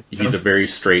straight man. He's a very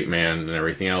straight man and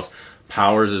everything else.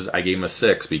 Powers I gave him a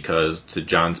 6 because, to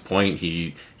John's point,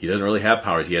 he doesn't really have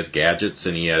powers. He has gadgets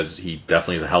and he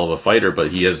definitely is a hell of a fighter,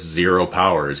 but he has 0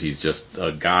 powers. He's just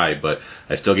a guy. But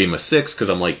I still gave him a 6 because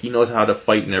I'm like, he knows how to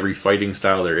fight in every fighting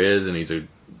style there is, and he's a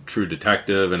true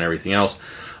detective and everything else.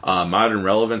 Modern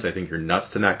relevance, I think you're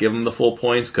nuts to not give him the full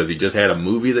points because he just had a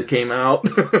movie that came out.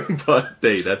 But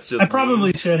hey, that's just. I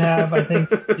probably should have. I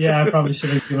think. I probably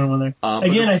should have given him one there.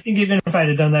 Again, I think even if I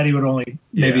had done that, he would only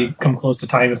maybe come close to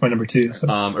tying with my number 2. So.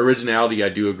 Originality, I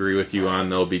do agree with you on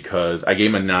though because I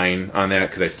gave him a 9 on that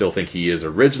because I still think he is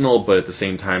original, but at the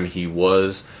same time he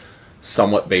was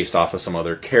somewhat based off of some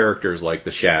other characters like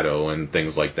the Shadow and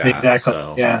things like that. Exactly.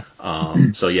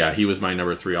 So, he was my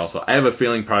number 3 also. I have a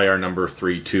feeling probably our number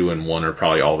 3, 2, and 1 are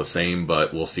probably all the same,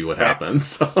 but we'll see what happens.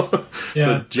 So,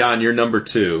 John, your number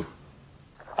 2.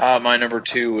 My number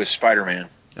 2 was Spider-Man.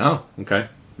 Oh, okay.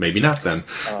 Maybe not then.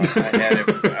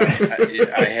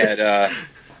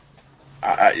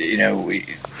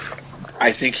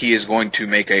 I think he is going to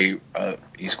make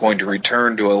he's going to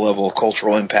return to a level of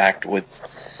cultural impact with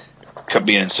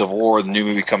being in Civil War, the new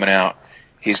movie coming out.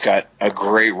 He's got a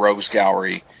great rogues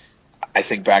gallery. I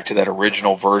think back to that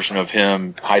original version of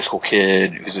him, high school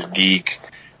kid who's a geek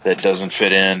that doesn't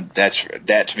fit in.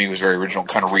 That to me was very original,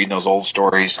 kind of reading those old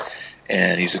stories.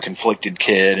 And he's a conflicted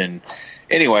kid. And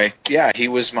anyway, he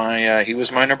was my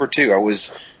number 2. I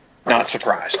was not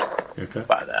surprised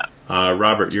by that.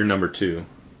 Robert, your number 2.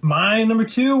 My number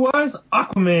 2 was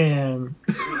Aquaman.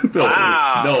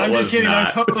 Wow. No, I'm just kidding. Not.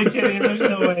 I'm totally kidding. There's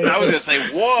no way. I was going to say,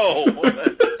 whoa. What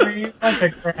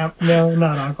the crap? No,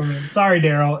 not Aquaman. Sorry,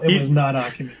 Daryl. It was not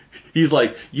Aquaman. He's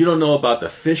like, you don't know about the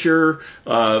Fisher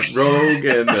rogue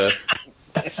and the...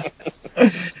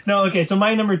 No, okay. So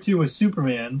my number 2 was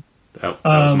Superman. That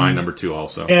was my number 2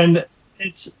 also. And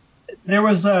there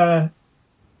was as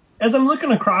I'm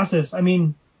looking across this, I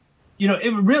mean,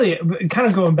 it really kind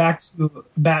of going back to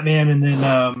Batman and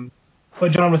then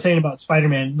what John was saying about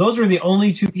Spider-Man. Those were the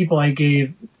only 2 people I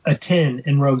gave a 10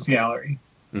 in Rogues Gallery.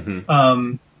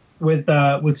 Mm-hmm.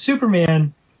 With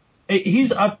Superman,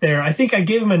 he's up there. I think I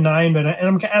gave him a 9, but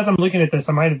as I'm looking at this,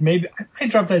 I might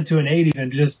drop that to an 8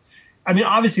 even. Just, I mean,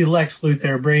 obviously Lex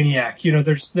Luthor,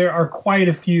 Brainiac. There are quite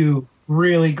a few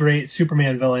really great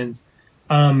Superman villains,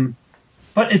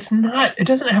 but it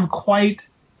doesn't have quite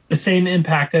the same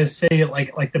impact as, say,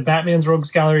 like the Batman's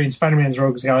Rogues Gallery and Spider-Man's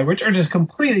Rogues Gallery, which are just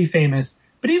completely famous.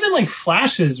 But even like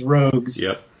Flash's Rogues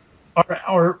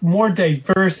are more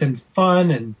diverse and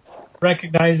fun and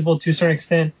recognizable to a certain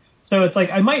extent. So it's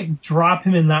like I might drop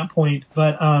him in that point.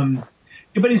 But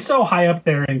but he's so high up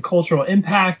there in cultural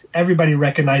impact. Everybody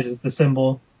recognizes the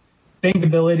symbol.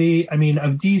 Bankability. I mean,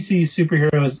 of DC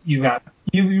superheroes,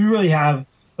 you really have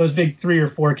those big 3 or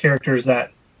 4 characters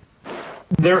that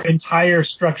their entire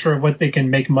structure of what they can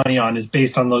make money on is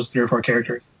based on those 3 or 4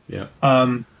 characters. Yeah.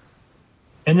 And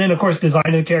then, of course, design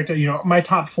of the character. My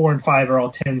top 4 and 5 are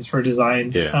all 10s for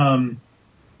designs. Yeah.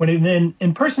 Then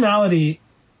in personality,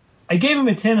 I gave him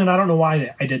a 10, and I don't know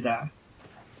why I did that.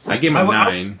 I gave him a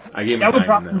 9. I would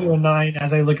drop him to a 9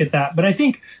 as I look at that. But I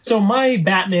think so. My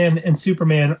Batman and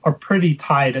Superman are pretty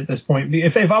tied at this point.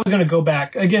 If I was going to go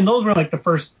back again, those were like the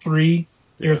first 3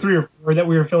 or 4 that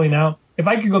we were filling out. If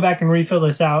I could go back and refill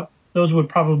this out, those would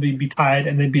probably be tied,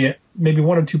 and they'd be at maybe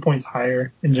 1 or 2 points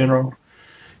higher in general.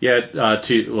 Yeah, like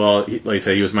I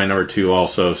said, he was my number 2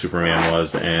 also, Superman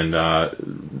was. And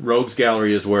Rogues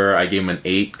Gallery is where I gave him an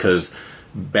 8 because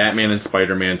Batman and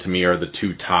Spider-Man to me are the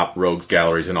 2 top Rogues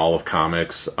Galleries in all of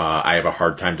comics. I have a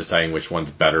hard time deciding which one's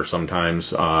better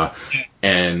sometimes.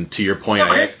 And to your point...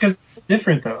 because it's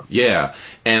different, though. Yeah,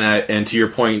 and to your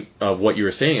point of what you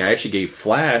were saying, I actually gave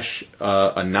Flash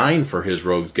a 9 for his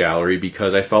Rogues Gallery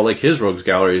because I felt like his Rogues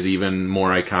Gallery is even more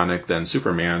iconic than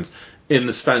Superman's, in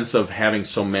the sense of having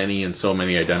so many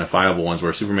identifiable ones,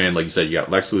 where Superman, like you said, you got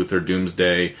Lex Luthor,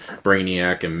 Doomsday,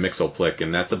 Brainiac, and Mxyzptlk,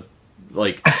 and that's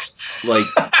like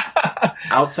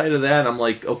outside of that, I'm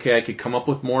like, okay, I could come up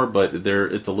with more, but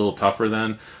it's a little tougher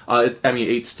then.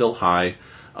 8's still high.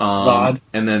 Zod.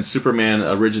 And then Superman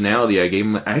originality, I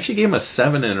actually gave him a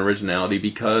 7 in originality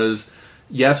because,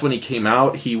 yes, when he came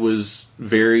out, he was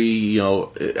very,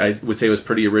 I would say it was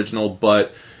pretty original,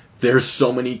 but there's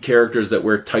so many characters that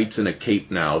wear tights and a cape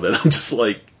now that I'm just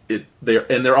like,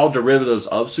 they're all derivatives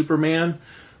of Superman,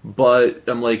 but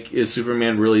I'm like, is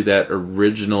Superman really that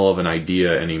original of an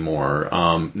idea anymore?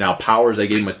 Now, powers, I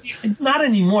gave him It's not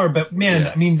anymore, but man,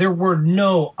 yeah. I mean, there were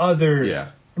no other... Yeah.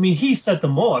 I mean, he set the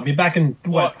mold. I mean, back in,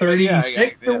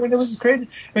 36 when it was crazy?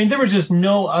 I mean, there was just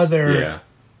no other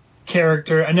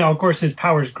character. And now, of course, his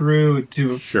powers grew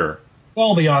to... Sure.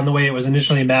 Well beyond the way it was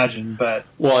initially imagined, but...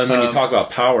 Well, and when you talk about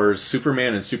powers,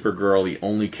 Superman and Supergirl, the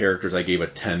only characters I gave a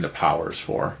 10 to powers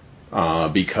for.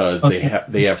 Because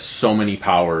they have so many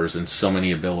powers and so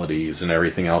many abilities and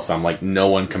everything else. I'm like, no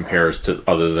one compares to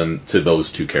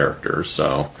those 2 characters.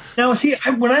 So now, see,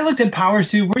 when I looked at powers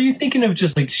too, were you thinking of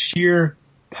just like sheer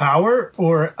power,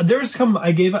 or there's some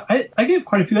I gave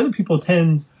quite a few other people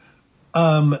 10s,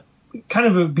 kind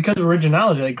of because of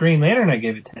originality. Like Green Lantern, I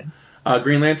gave a 10.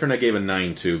 Green Lantern, I gave a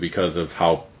 9 to because of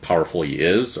how powerful he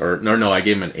is. No, I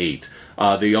gave him an 8.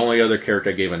 The only other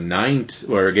character I gave a 9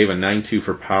 to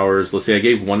for powers. Let's see, I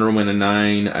gave Wonder Woman a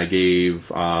 9. I gave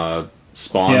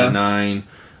Spawn a 9.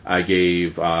 I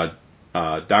gave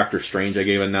Doctor Strange, I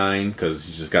gave a 9 because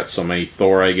he's just got so many.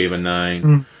 Thor, I gave a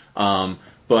 9.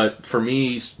 But for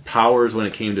me, powers when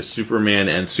it came to Superman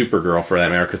and Supergirl, for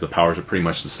that matter, because the powers are pretty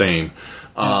much the same,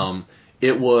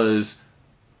 it was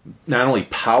not only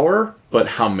power, but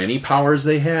how many powers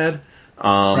they had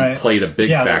played a big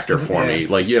factor for me.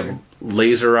 Like, you have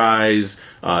laser eyes,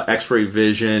 X-ray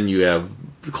vision, you have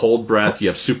cold breath, you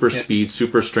have super speed,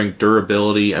 super strength,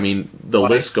 durability. I mean, the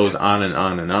list goes on and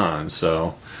on and on.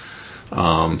 So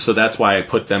that's why I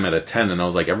put them at a 10, and I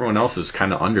was like, everyone else is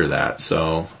kind of under that.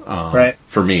 So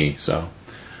for me, so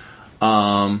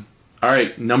all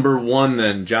right, number 1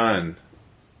 then, John.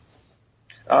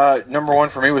 Number 1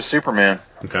 for me was Superman.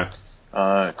 Okay.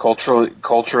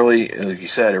 Culturally, like you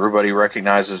said, everybody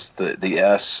recognizes the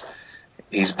S.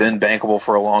 He's been bankable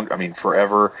for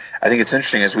forever. I think it's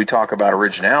interesting as we talk about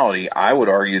originality. I would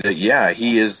argue that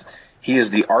he is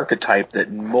the archetype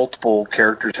that multiple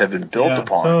characters have been built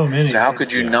upon. So how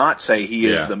could you not say he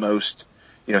is the most?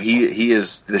 He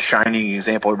is the shining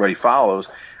example everybody follows.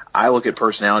 I look at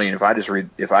personality, and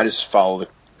if I just follow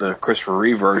the Christopher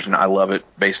Reeve version, I love it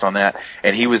based on that.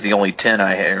 And he was the only 10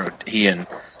 I had, he and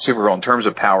Supergirl, in terms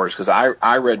of powers, because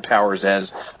I read powers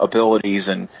as abilities,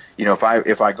 and if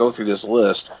I go through this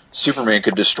list, Superman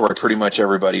could destroy pretty much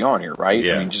everybody on here, right?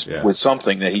 I mean, with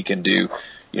something that he can do.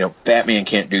 Batman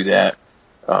can't do that.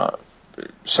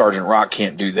 Sergeant Rock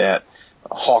can't do that.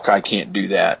 Hawkeye can't do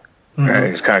that.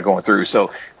 He's kind of going through.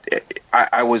 So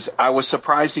I was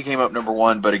surprised he came up number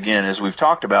 1, but again, as we've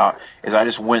talked about, as I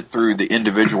just went through the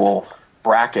individual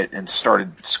bracket and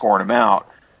started scoring him out,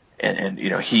 and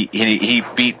he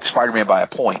beat Spider-Man by a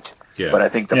point. Yeah. But I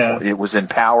think it was in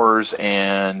powers,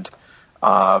 and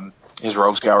his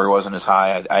Rogues Gallery wasn't as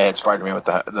high. I had Spider-Man with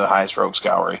the highest Rogues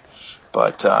Gallery,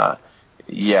 but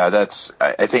that's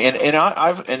I think, and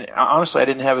honestly, I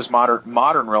didn't have his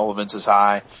modern relevance as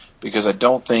high because I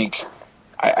don't think.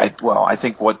 I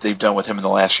think what they've done with him in the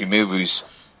last few movies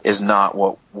is not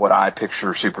what I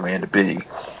picture Superman to be.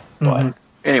 But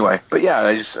anyway, yeah,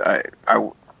 it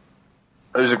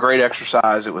was a great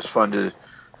exercise. It was fun to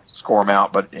score him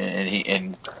out,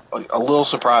 and a little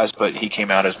surprised, but he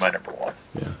came out as my number one.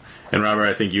 Yeah. And Robert,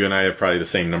 I think you and I have probably the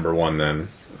same number one then.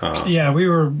 Yeah, we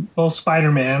were both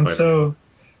Spider-Man. So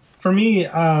for me,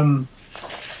 I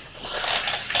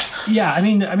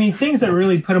mean, things that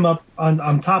really put him up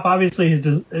on top, obviously,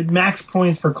 his max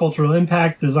points for cultural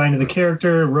impact, design of the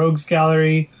character, rogues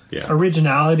gallery,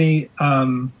 originality,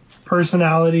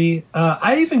 personality.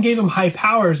 I even gave him high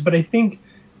powers, but I think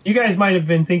you guys might have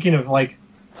been thinking of, like,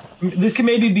 this can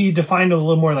maybe be defined a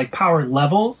little more like power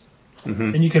levels,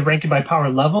 and you could rank it by power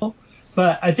level.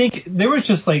 But I think there was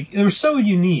just, like, it was so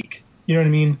unique, you know what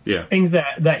I mean? Yeah. Things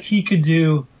that he could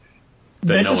do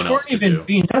that no just weren't even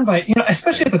being done by,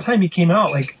 especially at the time he came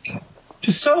out, like,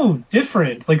 just so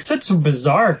different, like such a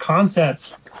bizarre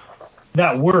concept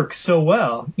that works so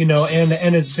well, and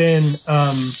it's been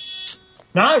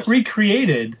not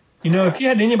recreated. If you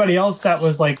had anybody else that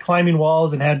was like climbing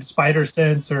walls and had spider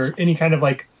sense or any kind of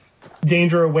like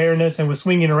danger awareness and was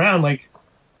swinging around, like,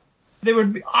 they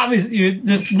would be obviously,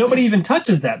 nobody even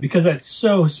touches that because that's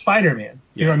so Spider-Man.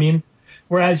 You know what I mean?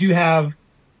 Whereas you have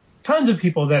tons of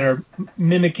people that are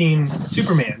mimicking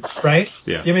Superman, right?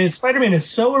 Yeah. I mean, Spider-Man is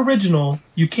so original,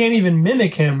 you can't even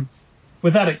mimic him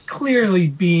without it clearly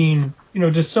being,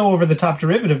 just so over the top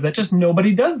derivative that just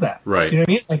nobody does that. Right. You know what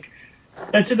I mean? Like,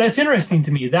 that's interesting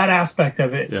to me, that aspect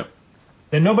of it. Yeah.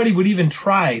 That nobody would even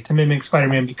try to mimic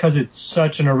Spider-Man because it's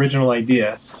such an original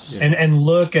idea. Yeah. And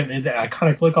look at the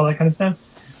iconic look, all that kind of stuff.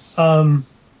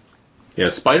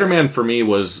 Spider-Man for me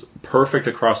was perfect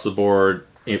across the board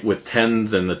with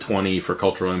 10s and the 20 for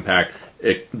cultural impact.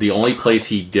 The only place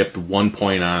he dipped 1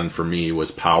 point on for me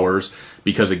was powers,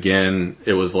 because again,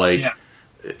 it was like,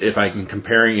 if I'm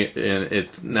comparing it, and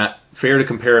it's not fair to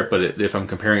compare it, but if I'm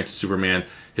comparing it to Superman,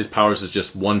 his powers is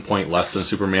just 1 point less than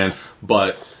Superman,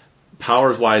 but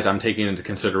powers-wise, I'm taking into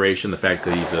consideration the fact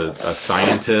that he's a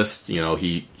scientist.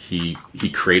 He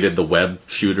created the web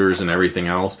shooters and everything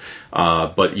else.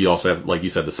 But you also have, like you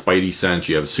said, the Spidey sense.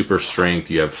 You have super strength.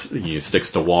 He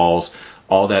sticks to walls.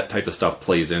 All that type of stuff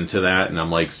plays into that. And I'm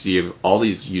like, so you have all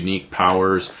these unique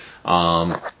powers.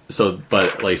 But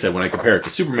like I said, when I compare it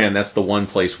to Superman, that's the one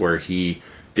place where he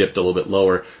dipped a little bit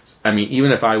lower. I mean,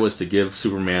 even if I was to give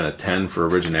Superman a 10 for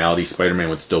originality, Spider-Man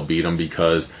would still beat him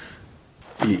because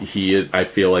he is. I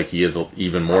feel like he is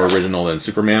even more original than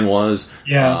Superman was.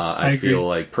 Yeah, I feel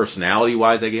like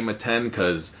personality-wise, I gave him a 10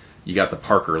 because you got the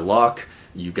Parker luck,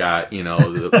 you got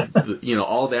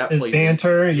all that. His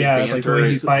banter, his banter, like the way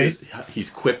he fights.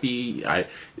 He's quippy. I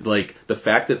like the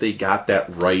fact that they got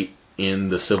that right in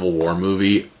the Civil War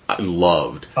movie. I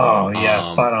loved. Oh yeah,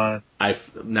 spot on.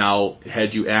 Now,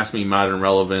 had you asked me modern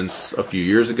relevance a few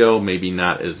years ago, maybe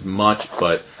not as much,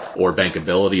 or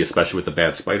bankability, especially with the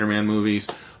bad Spider-Man movies.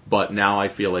 But now I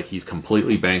feel like he's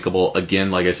completely bankable.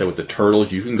 Again, like I said, with the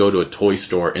Turtles, you can go to a toy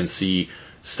store and see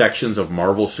sections of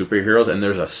Marvel superheroes, and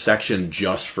there's a section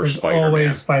just for Spider-Man.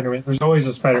 Always Spider-Man. There's always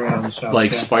a Spider-Man on the shelf.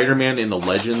 Like Spider-Man in the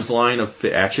Legends line of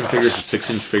action figures, the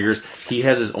 6-inch figures, he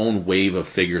has his own wave of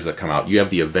figures that come out. You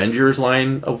have the Avengers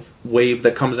line of wave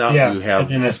that comes out. Yeah, you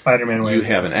have and then a Spider-Man wave. You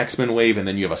have an X-Men wave, and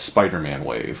then you have a Spider-Man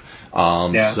wave.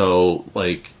 So,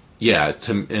 like, yeah,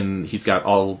 and he's got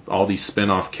all these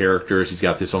spin-off characters. He's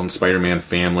got this own Spider-Man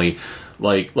family.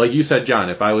 Like you said,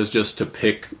 John, if I was just to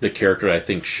pick the character I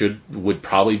think would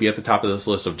probably be at the top of this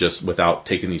list of just without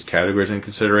taking these categories into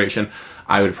consideration,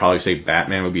 I would probably say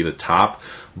Batman would be the top,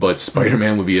 but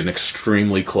Spider-Man would be an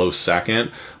extremely close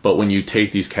second. But when you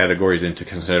take these categories into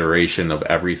consideration of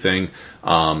everything,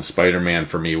 Spider-Man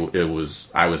for me,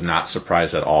 I was not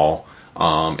surprised at all.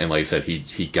 And like I said,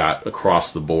 he got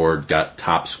across the board, got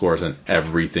top scores on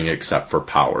everything except for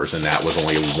powers, and that was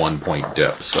only a 1 point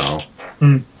dip. So.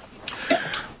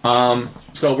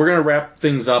 So we're gonna wrap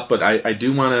things up, but I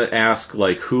do want to ask,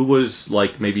 like, who was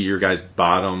like maybe your guys'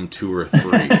 bottom 2 or 3?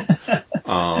 Just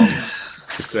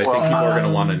because I think people are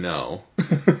gonna want to know.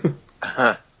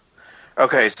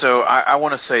 Okay, so I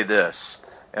want to say this,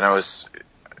 and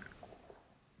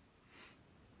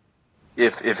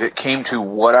if it came to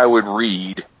what I would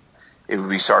read, it would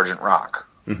be Sergeant Rock.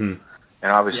 Mm-hmm.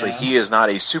 And obviously, he is not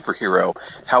a superhero.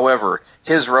 However,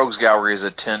 his rogues gallery is a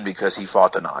 10 because he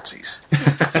fought the Nazis.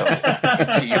 So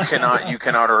you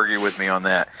cannot argue with me on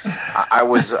that. I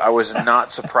was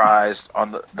not surprised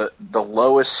on the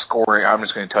lowest scoring. I'm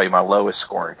just going to tell you my lowest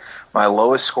scoring. My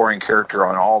lowest scoring character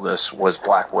on all this was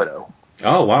Black Widow.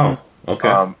 Oh wow!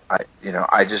 Okay.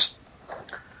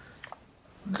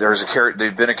 There's there's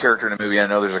been a character in the movie. I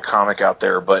know there's a comic out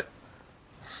there, but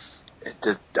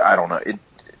I don't know.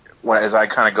 as I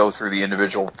kind of go through the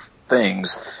individual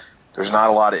things, there's not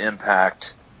a lot of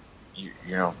impact.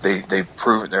 They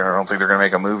prove it. I don't think they're going to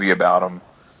make a movie about them.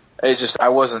 I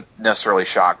wasn't necessarily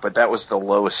shocked, but that was the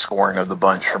lowest scoring of the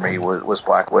bunch for me was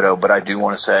Black Widow. But I do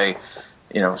want to say,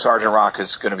 Sergeant Rock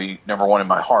is going to be number one in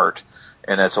my heart,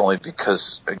 and that's only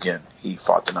because, again, he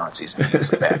fought the Nazis and he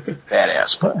was a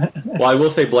badass. But. Well, I will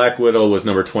say Black Widow was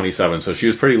number 27, so she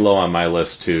was pretty low on my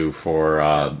list too for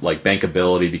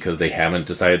bankability because they haven't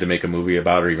decided to make a movie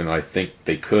about her, even though I think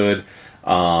they could.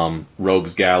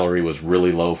 Rogues Gallery was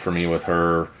really low for me with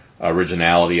her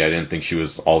originality. I didn't think she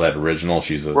was all that original.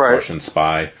 She's a Russian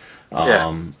spy.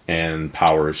 And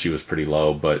Powers, she was pretty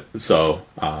low.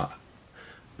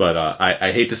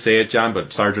 I hate to say it, John,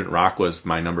 but Sergeant Rock was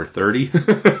my number 30.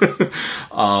 But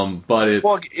it's...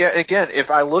 Well, yeah, again,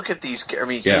 if I look at these, I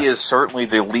mean, he is certainly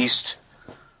the least...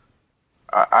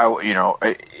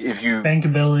 if you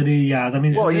bankability, I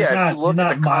mean, well, if you look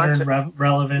at the context,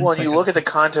 relevance. Well, you look at the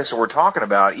context that we're talking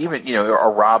about, even a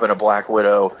Robin, a Black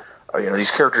Widow,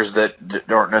 these characters that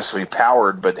aren't necessarily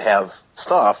powered but have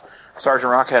stuff.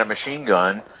 Sergeant Rock had a machine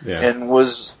gun and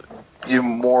was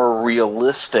more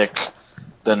realistic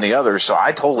than the others, so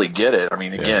I totally get it. I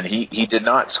mean, again, he did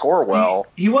not score well.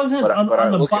 He wasn't on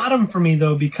the bottom for me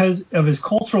though because of his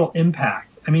cultural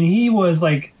impact. I mean, he was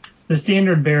like the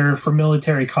standard bearer for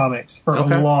military comics for a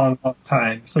long, long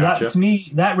time. So that, to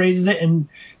me, that raises it. And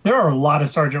there are a lot of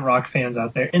Sergeant Rock fans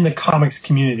out there in the comics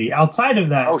community. Outside of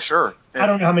that, I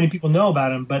don't know how many people know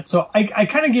about him, but so I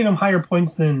kind of gave him higher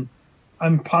points than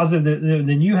I'm positive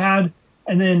than you had.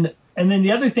 And then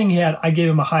the other thing he had, I gave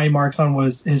him a high marks on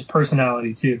was his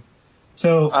personality too.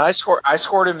 So I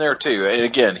scored him there too. And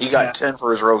again, he got 10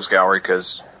 for his Rogues Gallery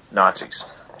because Nazis.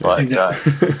 But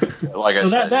like I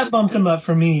said, that bumped him up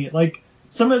for me. Like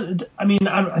some of,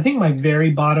 I think my very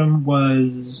bottom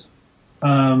was,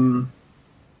 well,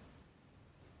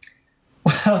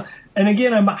 and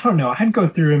again, I don't know. I'd go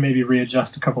through and maybe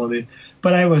readjust a couple of these,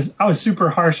 but I was super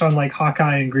harsh on like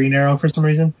Hawkeye and Green Arrow for some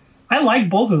reason. I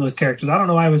like both of those characters. I don't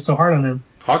know why I was so hard on them.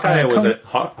 Hawkeye was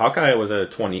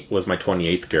my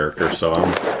 28th character, so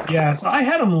so I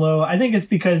had him low. I think it's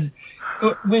because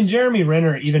when Jeremy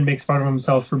Renner even makes fun of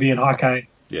himself for being Hawkeye,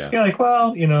 you're like,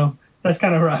 well, that's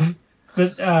kind of rough.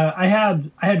 But I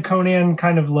had Conan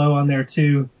kind of low on there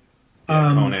too.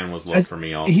 Conan was low for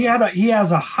me also. He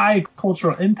has a high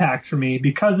cultural impact for me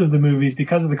because of the movies,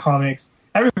 because of the comics.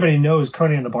 Everybody knows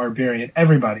Conan the Barbarian.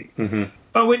 Everybody. Mm-hmm.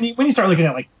 But when you start looking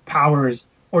at like powers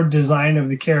or design of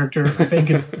the character,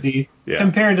 bankability,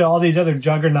 compared to all these other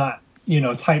juggernaut,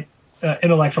 type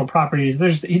intellectual properties,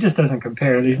 he just doesn't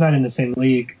compare. He's not in the same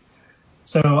league.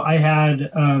 So I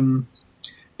had,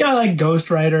 like Ghost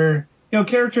Rider,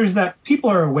 characters that people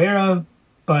are aware of,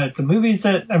 but the movies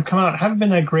that have come out haven't been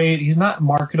that great. He's not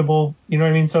marketable. You know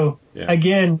what I mean? So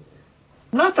again,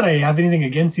 not that I have anything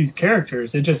against these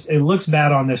characters. It looks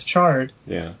bad on this chart.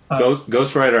 Yeah.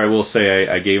 Ghost Rider, I will say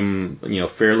I gave him,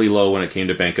 fairly low when it came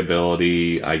to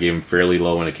bankability. I gave him fairly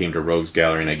low when it came to Rogues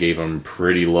Gallery, and I gave him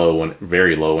very low when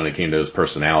it came to his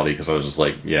personality, because I was just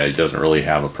like, he doesn't really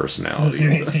have a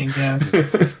personality.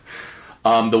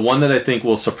 The one that I think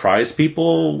will surprise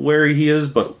people where he is,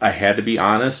 but I had to be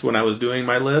honest when I was doing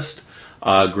my list,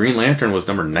 Green Lantern was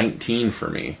number 19 for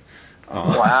me.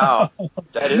 Wow,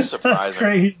 that is surprising. That's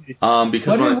crazy.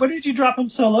 Because what did you drop him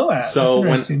so low at? So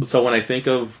when I think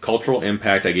of cultural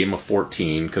impact, I gave him a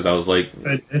 14 because I was like,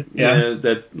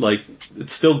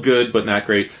 it's still good but not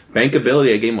great.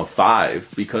 Bankability, I gave him a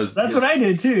 5 because that's what I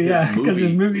did too. Because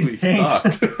his movies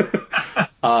sucked.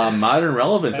 Modern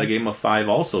Relevance, I gave him a 5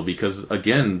 also because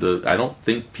again, I don't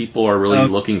think people are really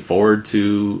looking forward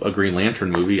to a Green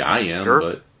Lantern movie. I am,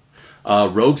 but.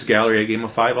 Rogues Gallery, I gave him a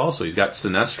 5 also. He's got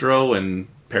Sinestro and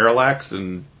Parallax,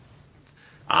 and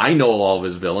I know all of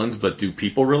his villains, but do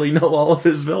people really know all of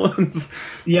his villains?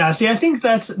 Yeah, see, I think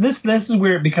this is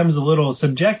where it becomes a little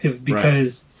subjective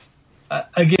because,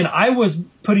 again, I was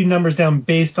putting numbers down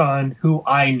based on who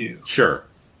I knew. Sure.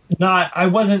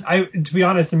 To be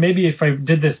honest, and maybe if I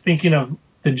did this thinking of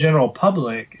the general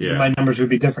public, my numbers would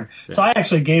be different. Yeah. So I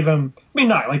actually gave him,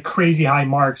 not like crazy high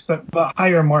marks, but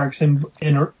higher marks in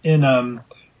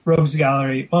Rogues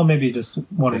Gallery. Well, maybe just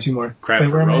one or two more. For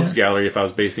Rogues Gallery, if I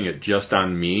was basing it just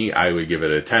on me, I would give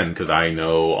it a 10 because I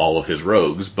know all of his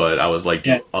rogues. But I was like,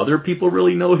 do other people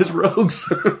really know his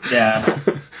rogues? Yeah.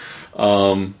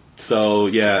 So,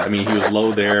 he was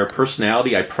low there.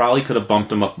 Personality, I probably could have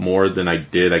bumped him up more than I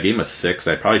did. I gave him a 6.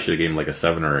 I probably should have given him like a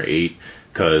 7 or 8.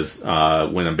 Because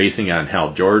when I'm basing it on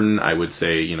Hal Jordan, I would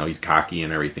say, he's cocky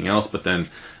and everything else. But then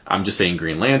I'm just saying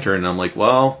Green Lantern, and I'm like,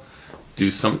 well, do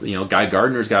some, Guy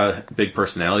Gardner's got a big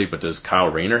personality, but does Kyle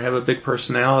Rayner have a big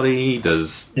personality?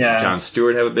 Does Jon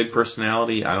Stewart have a big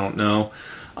personality? I don't know.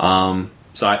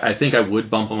 So I think I would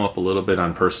bump him up a little bit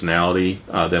on personality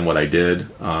than what I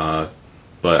did, but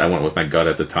I went with my gut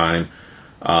at the time.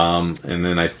 And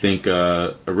then I think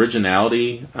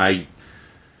originality, I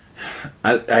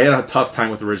had a tough time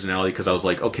with originality because I was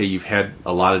like, okay, you've had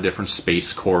a lot of different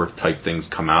Space Corps type things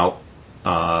come out,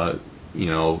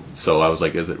 so I was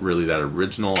like, is it really that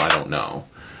original? I don't know.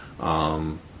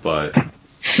 But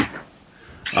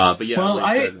yeah. Well,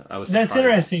 I was surprised. That's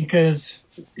interesting because,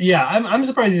 I'm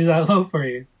surprised he's that low for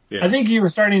you. Yeah. I think you were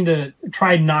starting to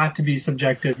try not to be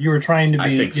subjective. You were trying to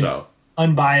be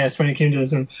unbiased when it came to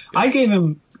this one. Yeah. I gave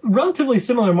him relatively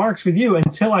similar marks with you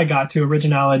until I got to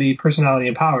originality, personality,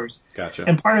 and powers. Gotcha.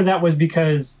 And part of that was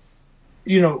because,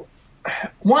 he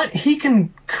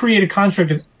can create a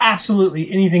construct of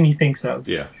absolutely anything he thinks of.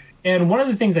 Yeah. And one of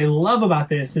the things I love about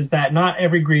this is that not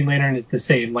every Green Lantern is the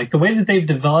same. Like the way that they've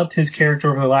developed his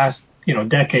character over the last,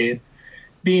 decade,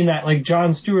 being that like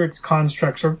Jon Stewart's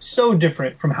constructs are so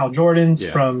different from Hal Jordan's,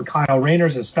 from Kyle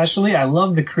Rayner's especially. I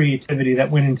love the creativity that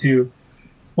went into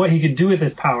what he could do with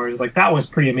his powers. Like that was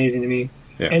pretty amazing to me.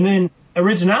 Yeah. And then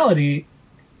originality,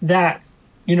 that,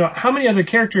 how many other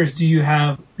characters do you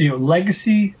have,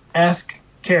 legacy-esque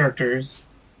characters?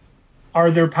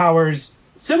 Are their powers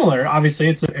similar? Obviously,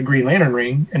 it's a Green Lantern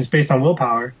ring, and it's based on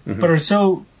willpower, but are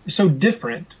so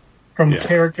different from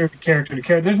character to character to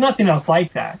character. There's nothing else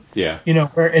like that. Yeah.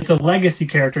 Where it's a legacy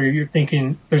character, you're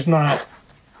thinking there's not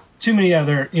too many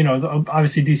other,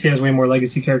 obviously DC has way more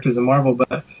legacy characters than Marvel,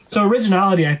 but so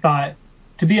originality, I thought,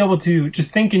 to be able to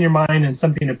just think in your mind and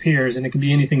something appears and it can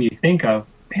be anything you think of,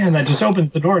 man, that just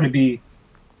opens the door to be,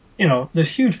 there's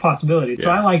huge possibilities. Yeah.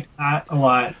 So I liked that a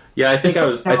lot. Yeah, I think I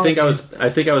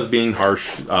was being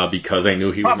harsh because I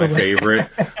knew he was my favorite.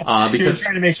 Because you were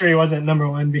trying to make sure he wasn't number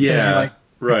one because you're like.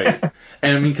 Right.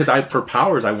 And I mean, because for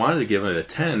powers, I wanted to give it a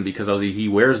 10 because he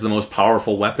wears the most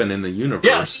powerful weapon in the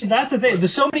universe. Yeah, that's the thing.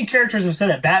 There's so many characters have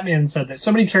said that. Batman said that.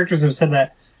 So many characters have said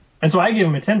that. And so I gave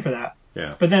him a 10 for that.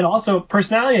 Yeah. But then also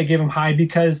personality, I gave him high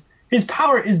because his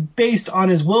power is based on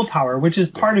his willpower, which is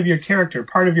part of your character,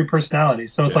 part of your personality.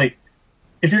 So it's like,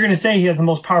 if you're going to say he has the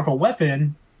most powerful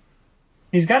weapon,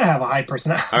 he's got to have a high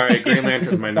personality. All right, Green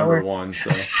Lantern's my number one.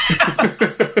 So.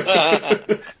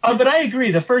 But I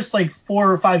agree. The first 4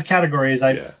 or 5 categories,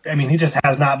 I mean, he just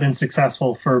has not been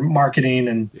successful for marketing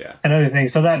and other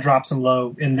things. So that drops him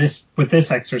low with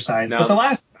this exercise. Now, but the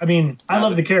last, I mean, I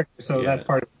love the character, so that's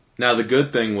part of it. Now the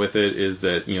good thing with it is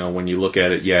that when you look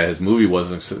at it, his movie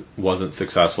wasn't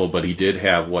successful, but he did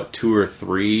have 2 or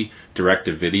 3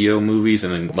 direct-to-video movies,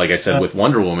 and then, like I said, with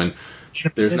Wonder Woman.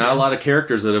 There's not a lot of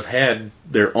characters that have had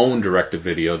their own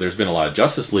direct-to-video. There's been a lot of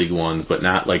Justice League ones, but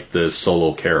not like the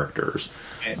solo characters.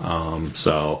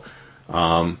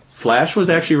 Flash was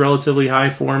actually relatively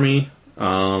high for me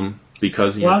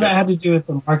because a lot of that had to do with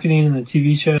the marketing and the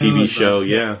TV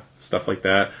show. Stuff like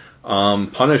that.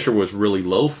 Punisher was really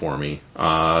low for me.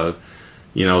 I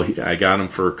got him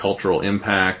for cultural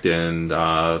impact and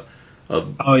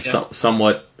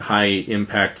somewhat high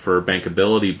impact for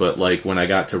bankability, but when I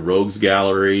got to Rogues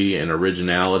Gallery and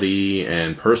originality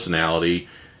and personality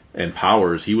and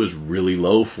powers, he was really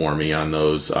low for me on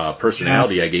those.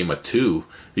 Personality, I gave him a 2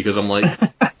 because I'm like,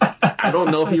 I don't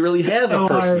know if he really has a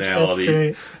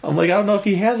personality. I'm like, I don't know if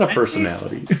he has a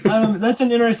personality. That's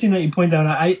an interesting that you point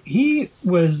out. He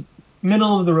was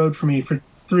middle of the road for me for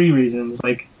 3 reasons,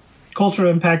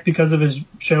 cultural impact because of his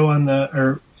show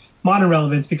or modern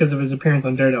relevance because of his appearance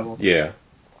on Daredevil. Yeah.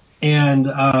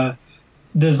 And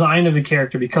design of the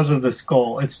character because of the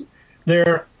skull.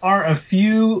 There are a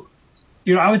few,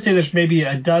 I would say there's maybe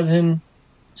a dozen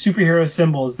superhero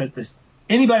symbols that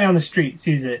anybody on the street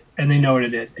sees it and they know what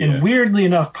it is. And weirdly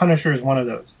enough, Punisher is one of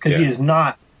those because he is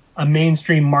not a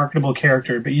mainstream marketable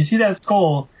character. But you see that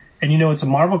skull and it's a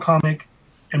Marvel comic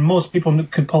and most people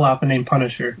could pull out the name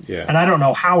Punisher. Yeah. And I don't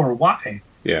know how or why.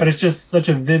 Yeah. But it's just such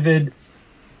a vivid,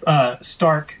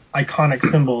 stark, iconic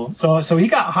symbol. So he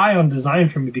got high on design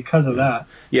for me because of that.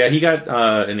 Yeah, he got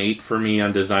an 8 for me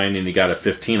on design, and he got a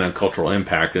 15 on cultural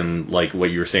impact. And like what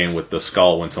you were saying with the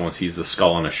skull, when someone sees the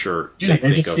skull on a shirt, they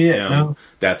think of him. No?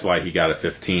 That's why he got a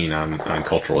 15 on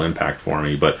cultural impact for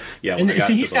me. But yeah, and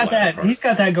see, he's got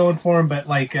that going for him, but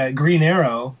Green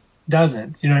Arrow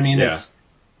doesn't. You know what I mean? Yeah. It's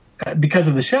because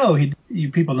of the show,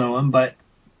 people know him, but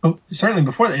certainly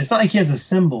before that, it's not like he has a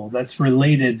symbol that's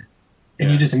related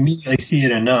and you just immediately see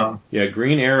it and know. Yeah,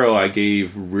 Green Arrow I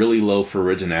gave really low for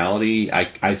originality.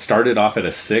 I started off at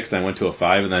a 6, I went to a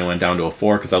 5, and then I went down to a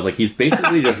 4 because I was like, he's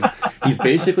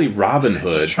basically Robin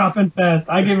Hood. He's chopping fast.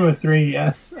 I gave him a 3.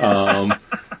 Yeah.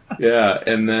 Yeah,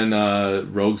 and then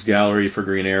Rogues Gallery for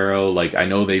Green Arrow. Like, I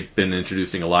know they've been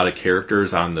introducing a lot of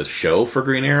characters on the show for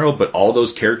Green Arrow, but all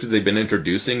those characters they've been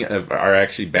introducing are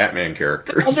actually Batman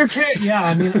characters. Yeah,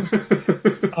 I mean,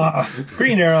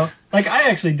 Green Arrow. Like, I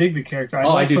actually dig the character.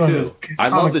 I do too. I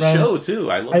love the show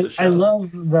too. I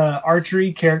love the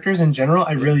archery characters in general.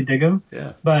 I really dig them.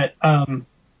 Yeah. But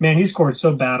man, he scored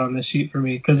so bad on this sheet for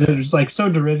me because it was like so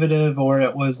derivative, or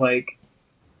it was like,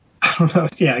 I don't know.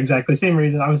 Yeah, exactly. Same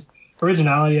reason.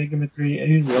 Originality, I give him a 3.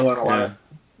 He was low on a lot.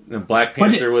 Yeah. Black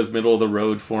Panther was middle of the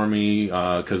road for me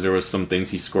because there was some things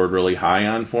he scored really high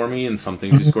on for me and some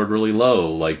things he scored really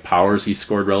low. Like Powers, he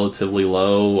scored relatively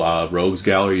low. Rogues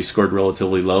Gallery, he scored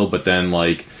relatively low. But then,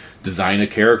 like, Design a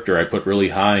Character, I put really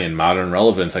high. And Modern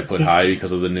Relevance, I put high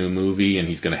because of the new movie, and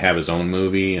he's going to have his own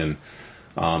movie. And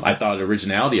I thought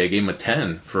originality, I gave him a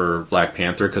 10 for Black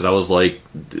Panther because I was like,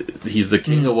 he's the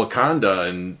king of Wakanda,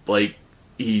 and like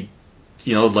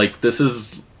this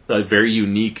is a very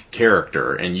unique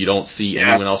character, and you don't see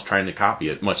anyone else trying to copy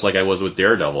it. Much like I was with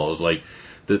Daredevil, I was like,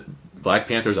 the Black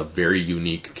Panther is a very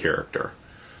unique character.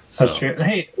 So. That's true.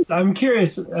 Hey, I'm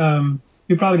curious.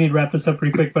 We probably need to wrap this up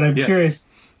pretty quick, but I'm curious.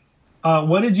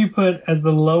 What did you put as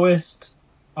the lowest?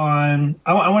 I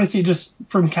want to see just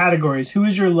from categories. Who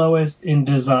is your lowest in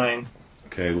design?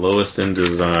 Okay, lowest in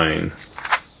design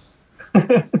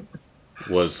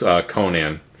was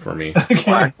Conan for me. Okay.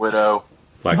 Black Widow.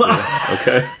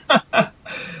 Okay.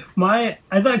 I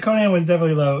thought Conan was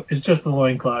definitely low. It's just the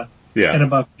loincloth. Yeah. And a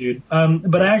buff dude.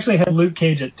 But I actually had Luke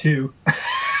Cage at 2.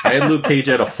 I had Luke Cage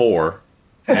at a 4.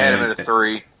 I had him at a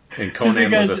 3. And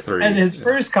Conan was a 3. And his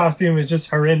first costume is just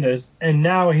horrendous, and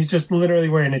now he's just literally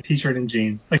wearing a t-shirt and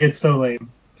jeans. Like, it's so lame.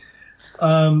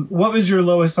 What was your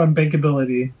lowest on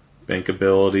bankability?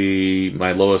 Bankability,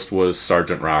 my lowest was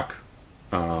Sergeant Rock.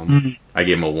 I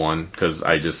gave him a 1 because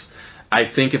I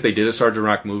think if they did a Sergeant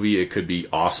Rock movie, it could be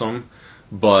awesome,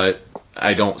 but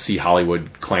I don't see Hollywood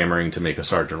clamoring to make a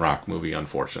Sergeant Rock movie,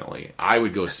 unfortunately. I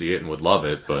would go see it and would love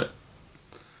it, but...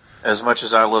 As much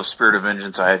as I love Spirit of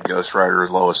Vengeance, I had Ghost Rider as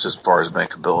lowest as far as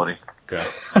bankability. Okay.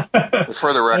 But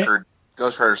for the record,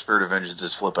 Ghost Rider Spirit of Vengeance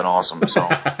is flipping awesome, so...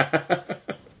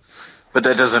 But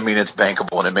that doesn't mean it's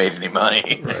bankable and it made any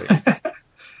money. Right. I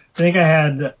think I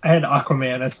had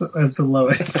Aquaman as the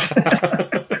lowest.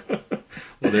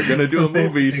 Well, they're going to do a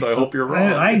movie, so I hope you're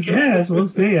wrong. I guess. We'll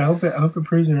see. I hope it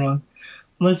proves me wrong.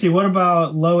 Let's see. What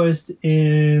about lowest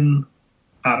in...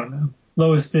 I don't know.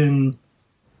 Lowest in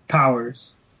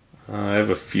powers? I have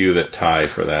a few that tie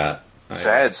for that.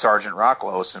 So I had Sergeant Rock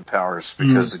lowest in powers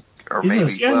because... Or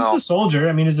maybe, he's a soldier.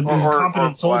 I mean, he's a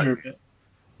competent soldier. But...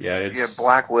 Yeah,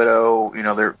 Black Widow,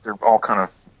 they're all kind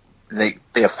of... They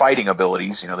have fighting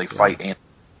abilities, they fight hand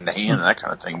to hand and that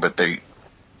kind of thing, but they...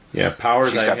 Yeah,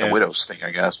 powers. She's got the Widow's thing,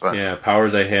 I guess. But yeah,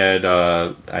 powers. I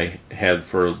had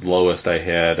for lowest. I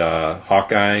had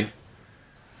Hawkeye.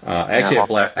 I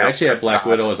actually had Black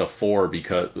Widow as a 4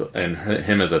 and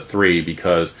him as a 3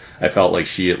 because I felt like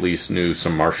she at least knew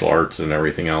some martial arts and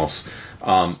everything else.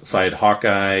 So I had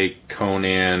Hawkeye,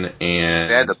 Conan, and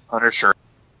they had the Punisher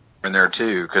in there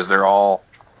too because they're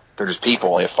just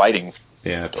people. They have fighting.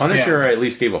 Yeah, Punisher I at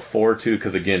least gave a 4 to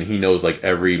because again he knows like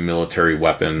every military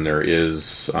weapon there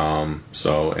is, and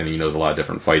he knows a lot of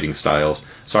different fighting styles.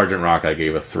 Sergeant Rock I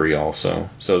gave a 3 also.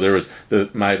 So there was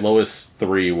my lowest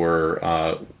 3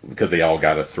 were because they all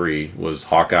got a 3 was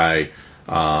Hawkeye,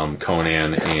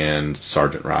 Conan, and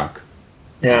Sergeant Rock.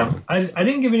 Yeah, I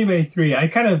didn't give anybody 3.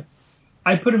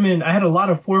 I put them in. I had a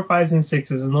lot of 4, 5s, and 6s,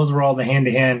 and those were all the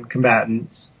hand-to-hand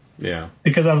combatants. Yeah.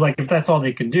 Because I was like, if that's all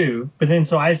they can do. But then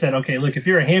so I said, okay, look, if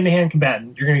you're a hand-to-hand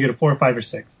combatant, you're going to get a 4, 5, or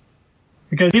 6.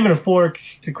 Because even a 4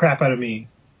 kicks the crap out of me.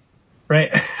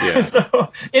 Right? Yeah.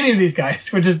 So any of these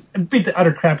guys would just beat the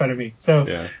utter crap out of me.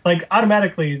 So, like,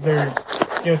 automatically,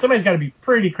 somebody's got to be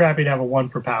pretty crappy to have a 1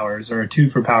 for powers or a 2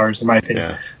 for powers, in my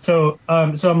opinion. Yeah. So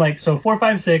I'm like, 4,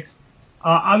 5, 6.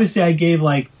 Obviously, I gave,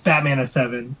 like, Batman a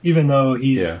 7, even though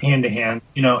he's hand-to-hand,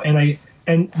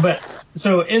 But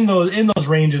so in those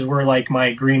ranges were like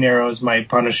my Green Arrows, my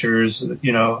Punishers,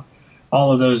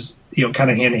 all of those, kind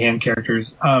of hand-to-hand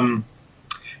characters.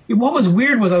 What was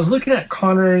weird was I was looking at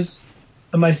Connor's,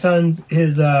 my son's,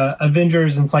 his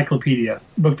Avengers Encyclopedia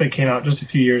book that came out just a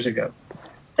few years ago.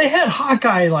 They had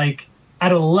Hawkeye like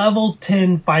at a level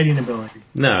 10 fighting ability.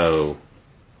 No.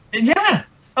 Yeah,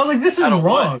 I was like, this is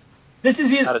wrong. This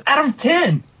is out of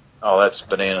 10. Oh, that's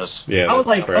bananas. Yeah, I was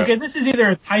like, crap. Okay, this is either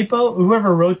a typo.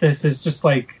 Whoever wrote this is just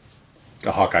like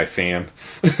a Hawkeye fan.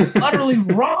 utterly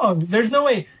wrong. There's no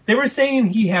way. They were saying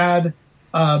he had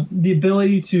the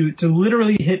ability to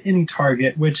literally hit any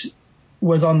target, which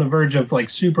was on the verge of like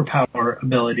superpower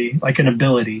ability, like an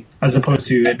ability, as opposed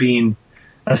to it being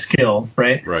a skill,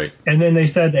 right? Right. And then they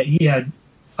said that he had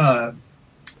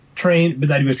trained, but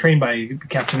that he was trained by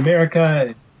Captain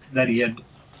America, that he had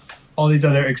all these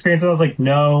other experiences. I was like,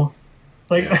 no.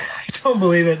 Like, yeah. I don't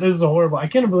believe it. This is horrible. I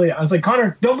can't believe it. I was like,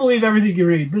 Connor, don't believe everything you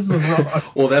read. This is wrong.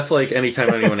 Well, that's like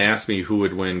anytime anyone asks me who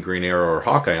would win Green Arrow or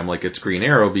Hawkeye, I'm like, it's Green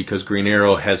Arrow because Green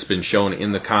Arrow has been shown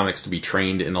in the comics to be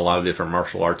trained in a lot of different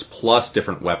martial arts, plus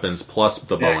different weapons, plus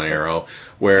the bow and arrow.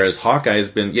 Whereas Hawkeye has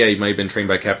been, he might have been trained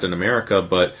by Captain America,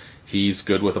 but he's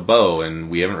good with a bow, and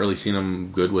we haven't really seen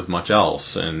him good with much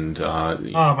else. And oh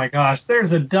my gosh,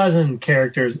 there's a dozen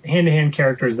characters, hand-to-hand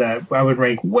characters that I would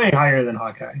rank way higher than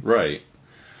Hawkeye. Right.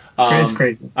 It's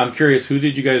crazy. I'm curious, who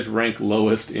did you guys rank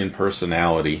lowest in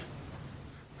personality?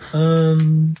 For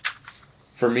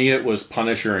me, it was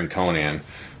Punisher and Conan.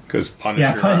 Because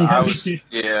Punisher...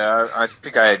 I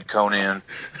think I had Conan.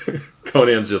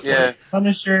 Conan's just like...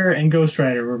 Punisher and Ghost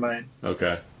Rider were mine.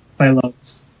 Okay. My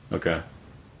lowest. Okay.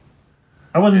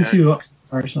 I wasn't too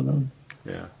harsh on them.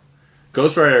 Yeah.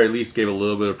 Ghost Rider at least gave a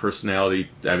little bit of personality.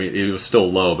 I mean, it was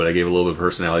still low, but I gave a little bit of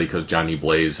personality because Johnny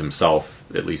Blaze himself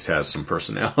at least has some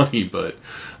personality. But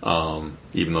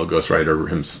even though Ghost Rider,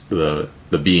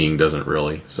 the being, doesn't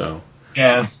really. So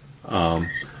yeah. All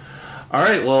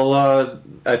right. Well,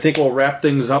 I think we'll wrap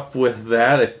things up with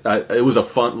that. It was a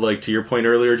fun, like to your point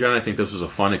earlier, John. I think this was a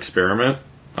fun experiment,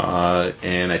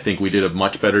 and I think we did a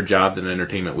much better job than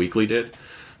Entertainment Weekly did.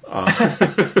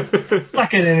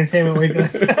 Suck it, Entertainment Weekly.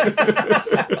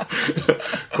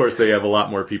 Of course, they have a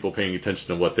lot more people paying attention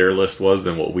to what their list was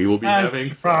than what we will be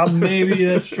having. So. Maybe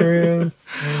that's true.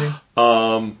 Maybe.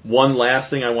 One last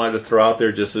thing I wanted to throw out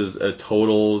there, just as a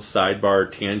total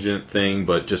sidebar tangent thing,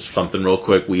 but just something real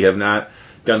quick. We have not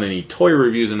done any toy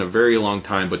reviews in a very long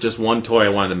time, but just one toy I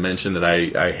wanted to mention that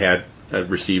I had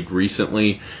received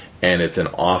recently, and it's an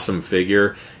awesome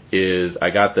figure. Is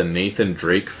I got the Nathan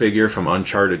Drake figure from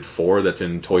Uncharted 4 that's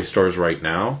in toy stores right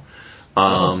now.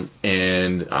 And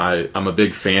I'm a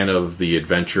big fan of the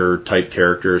adventure type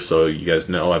characters, so you guys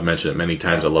know I've mentioned it many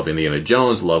times. I love Indiana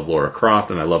Jones, love Lara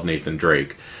Croft, and I love Nathan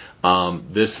Drake.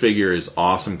 This figure is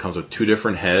awesome. Comes with 2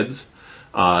 different heads.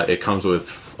 It comes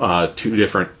with 2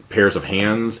 different pairs of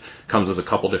hands. Comes with a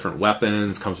couple different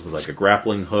weapons. Comes with like a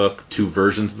grappling hook, 2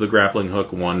 versions of the grappling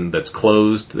hook. One that's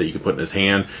closed that you can put in his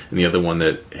hand, and the other one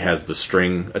that has the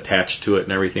string attached to it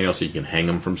and everything else, so you can hang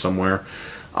him from somewhere.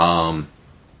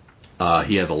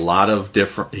 He has a lot of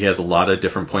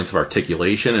different points of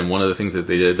articulation, and one of the things that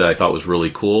they did that I thought was really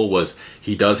cool was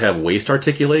he does have waist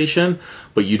articulation,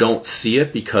 but you don't see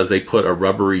it because they put a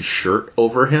rubbery shirt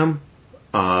over him,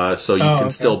 so you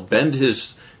can still bend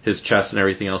his chest and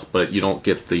everything else, but you don't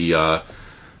get the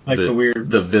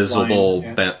visible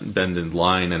bended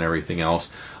line and everything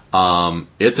else.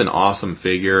 It's an awesome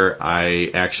figure. I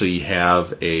actually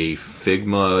have a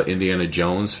Figma Indiana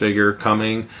Jones figure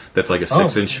coming that's like a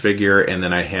 6-inch figure, and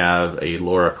then I have a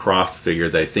Lara Croft figure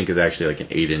that I think is actually like an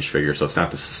 8-inch figure, so it's not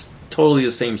totally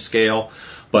the same scale,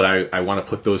 but I want to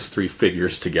put those 3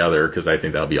 figures together because I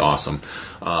think that would be awesome.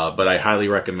 But I highly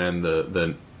recommend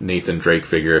the Nathan Drake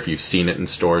figure. If you've seen it in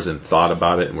stores and thought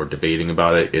about it and we're debating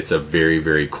about it, it's a very,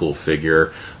 very cool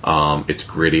figure. It's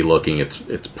gritty looking.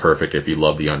 It's perfect if you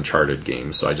love the Uncharted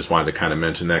games. So I just wanted to kind of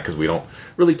mention that because we don't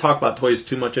really talk about toys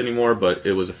too much anymore, but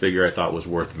it was a figure I thought was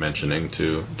worth mentioning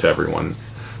to everyone.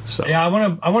 So yeah, I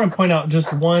want to point out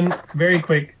just one very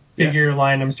quick figure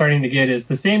line I'm starting to get is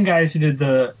the same guys who did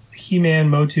the He-Man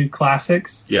Motu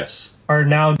Classics. Yes. Are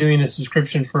now doing a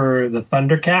subscription for the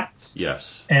Thundercats.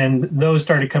 Yes. And those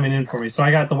started coming in for me. So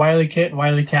I got the Wily Kit,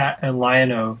 Wily Cat, and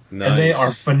Lion-O. Nice. And they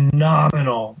are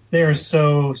phenomenal. They are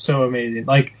so, so amazing.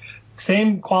 Like,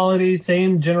 same quality,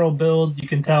 same general build, you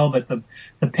can tell, but the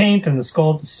paint and the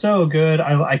sculpt is so good.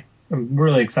 I'm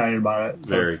really excited about it.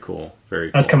 So very cool.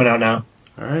 Very cool. That's coming out now.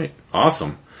 All right.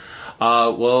 Awesome.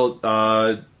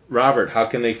 Robert, how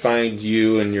can they find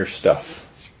you and your stuff?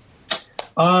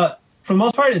 For the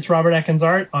most part, it's Robert Atkins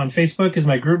Art. On Facebook is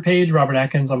my group page, Robert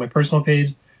Atkins on my personal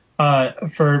page.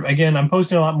 I'm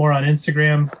posting a lot more on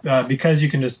Instagram because you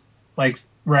can just, like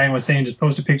Ryan was saying, just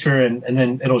post a picture and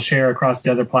then it'll share across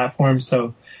the other platforms.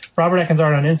 So Robert Atkins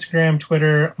Art on Instagram,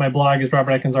 Twitter. My blog is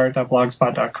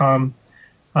robertatkinsart.blogspot.com.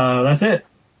 That's it.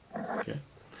 Okay.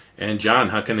 And John,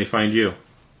 how can they find you?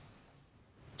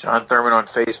 John Thurman on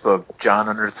Facebook,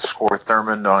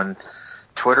 John_Thurman on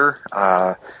Twitter.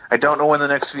 I don't know when the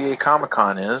next VA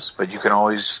Comic-Con is, but you can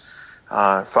always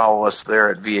follow us there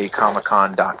at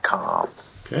vacomiccon.com.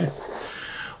 Okay.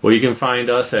 Well, you can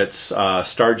find us at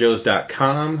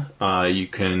starjoes.com. You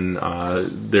can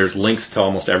there's links to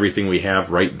almost everything we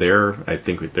have right there. I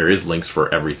think there is links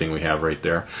for everything we have right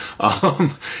there.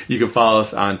 You can follow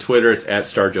us on Twitter. It's at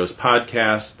Starjoes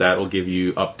Podcast. That will give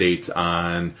you updates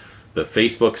on the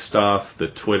Facebook stuff, the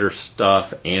Twitter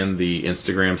stuff, and the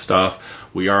Instagram stuff.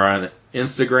 We are on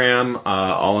Instagram.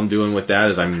 All I'm doing with that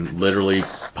is I'm literally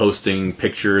posting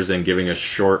pictures and giving a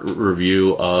short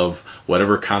review of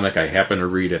whatever comic I happen to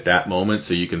read at that moment,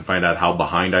 so you can find out how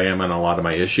behind I am on a lot of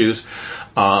my issues,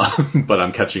 but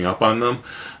I'm catching up on them.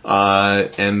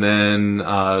 And then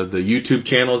the YouTube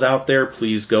channel's out there.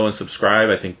 Please go and subscribe.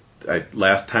 I think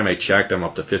last time I checked, I'm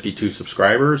up to 52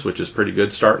 subscribers, which is pretty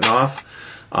good starting off.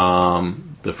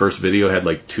 The first video had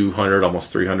like 200,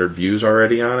 almost 300 views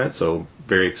already on it, so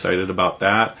very excited about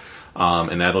that.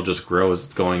 And that'll just grow as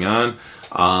it's going on.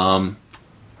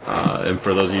 And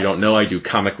for those of you who don't know, I do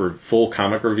full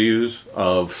comic reviews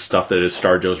of stuff that is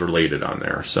Star Joe's related on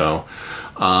there. So,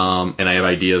 and I have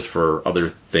ideas for other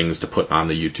things to put on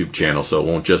the YouTube channel, so it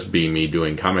won't just be me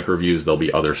doing comic reviews. There'll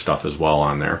be other stuff as well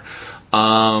on there.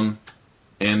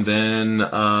 And then,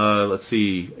 let's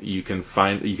see, you can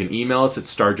email us at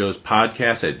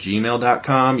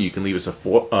starjoespodcast@gmail.com. You can leave us a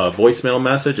voicemail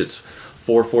message. It's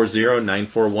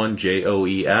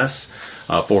 440-941-JOES,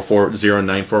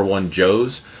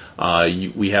 440-941-JOES.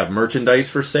 We have merchandise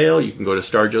for sale. You can go to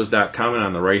starjoes.com, and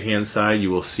on the right-hand side, you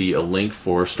will see a link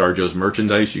for Star Joe's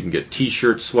merchandise. You can get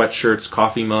T-shirts, sweatshirts,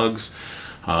 coffee mugs,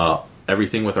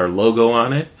 everything with our logo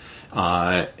on it.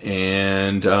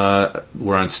 And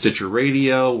we're on Stitcher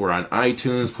Radio. We're on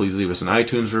iTunes. Please leave us an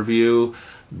iTunes review.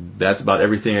 That's about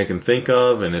everything I can think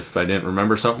of, and if I didn't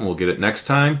remember something, we'll get it next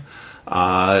time.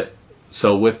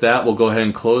 So with that, we'll go ahead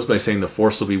and close by saying the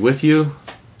Force will be with you.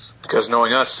 Because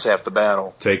knowing us is half the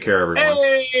battle. Take care, everyone.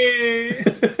 Hey!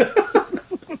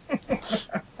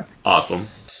 Awesome.